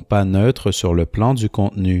n'est donc pas neutre sur le plan du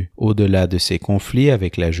contenu. Au-delà de ces conflits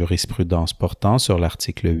avec la jurisprudence portant sur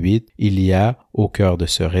l'article 8, il y a, au cœur de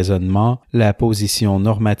ce raisonnement, la position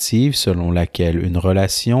normative selon laquelle une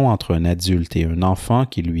relation entre un adulte et un enfant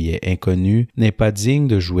qui lui est inconnu n'est pas digne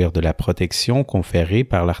de jouir de la protection conférée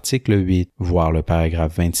par l'article 8, voire le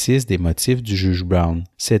paragraphe 26 des motifs du juge Brown.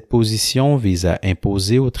 Cette position vise à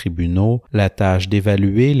imposer aux tribunaux la tâche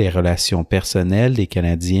d'évaluer les relations personnelles des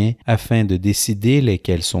Canadiens afin de décider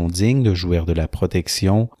lesquels sont dignes de jouir de la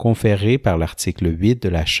protection conférée par l'article 8 de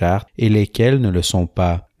la Charte et lesquels ne le sont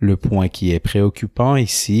pas. Le point qui est préoccupant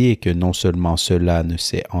ici est que non seulement cela ne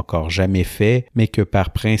s'est encore jamais fait, mais que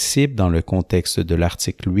par principe dans le contexte de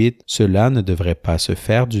l'article 8, cela ne devrait pas se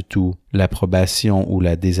faire du tout. L'approbation ou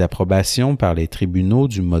la désapprobation par les tribunaux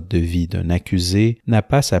du mode de vie d'un accusé n'a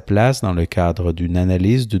pas sa place dans le cadre d'une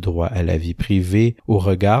analyse du droit à la vie privée au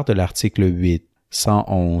regard de l'article 8.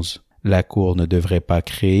 111. La Cour ne devrait pas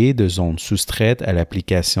créer de zones soustraites à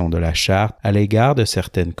l'application de la Charte à l'égard de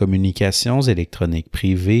certaines communications électroniques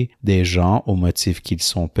privées des gens au motif qu'ils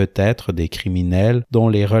sont peut-être des criminels dont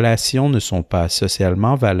les relations ne sont pas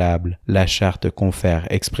socialement valables. La Charte confère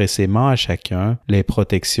expressément à chacun les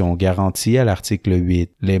protections garanties à l'article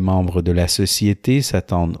 8. Les membres de la société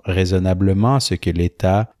s'attendent raisonnablement à ce que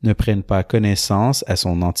l'État ne prenne pas connaissance à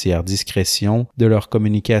son entière discrétion de leurs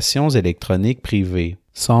communications électroniques privées.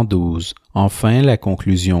 112. Enfin, la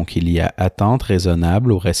conclusion qu'il y a attente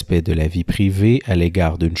raisonnable au respect de la vie privée à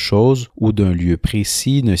l'égard d'une chose ou d'un lieu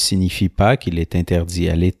précis ne signifie pas qu'il est interdit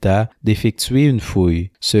à l'État d'effectuer une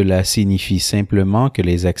fouille. Cela signifie simplement que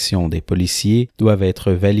les actions des policiers doivent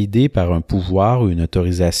être validées par un pouvoir ou une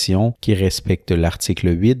autorisation qui respecte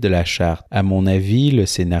l'article 8 de la Charte. À mon avis, le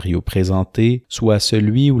scénario présenté, soit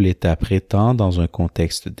celui où l'État prétend, dans un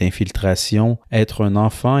contexte d'infiltration, être un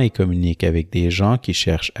enfant et communique avec des gens qui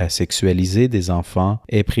cherchent à sexualiser des enfants,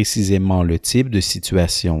 est précisément le type de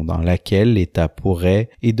situation dans laquelle l'État pourrait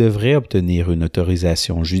et devrait obtenir une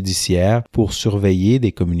autorisation judiciaire pour surveiller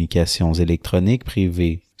des communications électroniques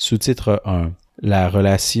privées. Sous-titre 1. La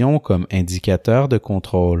relation comme indicateur de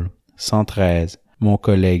contrôle. 113. Mon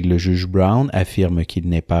collègue le juge Brown affirme qu'il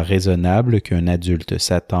n'est pas raisonnable qu'un adulte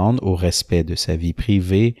s'attende au respect de sa vie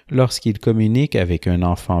privée lorsqu'il communique avec un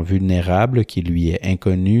enfant vulnérable qui lui est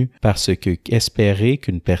inconnu parce que espérer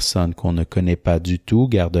qu'une personne qu'on ne connaît pas du tout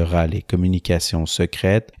gardera les communications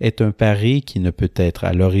secrètes est un pari qui ne peut être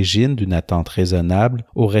à l'origine d'une attente raisonnable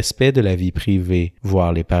au respect de la vie privée,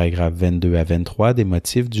 voir les paragraphes 22 à 23 des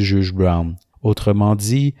motifs du juge Brown. Autrement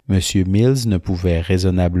dit, M. Mills ne pouvait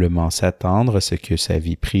raisonnablement s'attendre à ce que sa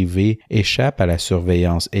vie privée échappe à la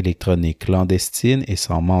surveillance électronique clandestine et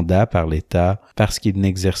sans mandat par l'État parce qu'il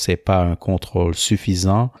n'exerçait pas un contrôle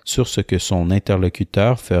suffisant sur ce que son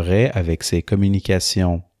interlocuteur ferait avec ses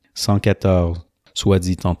communications. 114. Soit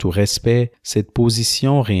dit en tout respect, cette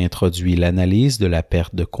position réintroduit l'analyse de la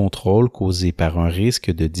perte de contrôle causée par un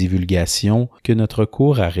risque de divulgation que notre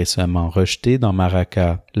cour a récemment rejeté dans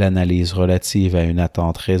Maraca. L'analyse relative à une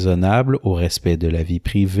attente raisonnable au respect de la vie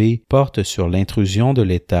privée porte sur l'intrusion de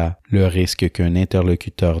l'État. Le risque qu'un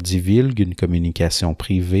interlocuteur divulgue une communication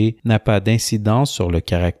privée n'a pas d'incidence sur le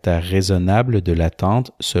caractère raisonnable de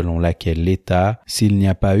l'attente selon laquelle l'État, s'il n'y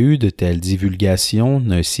a pas eu de telle divulgation,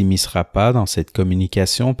 ne s'immiscera pas dans cette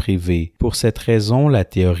communication privée. Pour cette raison, la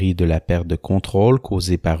théorie de la perte de contrôle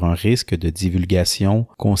causée par un risque de divulgation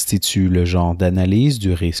constitue le genre d'analyse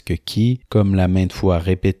du risque qui, comme l'a maintes fois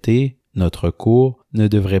répété notre cours, ne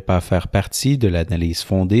devrait pas faire partie de l'analyse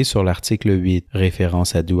fondée sur l'article 8,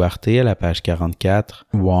 référence à Duarte à la page 44,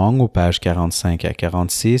 Wong aux pages 45 à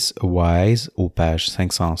 46, Wise aux pages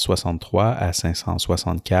 563 à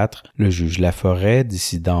 564, le juge Laforêt,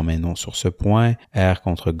 dissident mais non sur ce point, R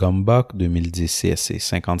contre Gombock, 2010 CSC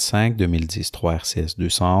 55, 2010 3 RCS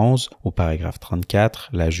 211, au paragraphe 34,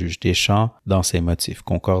 la juge Deschamps, dans ses motifs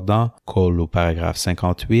concordants, Cole au paragraphe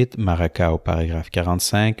 58, Maraca au paragraphe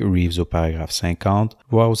 45, Reeves au paragraphe 50,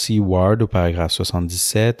 voir aussi Ward au paragraphe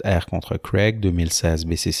 77, R contre Craig, 2016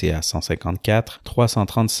 BCCA 154,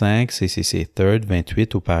 335 CCC 3rd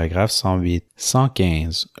 28 au paragraphe 108.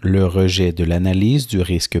 115. Le rejet de l'analyse du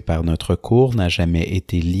risque par notre cour n'a jamais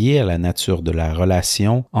été lié à la nature de la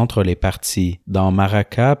relation entre les parties. Dans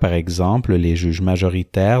Maraca, par exemple, les juges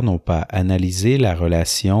majoritaires n'ont pas analysé la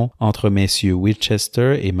relation entre messieurs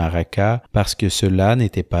Winchester et Maraca parce que cela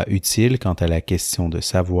n'était pas utile quant à la question de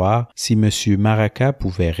savoir si monsieur Maraca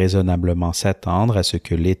pouvait raisonnablement s'attendre à ce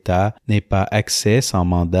que l'État n'ait pas accès sans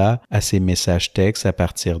mandat à ces messages textes à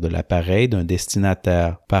partir de l'appareil d'un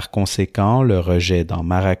destinataire. Par conséquent, le rejet dans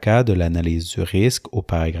Maraca de l'analyse du risque au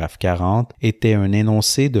paragraphe 40 était un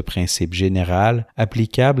énoncé de principe général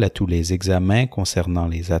applicable à tous les examens concernant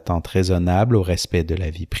les attentes raisonnables au respect de la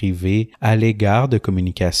vie privée à l'égard de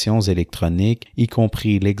communications électroniques, y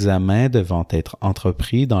compris l'examen devant être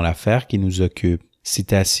entrepris dans l'affaire qui nous occupe.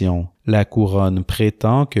 Citation. La couronne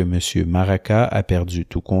prétend que M. Maraca a perdu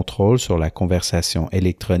tout contrôle sur la conversation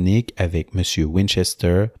électronique avec M.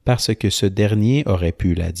 Winchester parce que ce dernier aurait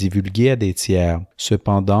pu la divulguer à des tiers.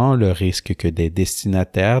 Cependant, le risque que des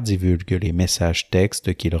destinataires divulguent les messages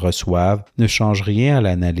textes qu'ils reçoivent ne change rien à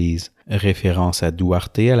l'analyse. Référence à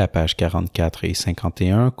Duarte à la page 44 et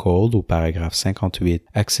 51, Cold au paragraphe 58.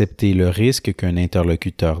 Accepter le risque qu'un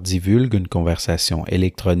interlocuteur divulgue une conversation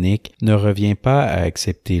électronique ne revient pas à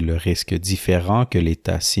accepter le risque différent que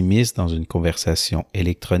l'État s'immisce dans une conversation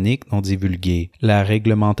électronique non divulguée. La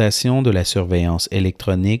réglementation de la surveillance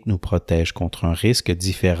électronique nous protège contre un risque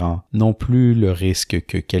différent, non plus le risque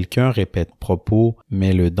que quelqu'un répète propos,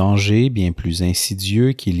 mais le danger bien plus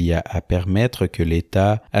insidieux qu'il y a à permettre que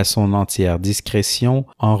l'État, à son entière discrétion,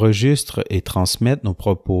 enregistre et transmette nos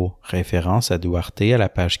propos. Référence à Duarte à la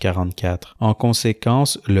page 44. En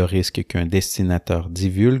conséquence, le risque qu'un destinateur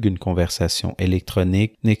divulgue une conversation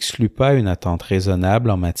électronique n'exclut pas une attente raisonnable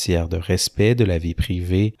en matière de respect de la vie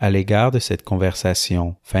privée à l'égard de cette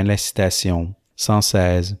conversation. Fin de la citation.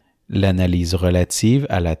 116. L'analyse relative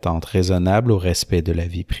à l'attente raisonnable au respect de la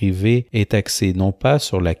vie privée est axée non pas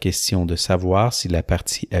sur la question de savoir si la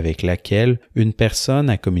partie avec laquelle une personne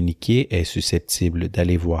a communiqué est susceptible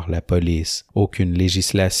d'aller voir la police. Aucune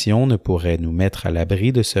législation ne pourrait nous mettre à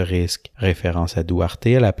l'abri de ce risque. Référence à Duarte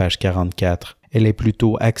à la page 44. Elle est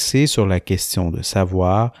plutôt axée sur la question de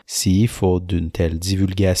savoir si, faute d'une telle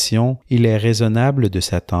divulgation, il est raisonnable de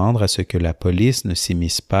s'attendre à ce que la police ne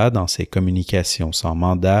s'immisce pas dans ses communications sans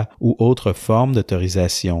mandat ou autre forme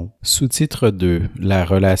d'autorisation. Sous-titre 2. La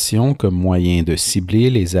relation comme moyen de cibler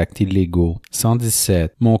les actes illégaux.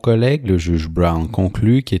 117. Mon collègue, le juge Brown,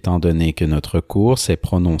 conclut qu'étant donné que notre cour s'est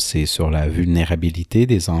prononcée sur la vulnérabilité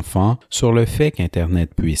des enfants, sur le fait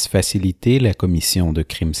qu'Internet puisse faciliter la commission de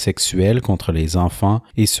crimes sexuels contre les enfants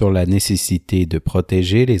et sur la nécessité de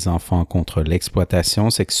protéger les enfants contre l'exploitation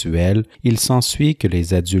sexuelle, il s'ensuit que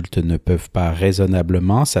les adultes ne peuvent pas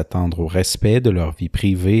raisonnablement s'attendre au respect de leur vie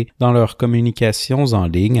privée dans leurs communications en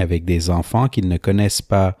ligne avec des enfants qu'ils ne connaissent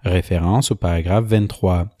pas. Référence au paragraphe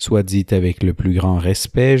 23. Soit dit avec le plus grand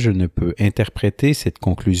respect, je ne peux interpréter cette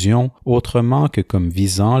conclusion autrement que comme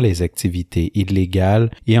visant les activités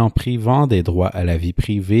illégales et en privant des droits à la vie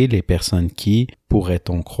privée les personnes qui,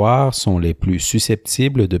 pourrait-on croire, sont les plus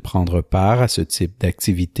susceptibles de prendre part à ce type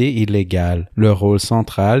d'activité illégale. Le rôle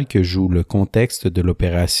central que joue le contexte de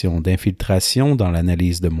l'opération d'infiltration dans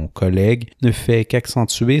l'analyse de mon collègue ne fait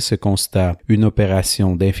qu'accentuer ce constat. Une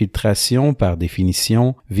opération d'infiltration, par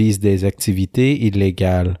définition, vise des activités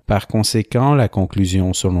illégales. Par conséquent, la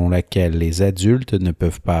conclusion selon laquelle les adultes ne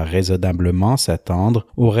peuvent pas raisonnablement s'attendre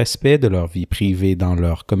au respect de leur vie privée dans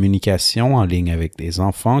leur communication en ligne avec des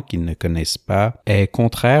enfants qu'ils ne connaissent pas est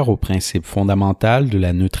contraire au principe fondamental de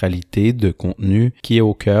la neutralité de contenu qui est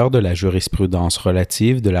au cœur de la jurisprudence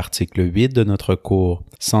relative de l'article 8 de notre cour.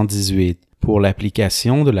 118. Pour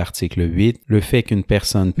l'application de l'article 8, le fait qu'une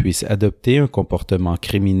personne puisse adopter un comportement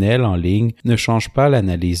criminel en ligne ne change pas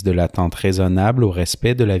l'analyse de l'attente raisonnable au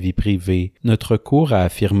respect de la vie privée. Notre cour a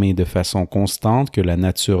affirmé de façon constante que la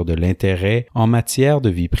nature de l'intérêt en matière de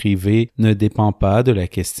vie privée ne dépend pas de la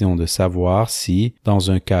question de savoir si, dans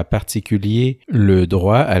un cas particulier, le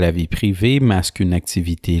droit à la vie privée masque une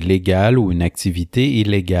activité légale ou une activité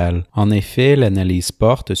illégale. En effet, l'analyse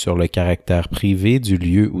porte sur le caractère privé du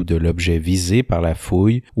lieu ou de l'objet visé par la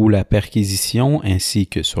fouille ou la perquisition ainsi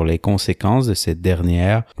que sur les conséquences de cette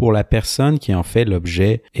dernière pour la personne qui en fait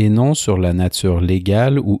l'objet et non sur la nature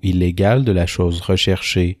légale ou illégale de la chose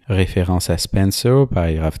recherchée. Référence à Spencer au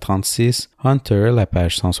paragraphe 36, Hunter, la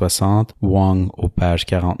page 160, Wong aux pages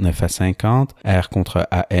 49 à 50, R contre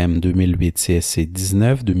AM 2008 CSC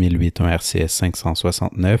 19, 2008 1 RCS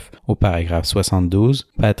 569 au paragraphe 72,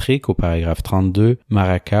 Patrick au paragraphe 32,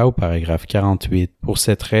 Maraca au paragraphe 48. Pour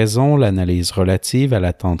cette raison, l'analyse relative à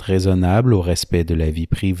l'attente raisonnable au respect de la vie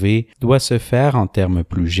privée doit se faire en termes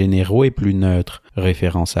plus généraux et plus neutres.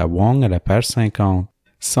 Référence à Wong à la page 50.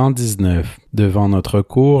 119. Devant notre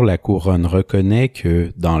cour, la couronne reconnaît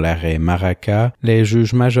que, dans l'arrêt Maraca, les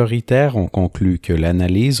juges majoritaires ont conclu que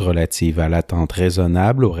l'analyse relative à l'attente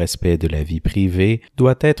raisonnable au respect de la vie privée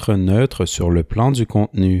doit être neutre sur le plan du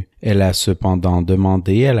contenu. Elle a cependant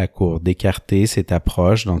demandé à la Cour d'écarter cette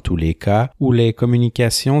approche dans tous les cas où les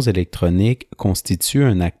communications électroniques constituent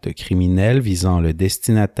un acte criminel visant le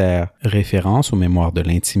destinataire. Référence aux mémoires de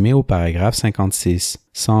l'intimé au paragraphe 56.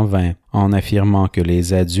 120. En affirmant que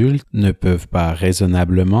les adultes ne peuvent pas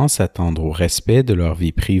raisonnablement s'attendre au respect de leur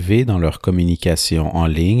vie privée dans leur communication en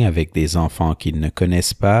ligne avec des enfants qu'ils ne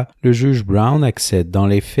connaissent pas, le juge Brown accède dans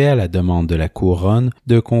les faits à la demande de la couronne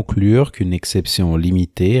de conclure qu'une exception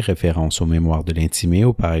limitée, référence aux mémoires de l'intimé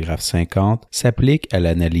au paragraphe 50, s'applique à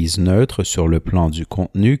l'analyse neutre sur le plan du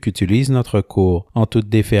contenu qu'utilise notre cour. En toute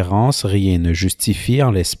déférence, rien ne justifie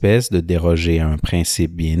en l'espèce de déroger à un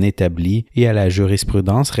principe bien établi et à la jurisprudence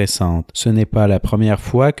récente. Ce n'est pas la première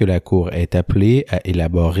fois que la Cour est appelée à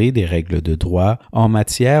élaborer des règles de droit en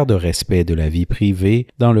matière de respect de la vie privée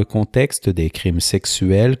dans le contexte des crimes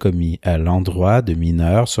sexuels commis à l'endroit de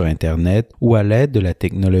mineurs sur Internet ou à l'aide de la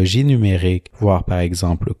technologie numérique, voir par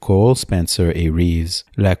exemple Cole, Spencer et Reeves.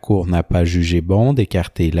 La Cour n'a pas jugé bon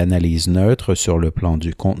d'écarter l'analyse neutre sur le plan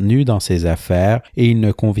du contenu dans ces affaires et il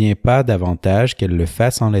ne convient pas davantage qu'elle le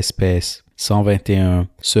fasse en l'espèce. 121.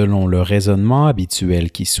 Selon le raisonnement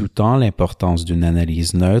habituel qui sous-tend l'importance d'une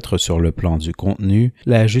analyse neutre sur le plan du contenu,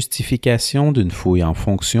 la justification d'une fouille en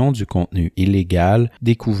fonction du contenu illégal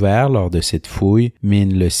découvert lors de cette fouille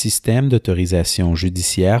mine le système d'autorisation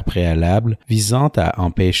judiciaire préalable visant à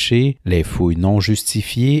empêcher les fouilles non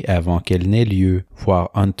justifiées avant qu'elles n'aient lieu. Voir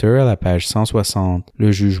Hunter à la page 160.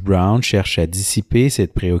 Le juge Brown cherche à dissiper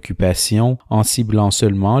cette préoccupation en ciblant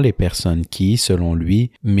seulement les personnes qui, selon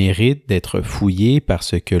lui, méritent d'être fouillées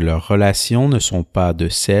parce que leurs relations ne sont pas de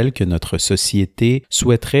celles que notre société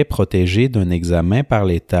souhaiterait protéger d'un examen par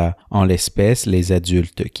l'État, en l'espèce les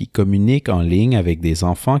adultes qui communiquent en ligne avec des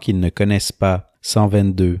enfants qu'ils ne connaissent pas.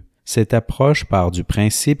 122. Cette approche part du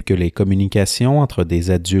principe que les communications entre des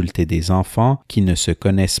adultes et des enfants qui ne se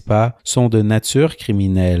connaissent pas sont de nature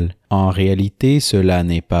criminelle. En réalité, cela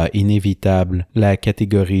n'est pas inévitable. La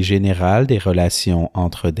catégorie générale des relations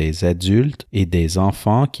entre des adultes et des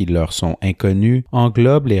enfants qui leur sont inconnus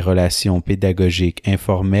englobe les relations pédagogiques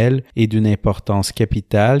informelles et d'une importance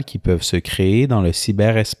capitale qui peuvent se créer dans le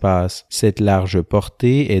cyberespace. Cette large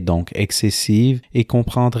portée est donc excessive et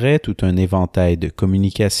comprendrait tout un éventail de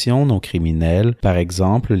communications non criminelles, par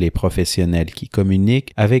exemple les professionnels qui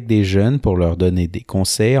communiquent avec des jeunes pour leur donner des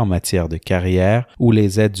conseils en matière de carrière ou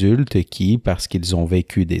les adultes qui, parce qu'ils ont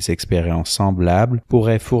vécu des expériences semblables,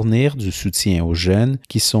 pourraient fournir du soutien aux jeunes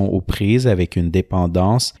qui sont aux prises avec une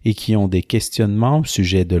dépendance et qui ont des questionnements au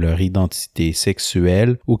sujet de leur identité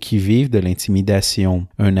sexuelle ou qui vivent de l'intimidation.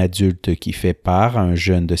 Un adulte qui fait part à un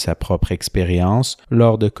jeune de sa propre expérience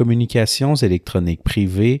lors de communications électroniques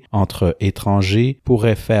privées entre étrangers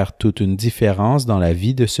pourrait faire toute une différence dans la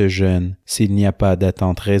vie de ce jeune. S'il n'y a pas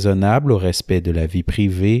d'attente raisonnable au respect de la vie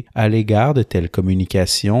privée à l'égard de telles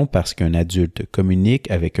communications parce qu'un adulte communique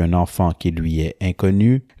avec un enfant qui lui est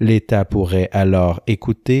inconnu, l'État pourrait alors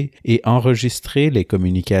écouter et enregistrer les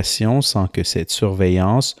communications sans que cette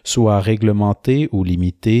surveillance soit réglementée ou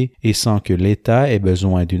limitée et sans que l'État ait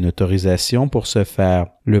besoin d'une autorisation pour ce faire.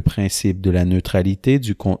 Le principe de la neutralité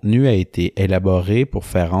du contenu a été élaboré pour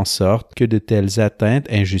faire en sorte que de telles atteintes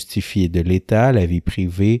injustifiées de l'État à la vie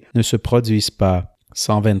privée ne se produisent pas.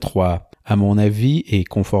 123. À mon avis, et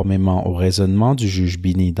conformément au raisonnement du juge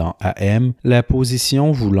Bini dans AM, la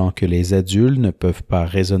position voulant que les adultes ne peuvent pas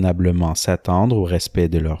raisonnablement s'attendre au respect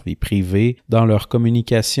de leur vie privée dans leur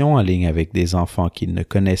communication en ligne avec des enfants qu'ils ne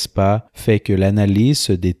connaissent pas fait que l'analyse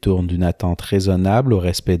se détourne d'une attente raisonnable au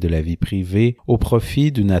respect de la vie privée au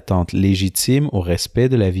profit d'une attente légitime au respect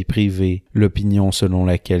de la vie privée. L'opinion selon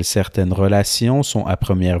laquelle certaines relations sont à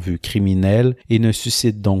première vue criminelles et ne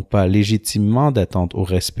suscitent donc pas légitimement d'attente au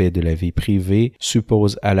respect de la vie privée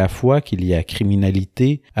suppose à la fois qu'il y a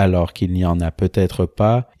criminalité alors qu'il n'y en a peut-être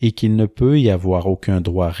pas et qu'il ne peut y avoir aucun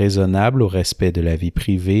droit raisonnable au respect de la vie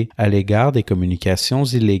privée à l'égard des communications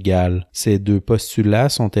illégales. Ces deux postulats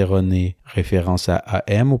sont erronés. Référence à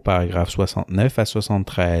AM au paragraphe 69 à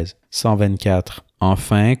 73. 124.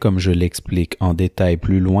 Enfin, comme je l'explique en détail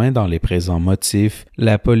plus loin dans les présents motifs,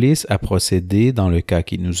 la police a procédé, dans le cas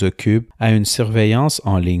qui nous occupe, à une surveillance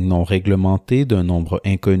en ligne non réglementée d'un nombre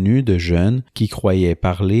inconnu de jeunes qui croyaient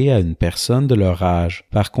parler à une personne de leur âge.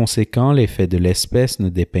 Par conséquent, les faits de l'espèce ne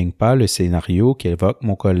dépeignent pas le scénario qu'évoque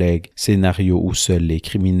mon collègue, scénario où seuls les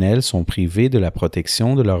criminels sont privés de la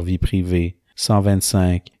protection de leur vie privée.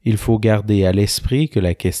 125. Il faut garder à l'esprit que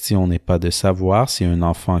la question n'est pas de savoir si un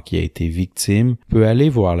enfant qui a été victime peut aller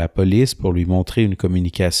voir la police pour lui montrer une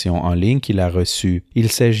communication en ligne qu'il a reçue.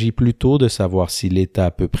 Il s'agit plutôt de savoir si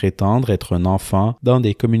l'État peut prétendre être un enfant dans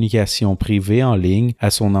des communications privées en ligne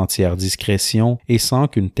à son entière discrétion et sans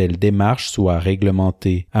qu'une telle démarche soit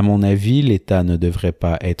réglementée. À mon avis, l'État ne devrait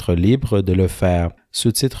pas être libre de le faire.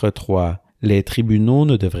 Sous-titre 3. Les tribunaux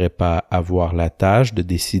ne devraient pas avoir la tâche de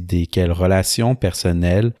décider quelles relations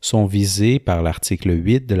personnelles sont visées par l'article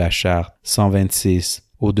 8 de la Charte. 126.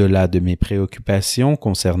 Au-delà de mes préoccupations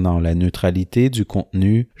concernant la neutralité du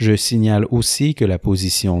contenu, je signale aussi que la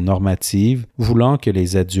position normative, voulant que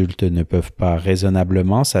les adultes ne peuvent pas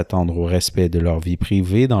raisonnablement s'attendre au respect de leur vie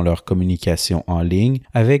privée dans leur communication en ligne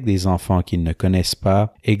avec des enfants qu'ils ne connaissent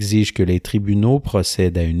pas, exige que les tribunaux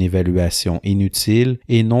procèdent à une évaluation inutile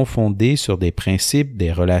et non fondée sur des principes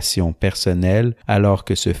des relations personnelles, alors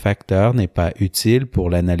que ce facteur n'est pas utile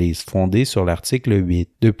pour l'analyse fondée sur l'article 8.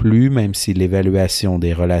 De plus, même si l'évaluation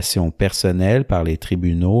des relations personnelles par les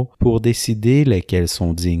tribunaux pour décider lesquelles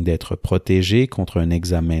sont dignes d'être protégées contre un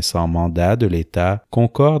examen sans mandat de l'État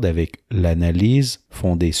concorde avec l'analyse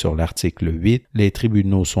fondée sur l'article 8, les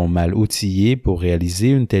tribunaux sont mal outillés pour réaliser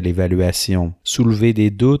une telle évaluation. Soulever des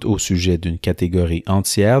doutes au sujet d'une catégorie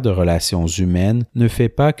entière de relations humaines ne fait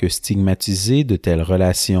pas que stigmatiser de telles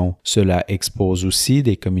relations. Cela expose aussi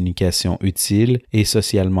des communications utiles et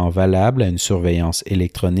socialement valables à une surveillance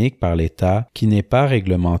électronique par l'État qui n'est pas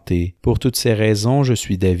réglementée. Pour toutes ces raisons, je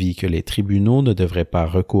suis d'avis que les tribunaux ne devraient pas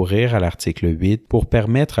recourir à l'article 8 pour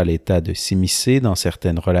permettre à l'État de s'immiscer dans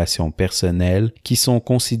certaines relations personnelles qui sont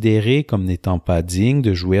considérées comme n'étant pas dignes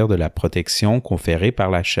de jouir de la protection conférée par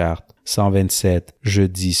la Charte. 127. Je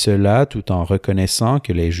dis cela tout en reconnaissant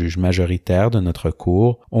que les juges majoritaires de notre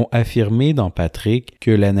Cour ont affirmé dans Patrick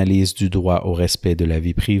que l'analyse du droit au respect de la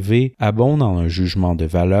vie privée abonde en un jugement de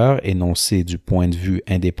valeur énoncé du point de vue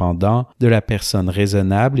indépendant de la personne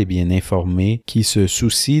raisonnable et bien informée qui se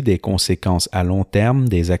soucie des conséquences à long terme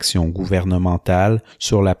des actions gouvernementales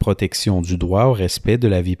sur la protection du droit au respect de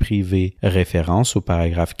la vie privée, référence au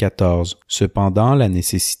paragraphe 14. Cependant, la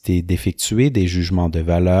nécessité d'effectuer des jugements de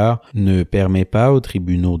valeur ne permet pas aux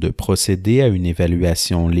tribunaux de procéder à une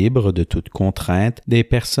évaluation libre de toute contrainte des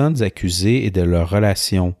personnes accusées et de leurs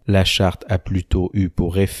relations. La Charte a plutôt eu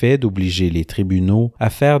pour effet d'obliger les tribunaux à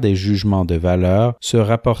faire des jugements de valeur se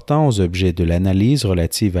rapportant aux objets de l'analyse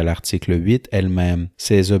relative à l'article 8 elle-même.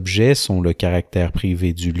 Ces objets sont le caractère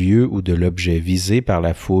privé du lieu ou de l'objet visé par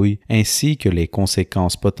la fouille, ainsi que les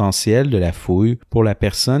conséquences potentielles de la fouille pour la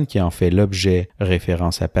personne qui en fait l'objet,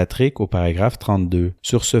 référence à Patrick au paragraphe 32.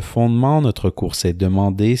 Sur ce fondement, notre Cour s'est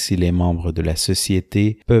demandé si les membres de la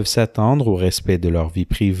société peuvent s'attendre au respect de leur vie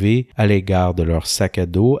privée à l'égard de leur sac à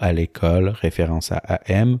dos à l'école, référence à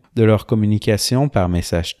AM, de leur communication par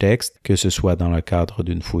message texte, que ce soit dans le cadre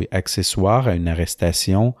d'une fouille accessoire à une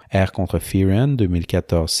arrestation, R contre Fearon,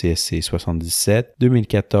 2014 CSC 77,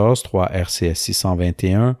 2014 3 RCS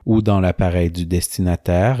 621, ou dans l'appareil du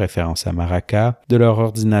destinataire, référence à Maraca, de leur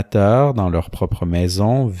ordinateur dans leur propre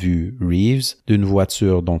maison, vue Reeves, d'une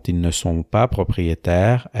voiture dont ils ne sont pas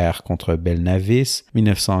propriétaires, R contre Belnavis,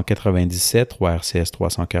 1997 3 RCS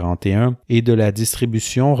 341, et de la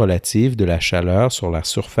distribution relative de la chaleur sur la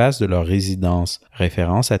surface de leur résidence,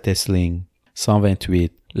 référence à Tesling.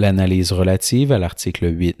 128. L'analyse relative à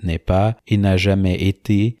l'article 8 n'est pas et n'a jamais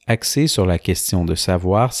été axée sur la question de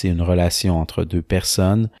savoir si une relation entre deux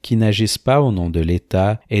personnes qui n'agissent pas au nom de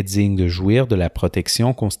l'État est digne de jouir de la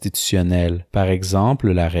protection constitutionnelle. Par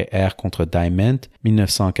exemple, l'arrêt R contre Diamond,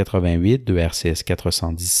 1988 de RCS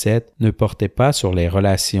 417, ne portait pas sur les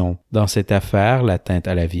relations. Dans cette affaire, l'atteinte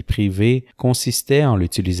à la vie privée consistait en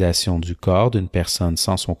l'utilisation du corps d'une personne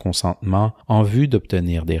sans son consentement en vue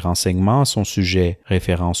d'obtenir des renseignements à son sujet,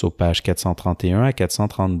 référence aux pages 431 à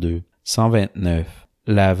 432. 129.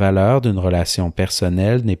 La valeur d'une relation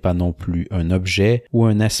personnelle n'est pas non plus un objet ou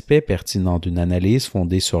un aspect pertinent d'une analyse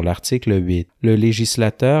fondée sur l'article 8. Le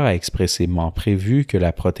législateur a expressément prévu que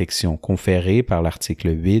la protection conférée par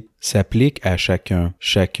l'article 8 s'applique à chacun.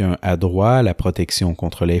 Chacun a droit à la protection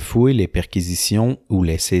contre les fouilles, les perquisitions ou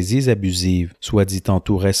les saisies abusives. Soit dit en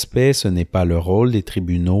tout respect, ce n'est pas le rôle des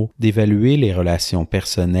tribunaux d'évaluer les relations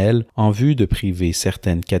personnelles en vue de priver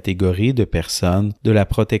certaines catégories de personnes de la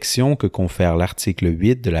protection que confère l'article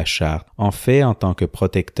 8 de la Charte. En fait, en tant que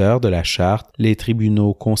protecteurs de la Charte, les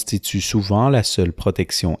tribunaux constituent souvent la seule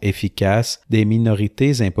protection efficace des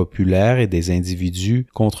minorités impopulaires et des individus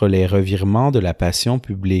contre les revirements de la passion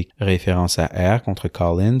publique. Référence à R contre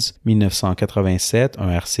Collins, 1987, un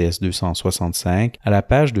RCS 265, à la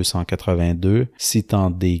page 282, citant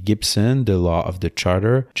D. Gibson, The Law of the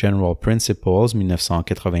Charter, General Principles,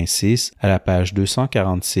 1986, à la page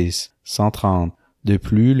 246. 130. De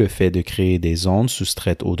plus, le fait de créer des zones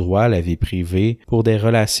soustraites au droit à la vie privée pour des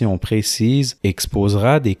relations précises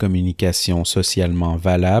exposera des communications socialement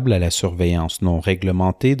valables à la surveillance non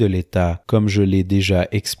réglementée de l'État. Comme je l'ai déjà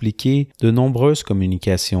expliqué, de nombreuses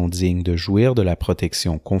communications dignes de jouir de la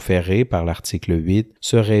protection conférée par l'article 8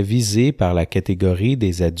 seraient visées par la catégorie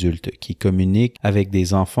des adultes qui communiquent avec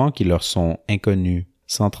des enfants qui leur sont inconnus.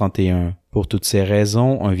 131. Pour toutes ces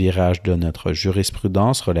raisons, un virage de notre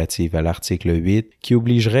jurisprudence relative à l'article 8 qui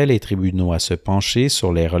obligerait les tribunaux à se pencher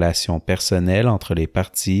sur les relations personnelles entre les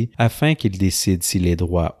parties afin qu'ils décident si les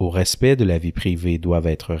droits au respect de la vie privée doivent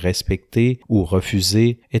être respectés ou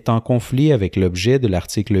refusés est en conflit avec l'objet de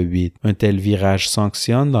l'article 8. Un tel virage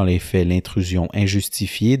sanctionne dans les faits l'intrusion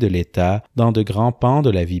injustifiée de l'État dans de grands pans de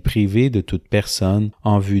la vie privée de toute personne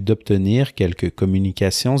en vue d'obtenir quelques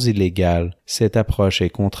communications illégales. Cette approche est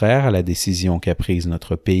contraire à la décision qu'a prise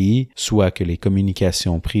notre pays, soit que les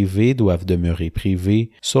communications privées doivent demeurer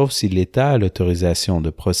privées, sauf si l'État a l'autorisation de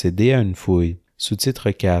procéder à une fouille.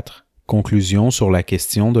 Sous-titre 4. Conclusion sur la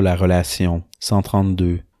question de la relation.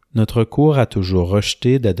 132. Notre cour a toujours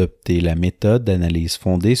rejeté d'adopter la méthode d'analyse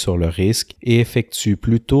fondée sur le risque et effectue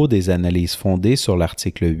plutôt des analyses fondées sur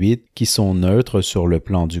l'article 8 qui sont neutres sur le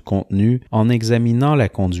plan du contenu en examinant la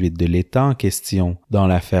conduite de l'État en question. Dans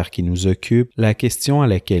l'affaire qui nous occupe, la question à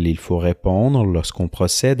laquelle il faut répondre lorsqu'on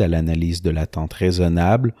procède à l'analyse de l'attente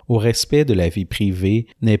raisonnable au respect de la vie privée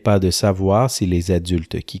n'est pas de savoir si les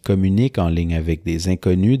adultes qui communiquent en ligne avec des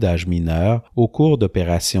inconnus d'âge mineur au cours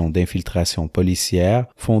d'opérations d'infiltration policière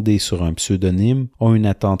fondées sur un pseudonyme ont une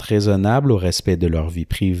attente raisonnable au respect de leur vie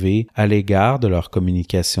privée à l'égard de leurs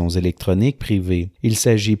communications électroniques privées. Il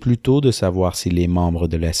s'agit plutôt de savoir si les membres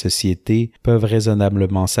de la société peuvent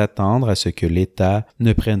raisonnablement s'attendre à ce que l'État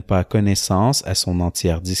ne prenne pas connaissance à son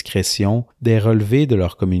entière discrétion des relevés de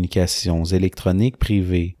leurs communications électroniques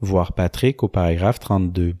privées. Voir Patrick au paragraphe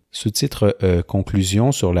 32. Sous-titre E.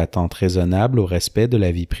 Conclusion sur l'attente raisonnable au respect de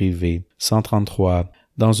la vie privée. 133.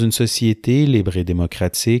 Dans une société libre et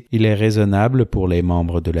démocratique, il est raisonnable pour les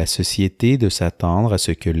membres de la société de s'attendre à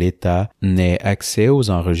ce que l'État n'ait accès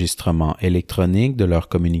aux enregistrements électroniques de leurs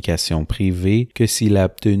communications privées que s'il a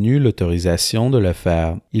obtenu l'autorisation de le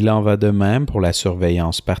faire. Il en va de même pour la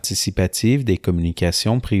surveillance participative des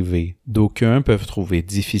communications privées. D'aucuns peuvent trouver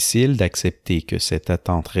difficile d'accepter que cette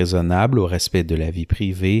attente raisonnable au respect de la vie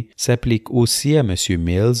privée s'applique aussi à M.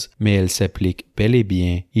 Mills, mais elle s'applique bel et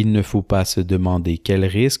bien. Il ne faut pas se demander quels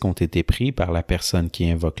risques ont été pris par la personne qui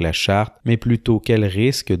invoque la charte, mais plutôt quels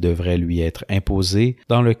risques devraient lui être imposés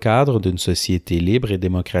dans le cadre d'une société libre et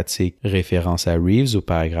démocratique. Référence à Reeves au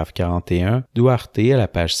paragraphe 41, Duarte à la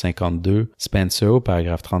page 52, Spencer au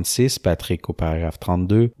paragraphe 36, Patrick au paragraphe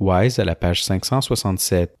 32, Wise à la page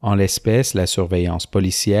 567. En l'espèce, la surveillance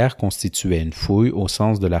policière constituait une fouille au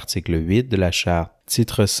sens de l'article 8 de la Charte.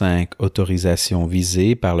 Titre 5. Autorisation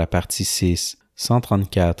visée par la partie 6.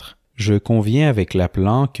 134. Je conviens avec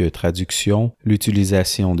l'appelant que traduction,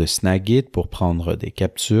 l'utilisation de Snagit pour prendre des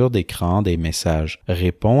captures d'écran des messages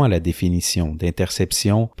répond à la définition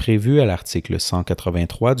d'interception prévue à l'article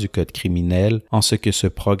 183 du Code criminel en ce que ce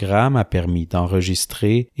programme a permis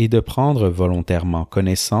d'enregistrer et de prendre volontairement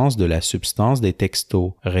connaissance de la substance des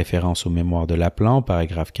textos, référence aux mémoires de l'appelant au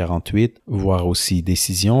paragraphe 48, voire aussi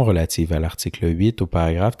décision relative à l'article 8 au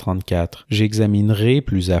paragraphe 34. J'examinerai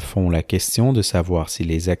plus à fond la question de savoir si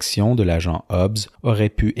les actions de l'agent Hobbs auraient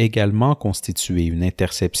pu également constituer une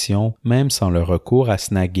interception, même sans le recours à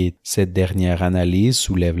Snagit. Cette dernière analyse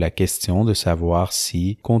soulève la question de savoir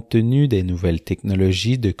si, compte tenu des nouvelles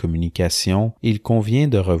technologies de communication, il convient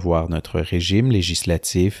de revoir notre régime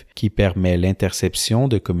législatif qui permet l'interception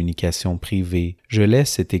de communications privées. Je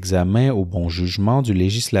laisse cet examen au bon jugement du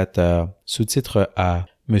législateur. Sous-titre A.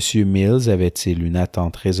 M. Mills avait-il une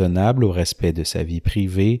attente raisonnable au respect de sa vie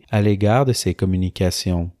privée à l'égard de ses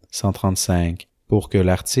communications? 135. Pour que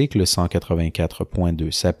l'article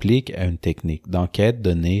 184.2 s'applique à une technique d'enquête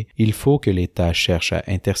donnée, il faut que l'État cherche à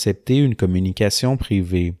intercepter une communication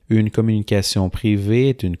privée. Une communication privée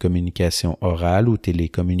est une communication orale ou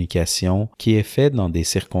télécommunication qui est faite dans des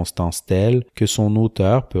circonstances telles que son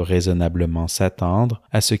auteur peut raisonnablement s'attendre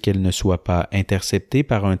à ce qu'elle ne soit pas interceptée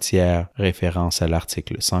par un tiers, référence à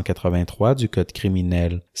l'article 183 du Code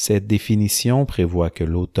criminel. Cette définition prévoit que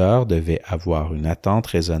l'auteur devait avoir une attente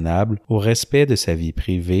raisonnable au respect de sa vie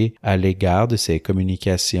privée à l'égard de ses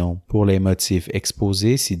communications. Pour les motifs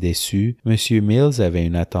exposés ci-dessus, M. Mills avait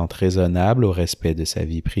une attente raisonnable au respect de sa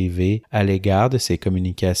vie privée à l'égard de ses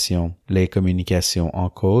communications. Les communications en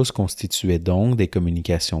cause constituaient donc des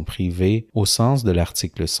communications privées au sens de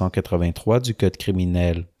l'article 183 du Code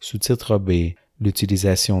criminel. Sous-titre B.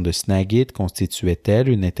 L'utilisation de Snagit constituait-elle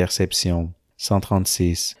une interception?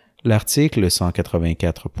 136. L'article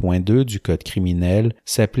 184.2 du Code criminel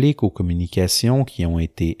s'applique aux communications qui ont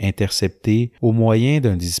été interceptées au moyen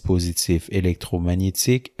d'un dispositif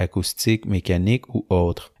électromagnétique, acoustique, mécanique ou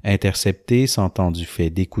autre. Intercepter s'entend du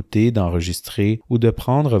fait d'écouter, d'enregistrer ou de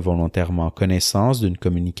prendre volontairement connaissance d'une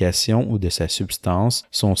communication ou de sa substance,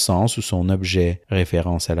 son sens ou son objet,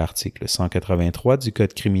 référence à l'article 183 du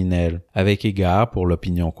Code criminel. Avec égard pour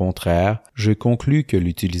l'opinion contraire, je conclus que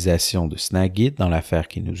l'utilisation de Snagit dans l'affaire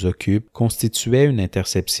qui nous occupe constituait une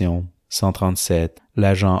interception. 137.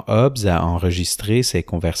 L'agent Hobbs a enregistré ses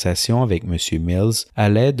conversations avec M. Mills à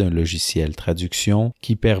l'aide d'un logiciel traduction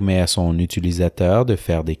qui permet à son utilisateur de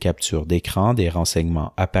faire des captures d'écran des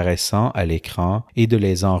renseignements apparaissant à l'écran et de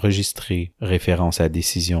les enregistrer. Référence à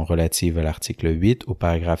décision relative à l'article 8 au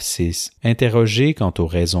paragraphe 6. Interrogé quant aux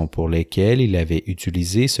raisons pour lesquelles il avait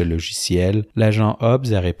utilisé ce logiciel, l'agent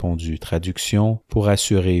Hobbs a répondu traduction pour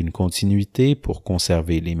assurer une continuité pour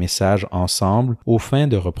conserver les messages ensemble aux fins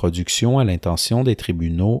de reproduction à l'intention des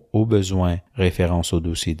tribunaux au besoin. Référence au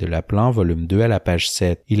dossier de l'appelant, volume 2 à la page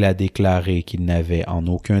 7. Il a déclaré qu'il n'avait en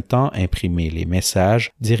aucun temps imprimé les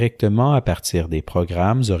messages directement à partir des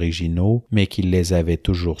programmes originaux, mais qu'il les avait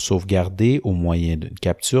toujours sauvegardés au moyen d'une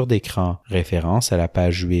capture d'écran. Référence à la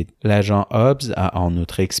page 8. L'agent Hobbs a en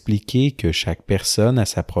outre expliqué que chaque personne a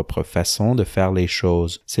sa propre façon de faire les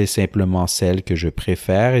choses. C'est simplement celle que je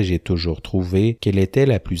préfère et j'ai toujours trouvé qu'elle était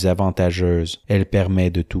la plus avantageuse. Elle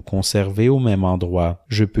permet de tout conserver au même endroit.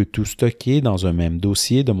 Je peux tout stocker dans un même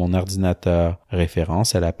dossier de mon ordinateur.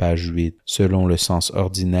 Référence à la page 8. Selon le sens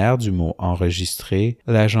ordinaire du mot enregistrer,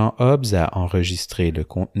 l'agent Hobbs a enregistré le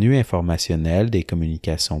contenu informationnel des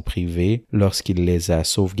communications privées lorsqu'il les a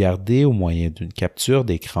sauvegardées au moyen d'une capture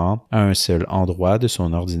d'écran à un seul endroit de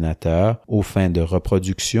son ordinateur aux fins de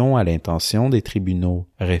reproduction à l'intention des tribunaux.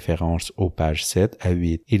 Référence aux pages 7 à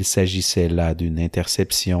 8. Il s'agissait là d'une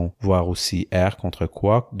interception, voire aussi R contre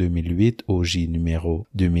Quark 2008 OJ numéro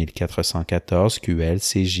 2414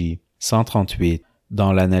 QL-CJ. 138.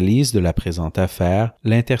 Dans l'analyse de la présente affaire,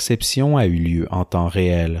 l'interception a eu lieu en temps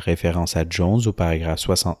réel, référence à Jones au paragraphe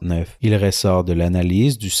 69. Il ressort de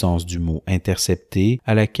l'analyse du sens du mot « intercepter »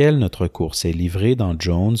 à laquelle notre cours s'est livré dans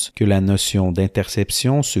Jones que la notion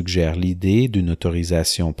d'interception suggère l'idée d'une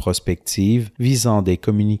autorisation prospective visant des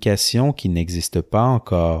communications qui n'existent pas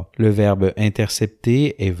encore. Le verbe «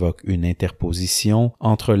 intercepter » évoque une interposition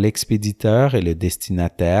entre l'expéditeur et le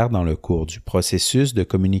destinataire dans le cours du processus de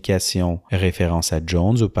communication, référence à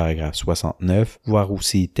Jones au paragraphe 69, voire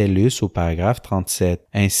aussi TELUS au paragraphe 37.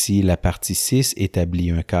 Ainsi, la partie 6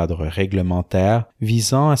 établit un cadre réglementaire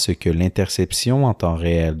visant à ce que l'interception en temps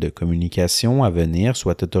réel de communication à venir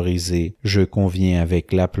soit autorisée. Je conviens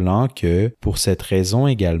avec l'appelant que, pour cette raison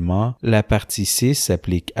également, la partie 6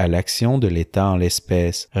 s'applique à l'action de l'État en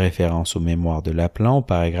l'espèce, référence aux mémoires de l'appelant au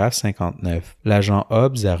paragraphe 59. L'agent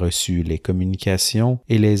Hobbs a reçu les communications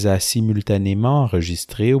et les a simultanément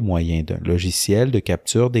enregistrées au moyen d'un logiciel de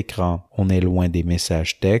capture d'écran. On est loin des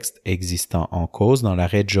messages textes existants en cause dans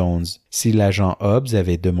l'arrêt Jones. Si l'agent Hobbs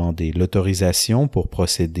avait demandé l'autorisation pour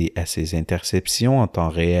procéder à ces interceptions en temps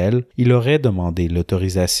réel, il aurait demandé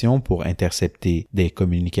l'autorisation pour intercepter des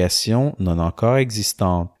communications non encore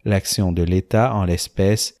existantes. L'action de l'État en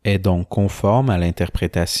l'espèce est donc conforme à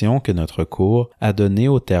l'interprétation que notre Cour a donnée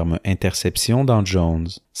au terme interception dans Jones.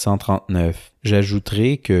 139.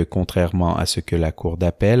 J'ajouterai que, contrairement à ce que la Cour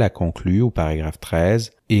d'appel a conclu au paragraphe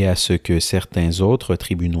 13, et à ce que certains autres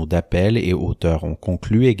tribunaux d'appel et auteurs ont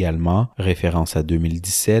conclu également, référence à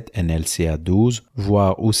 2017 NLCA 12,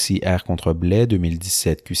 voire aussi R contre Blais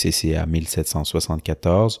 2017 QCCA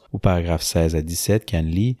 1774, ou paragraphe 16 à 17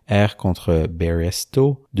 Canley, R contre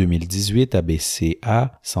Beresto 2018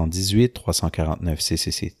 ABCA 118 349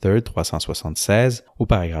 CCC 3rd 376, au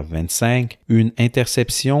paragraphe 25, une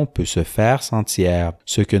interception peut se faire sans tiers,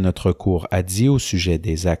 ce que notre Cour a dit au sujet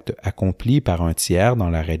des actes accomplis par un tiers dans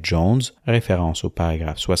l'arrêt Jones, référence au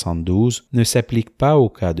paragraphe 72, ne s'applique pas au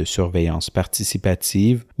cas de surveillance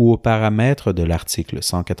participative ou aux paramètres de l'article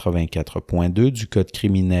 184.2 du Code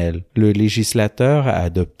criminel. Le législateur a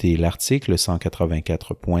adopté l'article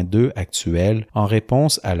 184.2 actuel en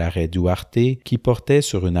réponse à l'arrêt Duarte qui portait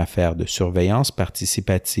sur une affaire de surveillance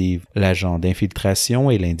participative. L'agent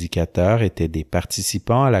d'infiltration et l'indicateur étaient des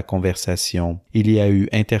participants à la conversation. Il y a eu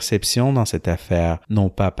interception dans cette affaire, non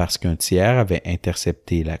pas parce qu'un tiers avait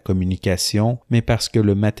intercepté la communication, mais parce que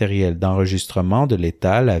le matériel d'enregistrement de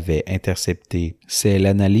l'État l'avait intercepté. C'est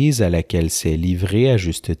l'analyse à laquelle s'est livré à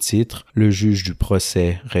juste titre le juge du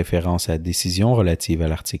procès, référence à décision relative à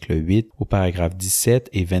l'article 8 au paragraphe 17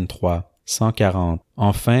 et 23. 140.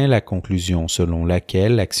 Enfin, la conclusion selon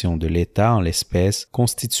laquelle l'action de l'État en l'espèce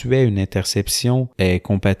constituait une interception est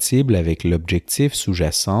compatible avec l'objectif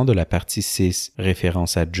sous-jacent de la partie 6,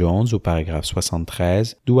 référence à Jones au paragraphe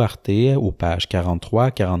 73, Duarte aux pages 43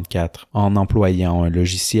 à 44. En employant un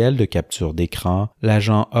logiciel de capture d'écran,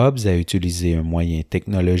 l'agent Hobbs a utilisé un moyen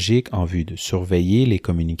technologique en vue de surveiller les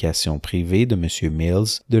communications privées de M.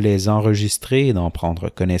 Mills, de les enregistrer et d'en prendre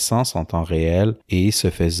connaissance en temps réel et, ce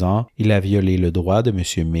faisant, il a violé le droit de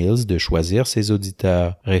M. Mills de choisir ses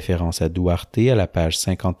auditeurs, référence à Duarte à la page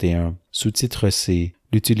 51. Sous-titre C.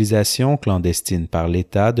 L'utilisation clandestine par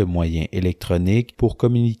l'État de moyens électroniques pour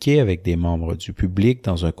communiquer avec des membres du public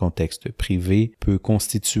dans un contexte privé peut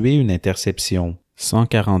constituer une interception.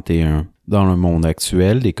 141. Dans le monde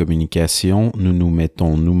actuel des communications, nous nous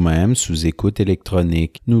mettons nous-mêmes sous écoute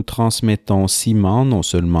électronique. Nous transmettons sciemment non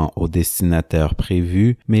seulement au destinataire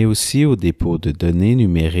prévu, mais aussi au dépôt de données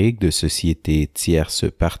numériques de sociétés tierces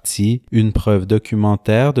parties, une preuve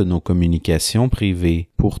documentaire de nos communications privées.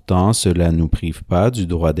 Pourtant, cela ne nous prive pas du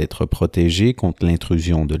droit d'être protégés contre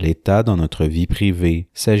l'intrusion de l'État dans notre vie privée.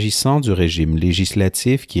 S'agissant du régime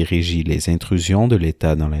législatif qui régit les intrusions de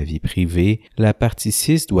l'État dans la vie privée, la partie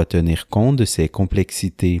 6 doit tenir compte de ces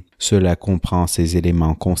complexités. Cela comprend ces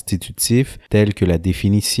éléments constitutifs tels que la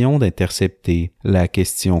définition d'intercepter. La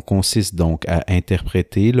question consiste donc à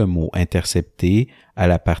interpréter le mot intercepter à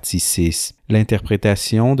la partie 6.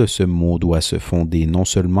 L'interprétation de ce mot doit se fonder non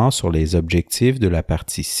seulement sur les objectifs de la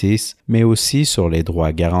partie 6, mais aussi sur les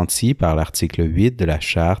droits garantis par l'article 8 de la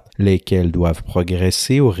Charte, lesquels doivent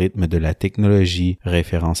progresser au rythme de la technologie,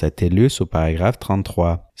 référence à TELUS au paragraphe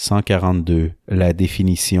 33. 142. La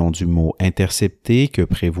définition du mot intercepter que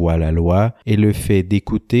prévoit la loi est le fait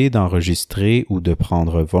d'écouter, d'enregistrer ou de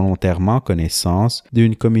prendre volontairement connaissance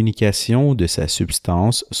d'une communication ou de sa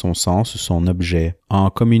substance, son sens ou son objet. En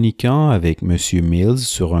communiquant avec M. Mills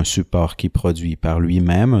sur un support qui produit par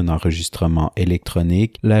lui-même un enregistrement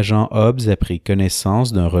électronique, l'agent Hobbs a pris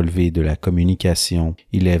connaissance d'un relevé de la communication.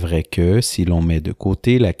 Il est vrai que, si l'on met de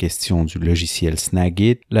côté la question du logiciel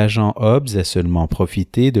Snagit, l'agent Hobbs a seulement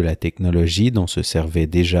profité de la technologie dont se servait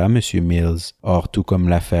déjà M. Mills. Or, tout comme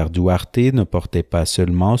l'affaire Duarte ne portait pas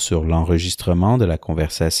seulement sur l'enregistrement de la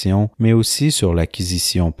conversation, mais aussi sur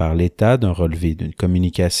l'acquisition par l'État d'un relevé d'une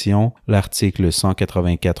communication, l'article 180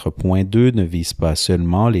 184.2 ne vise pas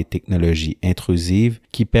seulement les technologies intrusives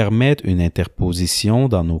qui permettent une interposition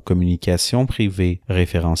dans nos communications privées,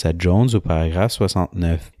 référence à Jones au paragraphe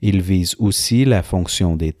 69. Il vise aussi la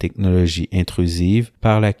fonction des technologies intrusives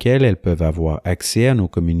par laquelle elles peuvent avoir accès à nos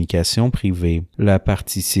communications privées. La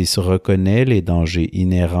partie 6 reconnaît les dangers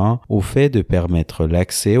inhérents au fait de permettre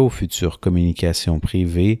l'accès aux futures communications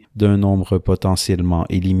privées d'un nombre potentiellement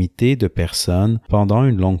illimité de personnes pendant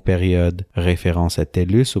une longue période, référence à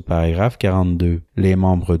TELUS au paragraphe 42. Les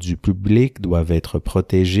membres du public doivent être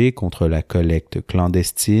protégés contre la collecte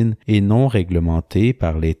clandestine et non réglementée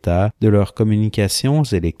par l'État de leurs communications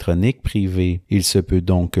électroniques privées. Il se peut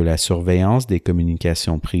donc que la surveillance des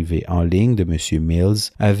communications privées en ligne de M.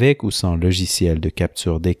 Mills, avec ou sans logiciel de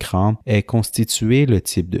capture d'écran, ait constitué le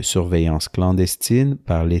type de surveillance clandestine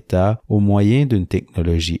par l'État au moyen d'une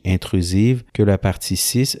technologie intrusive que la partie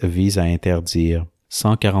 6 vise à interdire.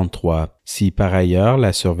 143. Si par ailleurs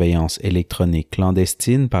la surveillance électronique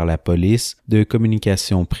clandestine par la police de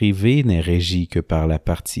communication privée n'est régie que par la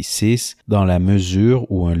partie 6, dans la mesure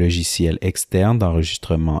où un logiciel externe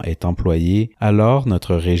d'enregistrement est employé, alors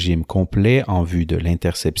notre régime complet en vue de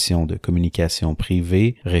l'interception de communication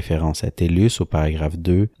privée, référence à TELUS au paragraphe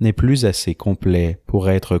 2, n'est plus assez complet. Pour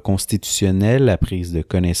être constitutionnelle, la prise de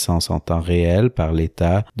connaissance en temps réel par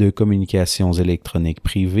l'État de communications électroniques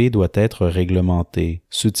privées doit être réglementée.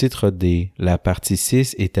 Sous-titre D. La partie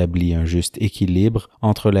 6 établit un juste équilibre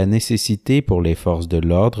entre la nécessité pour les forces de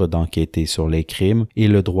l'ordre d'enquêter sur les crimes et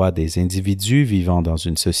le droit des individus vivant dans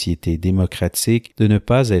une société démocratique de ne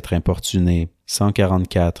pas être importunés.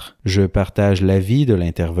 144. Je partage l'avis de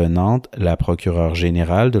l'intervenante, la procureure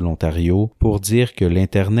générale de l'Ontario, pour dire que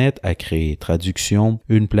l'Internet a créé Traduction,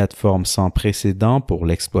 une plateforme sans précédent pour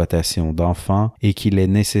l'exploitation d'enfants et qu'il est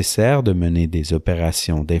nécessaire de mener des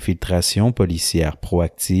opérations d'infiltration policière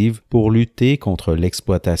proactive pour lutter contre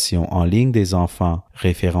l'exploitation en ligne des enfants.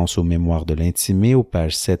 Référence aux mémoires de l'intimé aux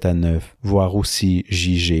pages 7 à 9. Voir aussi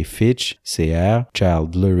J.G. Fitch, CR,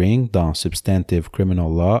 Child Luring dans Substantive Criminal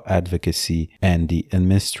Law Advocacy and the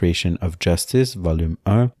Administration of Justice, volume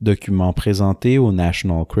 1, document présenté au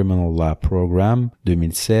National Criminal Law Program,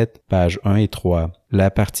 2007, pages 1 et 3. La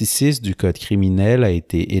partie 6 du Code criminel a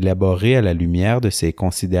été élaborée à la lumière de ces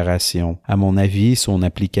considérations. À mon avis, son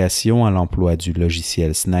application à l'emploi du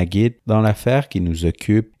logiciel Snagit dans l'affaire qui nous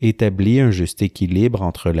occupe établit un juste équilibre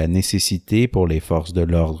entre la nécessité pour les forces de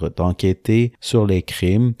l'ordre d'enquêter sur les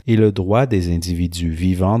crimes et le droit des individus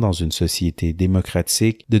vivant dans une société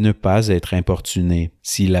démocratique de ne pas être importunés.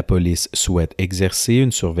 Si la police souhaite exercer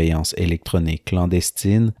une surveillance électronique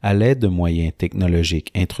clandestine à l'aide de moyens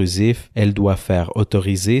technologiques intrusifs, elle doit faire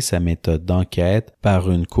autoriser sa méthode d'enquête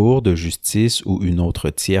par une cour de justice ou une autre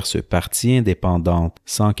tierce partie indépendante.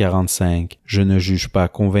 145. Je ne juge pas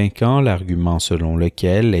convaincant l'argument selon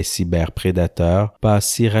lequel les cyberprédateurs passent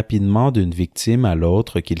si rapidement d'une victime à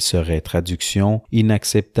l'autre qu'il serait, traduction,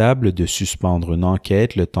 inacceptable de suspendre une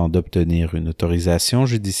enquête le temps d'obtenir une autorisation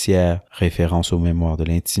judiciaire. Référence aux mémoires de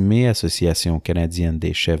l'intimé, Association canadienne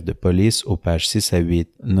des chefs de police, aux pages 6 à 8.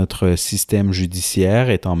 Notre système judiciaire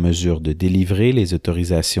est en mesure de délivrer les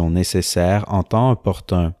autorisations nécessaires en temps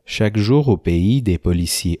opportun. Chaque jour au pays, des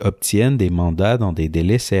policiers obtiennent des mandats dans des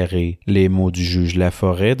délais serrés. Les mots du juge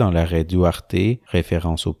Laforêt dans l'arrêt Duarte,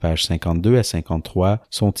 référence aux pages 52 à 53,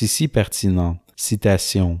 sont ici pertinents.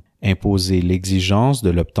 Citation. Imposer l'exigence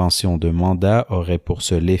de l'obtention de mandat aurait pour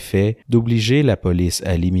seul effet d'obliger la police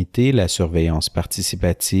à limiter la surveillance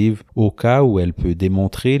participative au cas où elle peut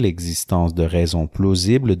démontrer l'existence de raisons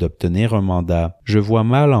plausibles d'obtenir un mandat. Je vois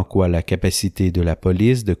mal en quoi la capacité de la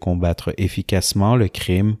police de combattre efficacement le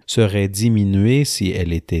crime serait diminuée si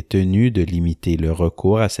elle était tenue de limiter le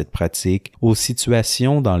recours à cette pratique aux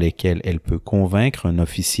situations dans lesquelles elle peut convaincre un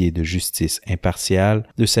officier de justice impartial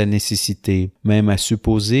de sa nécessité, même à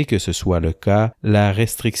supposer que ce soit le cas, la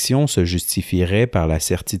restriction se justifierait par la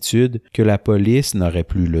certitude que la police n'aurait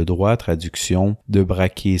plus le droit, traduction, de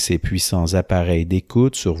braquer ses puissants appareils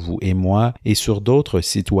d'écoute sur vous et moi et sur d'autres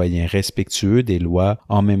citoyens respectueux des lois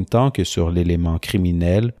en même temps que sur l'élément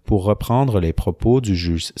criminel, pour reprendre les propos du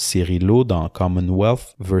juge Cirillo dans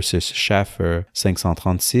Commonwealth versus Schaffer,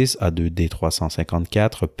 536 à 2D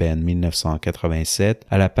 354, peine 1987,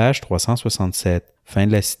 à la page 367. Fin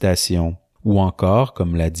de la citation. Ou encore,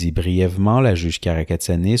 comme l'a dit brièvement la juge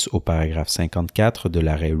Karakatsanis au paragraphe 54 de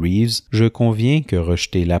l'arrêt Reeves, je conviens que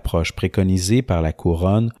rejeter l'approche préconisée par la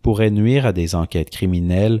couronne pourrait nuire à des enquêtes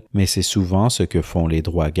criminelles, mais c'est souvent ce que font les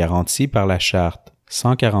droits garantis par la charte.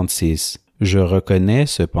 146. Je reconnais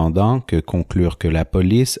cependant que conclure que la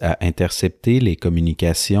police a intercepté les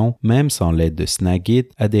communications, même sans l'aide de Snagit,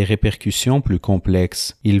 a des répercussions plus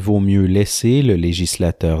complexes. Il vaut mieux laisser le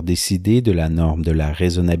législateur décider de la norme de la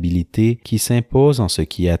raisonnabilité qui s'impose en ce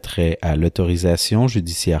qui a trait à l'autorisation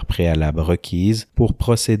judiciaire préalable requise pour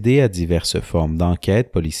procéder à diverses formes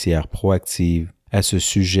d'enquête policière proactive. À ce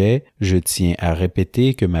sujet, je tiens à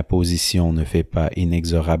répéter que ma position ne fait pas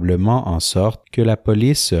inexorablement en sorte que la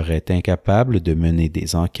police serait incapable de mener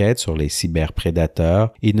des enquêtes sur les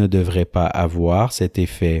cyberprédateurs et ne devrait pas avoir cet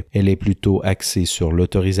effet. Elle est plutôt axée sur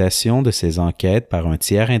l'autorisation de ces enquêtes par un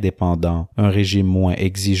tiers indépendant. Un régime moins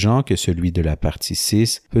exigeant que celui de la partie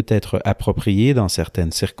 6 peut être approprié dans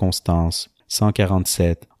certaines circonstances.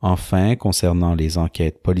 147. Enfin, concernant les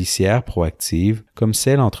enquêtes policières proactives, comme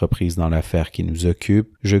celle entreprise dans l'affaire qui nous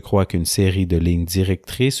occupe, je crois qu'une série de lignes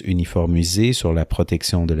directrices uniformisées sur la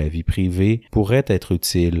protection de la vie privée pourrait être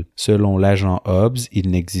utile. Selon l'agent Hobbs, il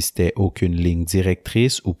n'existait aucune ligne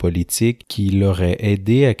directrice ou politique qui l'aurait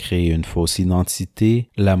aidé à créer une fausse identité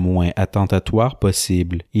la moins attentatoire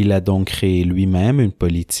possible. Il a donc créé lui-même une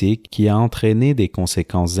politique qui a entraîné des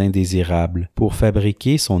conséquences indésirables. Pour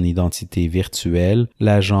fabriquer son identité virtuelle,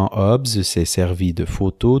 l'agent Hobbs s'est servi de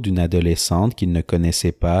photos d'une adolescente qu'il ne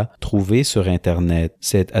connaissait pas, trouvée sur Internet.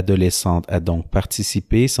 Cette adolescente a donc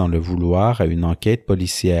participé sans le vouloir à une enquête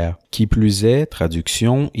policière. Qui plus est,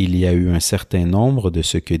 traduction, il y a eu un certain nombre de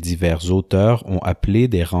ce que divers auteurs ont appelé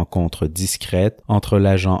des rencontres discrètes entre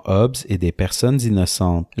l'agent Hobbs et des personnes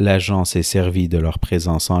innocentes. L'agent s'est servi de leur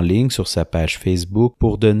présence en ligne sur sa page Facebook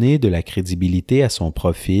pour donner de la crédibilité à son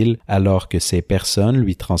profil, alors que ces personnes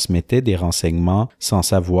lui transmettaient des renseignements sans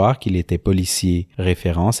savoir qu'il était policier.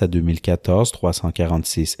 Référence à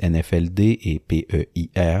 2014-346 NFLD et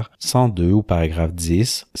PEIR 102 au paragraphe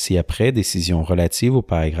 10, ci-après décision relative au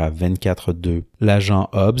paragraphe 24.2. L'agent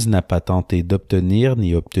Hobbs n'a pas tenté d'obtenir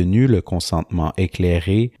ni obtenu le consentement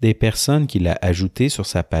éclairé des personnes qu'il a ajoutées sur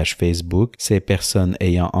sa page Facebook, ces personnes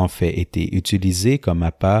ayant en fait été utilisées comme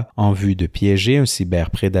appât en vue de piéger un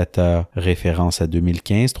cyberprédateur. Référence à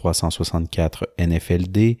 2015-364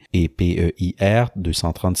 NFLD et PEIR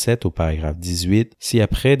 237 au paragraphe 18,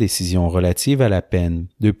 ci-après décision relative à la peine.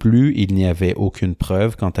 De plus, il n'y avait aucune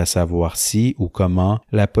preuve quant à savoir si ou comment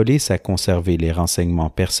la police a conservé les renseignements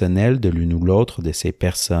personnels de l'une ou l'autre de ces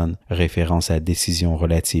personnes. Référence à décision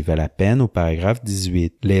relative à la peine au paragraphe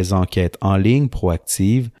 18. Les enquêtes en ligne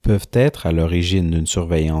proactives peuvent être à l'origine d'une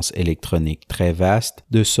surveillance électronique très vaste,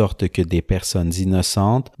 de sorte que des personnes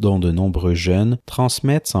innocentes, dont de nombreux jeunes,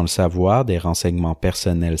 transmettent sans le savoir des renseignements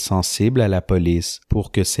personnels sensibles à la police.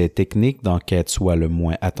 Pour que ces techniques d'enquête soient le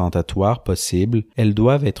moins attentatoires possible, elles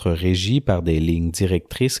doivent être régies par des lignes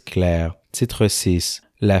directrices claires. Titre 6.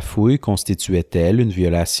 La fouille constituait-elle une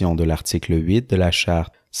violation de l'article 8 de la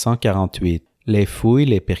Charte? 148. Les fouilles,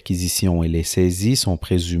 les perquisitions et les saisies sont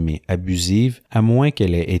présumées abusives à moins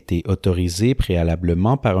qu'elles aient été autorisées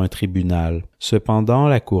préalablement par un tribunal. Cependant,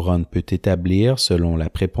 la Couronne peut établir, selon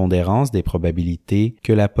la prépondérance des probabilités,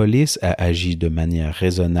 que la police a agi de manière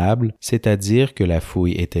raisonnable, c'est-à-dire que la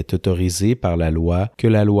fouille était autorisée par la loi, que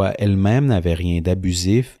la loi elle-même n'avait rien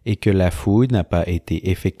d'abusif et que la fouille n'a pas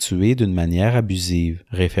été effectuée d'une manière abusive.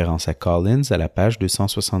 Référence à Collins à la page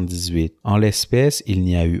 278. En l'espèce, il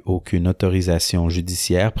n'y a eu aucune autorisation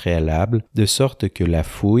judiciaire préalable, de sorte que la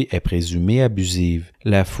fouille est présumée abusive.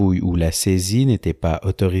 La fouille ou la saisie n'était pas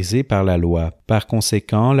autorisée par la loi. Par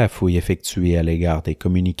conséquent, la fouille effectuée à l'égard des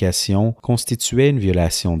communications constituait une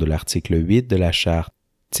violation de l'article 8 de la Charte.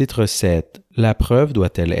 Titre 7. La preuve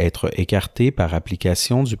doit-elle être écartée par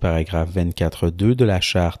application du paragraphe 24.2 de la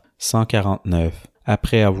Charte? 149.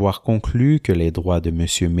 Après avoir conclu que les droits de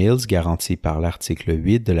M. Mills garantis par l'article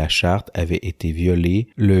 8 de la Charte avaient été violés,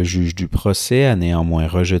 le juge du procès a néanmoins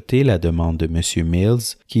rejeté la demande de M.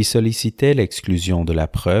 Mills qui sollicitait l'exclusion de la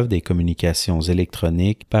preuve des communications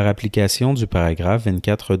électroniques par application du paragraphe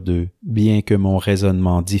 24.2. Bien que mon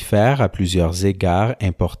raisonnement diffère à plusieurs égards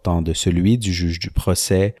importants de celui du juge du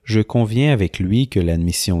procès, je conviens avec lui que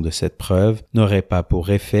l'admission de cette preuve n'aurait pas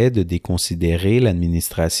pour effet de déconsidérer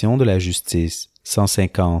l'administration de la justice.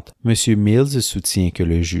 150. M. Mills soutient que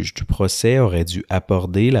le juge du procès aurait dû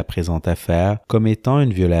aborder la présente affaire comme étant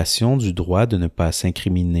une violation du droit de ne pas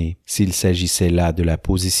s'incriminer. S'il s'agissait là de la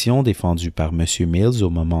position défendue par M. Mills au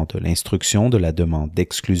moment de l'instruction de la demande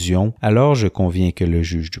d'exclusion, alors je conviens que le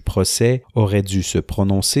juge du procès aurait dû se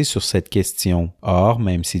prononcer sur cette question. Or,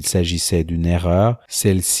 même s'il s'agissait d'une erreur,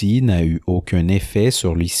 celle-ci n'a eu aucun effet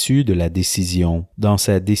sur l'issue de la décision. Dans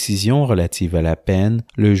sa décision relative à la peine,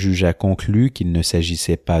 le juge a conclu qu'il ne ne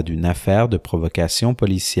s'agissait pas d'une affaire de provocation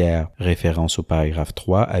policière, référence au paragraphe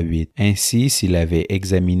 3 à 8. Ainsi, s'il avait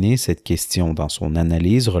examiné cette question dans son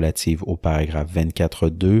analyse relative au paragraphe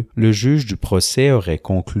 24.2, le juge du procès aurait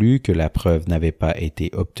conclu que la preuve n'avait pas été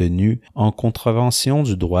obtenue en contravention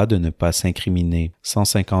du droit de ne pas s'incriminer.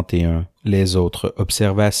 151. Les autres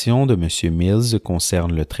observations de M. Mills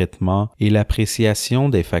concernent le traitement et l'appréciation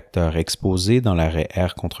des facteurs exposés dans l'arrêt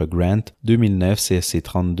R contre Grant 2009 CSC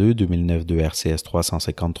 32 2009 2 RCS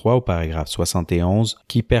 353 au paragraphe 71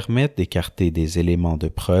 qui permettent d'écarter des éléments de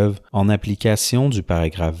preuve en application du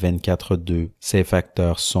paragraphe 24.2. Ces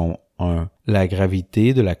facteurs sont 1. La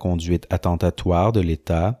gravité de la conduite attentatoire de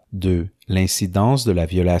l'État. 2. L'incidence de la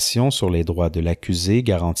violation sur les droits de l'accusé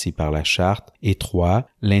garantis par la Charte. Et 3.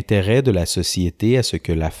 L'intérêt de la société à ce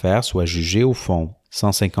que l'affaire soit jugée au fond.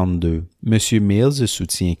 152. M. Mills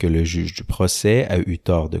soutient que le juge du procès a eu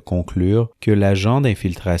tort de conclure que l'agent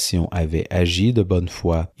d'infiltration avait agi de bonne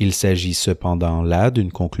foi. Il s'agit cependant là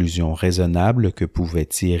d'une conclusion raisonnable que pouvait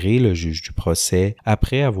tirer le juge du procès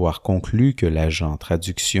après avoir conclu que l'agent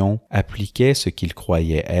traduction appliquait ce qu'il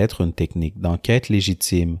croyait être une technique d'enquête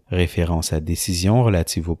légitime, référence à décision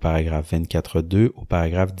relative au paragraphe 24.2 au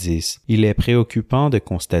paragraphe 10. Il est préoccupant de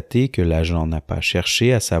constater que l'agent n'a pas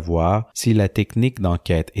cherché à savoir si la technique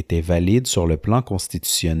d'enquête était valide sur le plan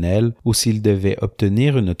constitutionnel ou s'il devait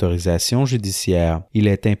obtenir une autorisation judiciaire. Il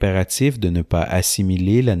est impératif de ne pas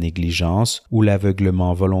assimiler la négligence ou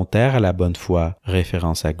l'aveuglement volontaire à la bonne foi,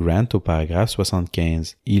 référence à Grant au paragraphe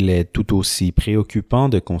 75. Il est tout aussi préoccupant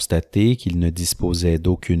de constater qu'il ne disposait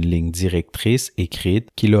d'aucune ligne directrice écrite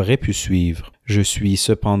qu'il aurait pu suivre. Je suis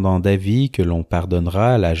cependant d'avis que l'on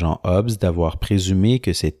pardonnera à l'agent Hobbs d'avoir présumé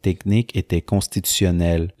que cette technique était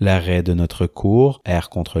constitutionnelle. L'arrêt de notre cour, R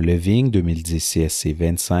contre Leving 2010 CSC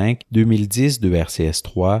 25, 2010 de RCS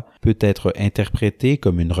 3, peut être interprété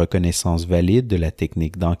comme une reconnaissance valide de la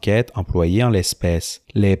technique d'enquête employée en l'espèce.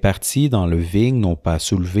 Les parties dans Leving n'ont pas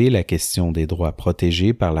soulevé la question des droits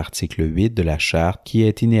protégés par l'article 8 de la Charte qui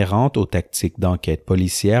est inhérente aux tactiques d'enquête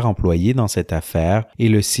policière employées dans cette affaire et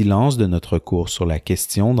le silence de notre cour sur la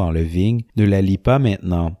question dans Leving ne la lie pas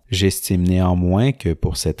maintenant. J'estime néanmoins que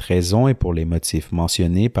pour cette raison et pour les motifs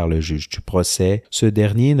mentionnés par le juge du procès, ce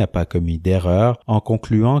dernier n'a pas commis d'erreur en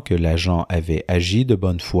concluant que l'agent avait agi de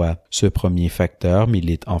bonne foi. Ce premier facteur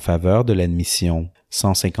milite en faveur de l'admission.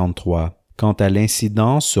 153. Quant à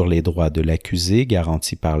l'incidence sur les droits de l'accusé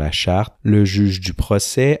garantis par la Charte, le juge du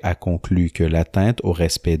procès a conclu que l'atteinte au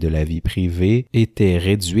respect de la vie privée était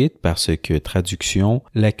réduite parce que, traduction,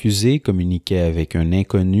 l'accusé communiquait avec un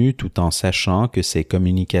inconnu tout en sachant que ces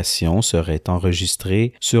communications seraient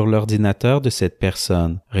enregistrées sur l'ordinateur de cette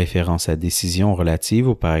personne, référence à décision relative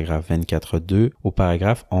au paragraphe 24.2 au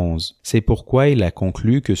paragraphe 11. C'est pourquoi il a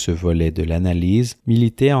conclu que ce volet de l'analyse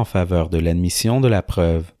militait en faveur de l'admission de la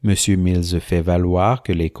preuve. M. Mills fait valoir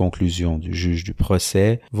que les conclusions du juge du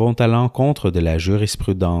procès vont à l'encontre de la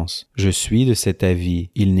jurisprudence. Je suis de cet avis.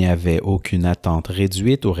 Il n'y avait aucune attente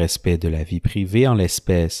réduite au respect de la vie privée en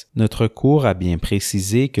l'espèce. Notre cour a bien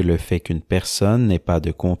précisé que le fait qu'une personne n'ait pas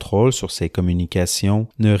de contrôle sur ses communications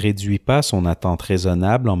ne réduit pas son attente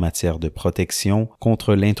raisonnable en matière de protection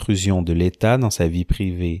contre l'intrusion de l'État dans sa vie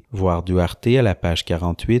privée. Voir Duarte à la page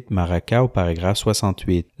 48, Maraca au paragraphe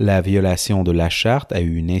 68. La violation de la Charte a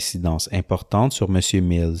eu une incidence importante sur M.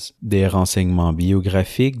 Mills. Des renseignements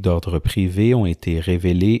biographiques d'ordre privé ont été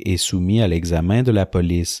révélés et soumis à l'examen de la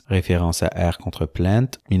police. Référence à R contre Plant,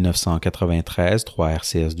 1993, 3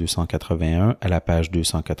 RCS 281 à la page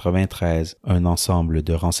 293. Un ensemble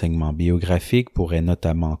de renseignements biographiques pourrait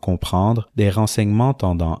notamment comprendre des renseignements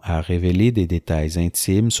tendant à révéler des détails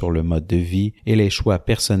intimes sur le mode de vie et les choix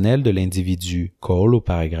personnels de l'individu. Cole au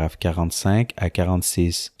paragraphe 45 à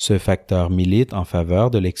 46. Ce facteur milite en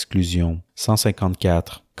faveur de l'exclusion.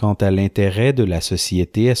 154. Quant à l'intérêt de la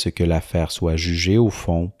société à ce que l'affaire soit jugée au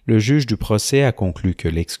fond, le juge du procès a conclu que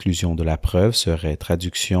l'exclusion de la preuve serait,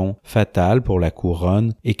 traduction, fatale pour la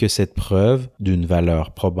couronne et que cette preuve, d'une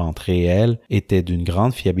valeur probante réelle, était d'une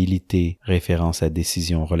grande fiabilité, référence à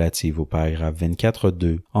décision relative au paragraphe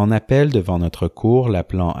 24.2. En appel devant notre cour,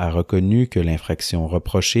 l'appelant a reconnu que l'infraction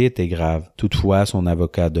reprochée était grave. Toutefois, son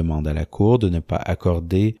avocat demande à la cour de ne pas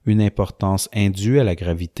accorder une importance indue à la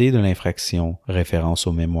gravité de l'infraction, référence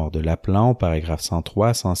au mémoire de l'appelant au paragraphe 103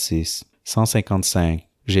 à 106. 155.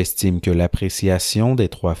 J'estime que l'appréciation des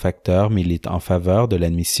 3 facteurs milite en faveur de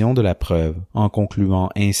l'admission de la preuve. En concluant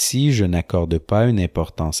ainsi, je n'accorde pas une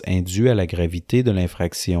importance indue à la gravité de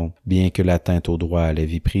l'infraction. Bien que l'atteinte au droit à la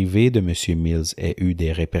vie privée de M. Mills ait eu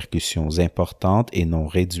des répercussions importantes et non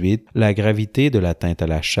réduites, la gravité de l'atteinte à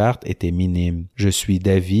la charte était minime. Je suis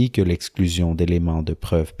d'avis que l'exclusion d'éléments de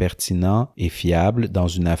preuve pertinents et fiables dans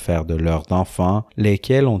une affaire de leurre d'enfants,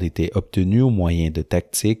 lesquels ont été obtenus au moyen de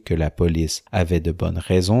tactiques que la police avait de bonnes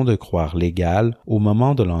raisons de croire légales au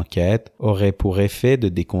moment de l'enquête, aurait pour effet de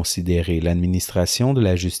déconsidérer l'administration de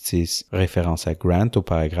la justice. Référence à Grant au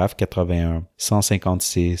paragraphe 81.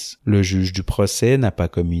 156. Le juge du procès n'a pas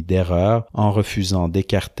commis d'erreur en refusant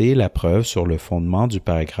d'écarter la preuve sur le fondement du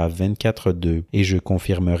paragraphe 24.2 et je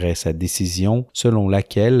confirmerai sa décision selon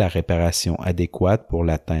laquelle la réparation adéquate pour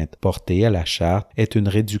l'atteinte portée à la charte est une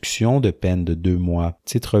réduction de peine de 2 mois.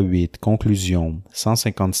 Titre 8. Conclusion.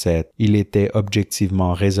 157. Il était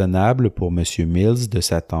objectivement raisonnable pour M. Mills de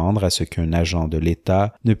s'attendre à ce qu'un agent de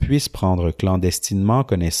l'État ne puisse prendre clandestinement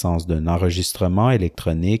connaissance d'un enregistrement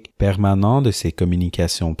électronique permanent de ses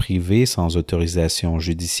communications privées sans autorisation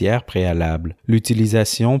judiciaire préalable.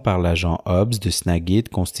 L'utilisation par l'agent Hobbs de Snagit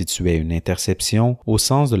constituait une interception au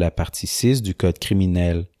sens de la partie 6 du Code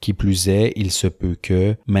criminel. Qui plus est, il se peut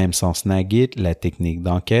que, même sans Snagit, la technique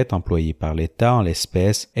d'enquête employée par l'État en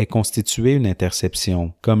l'espèce ait constitué une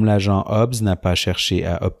interception. Comme l'agent Hobbs n'a pas cherché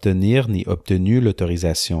à obtenir ni obtenu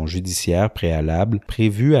l'autorisation judiciaire préalable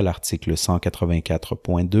prévue à l'article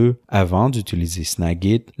 184.2, avant d'utiliser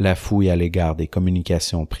Snagit, la fouille à l'égard des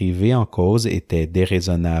communications privées en cause était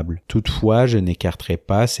déraisonnable. Toutefois, je n'écarterai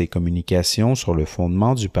pas ces communications sur le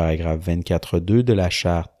fondement du paragraphe 24.2 de la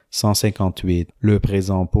Charte. 158. Le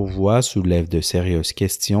présent pourvoi soulève de sérieuses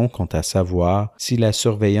questions quant à savoir si la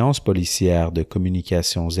surveillance policière de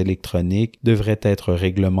communications électroniques devrait être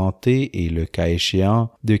réglementée et, le cas échéant,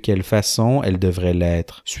 de quelle façon elle devrait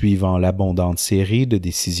l'être, suivant l'abondante série de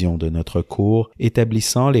décisions de notre Cour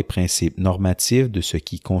établissant les principes normatifs de ce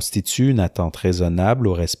qui constitue une attente raisonnable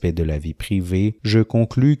au respect de la vie privée. Je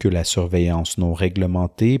conclus que la surveillance non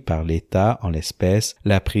réglementée par l'État, en l'espèce,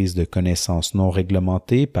 la prise de connaissances non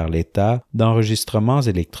réglementée par l'État d'enregistrements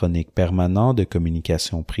électroniques permanents de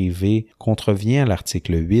communications privées contrevient à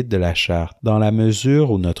l'article 8 de la Charte, dans la mesure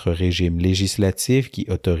où notre régime législatif qui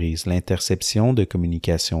autorise l'interception de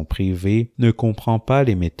communications privées ne comprend pas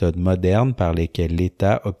les méthodes modernes par lesquelles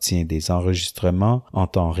l'État obtient des enregistrements en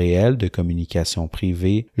temps réel de communications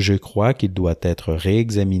privées. Je crois qu'il doit être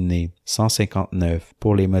réexaminé. 159.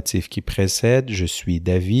 Pour les motifs qui précèdent, je suis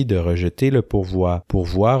d'avis de rejeter le pourvoi.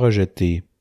 Pourvoi rejeté.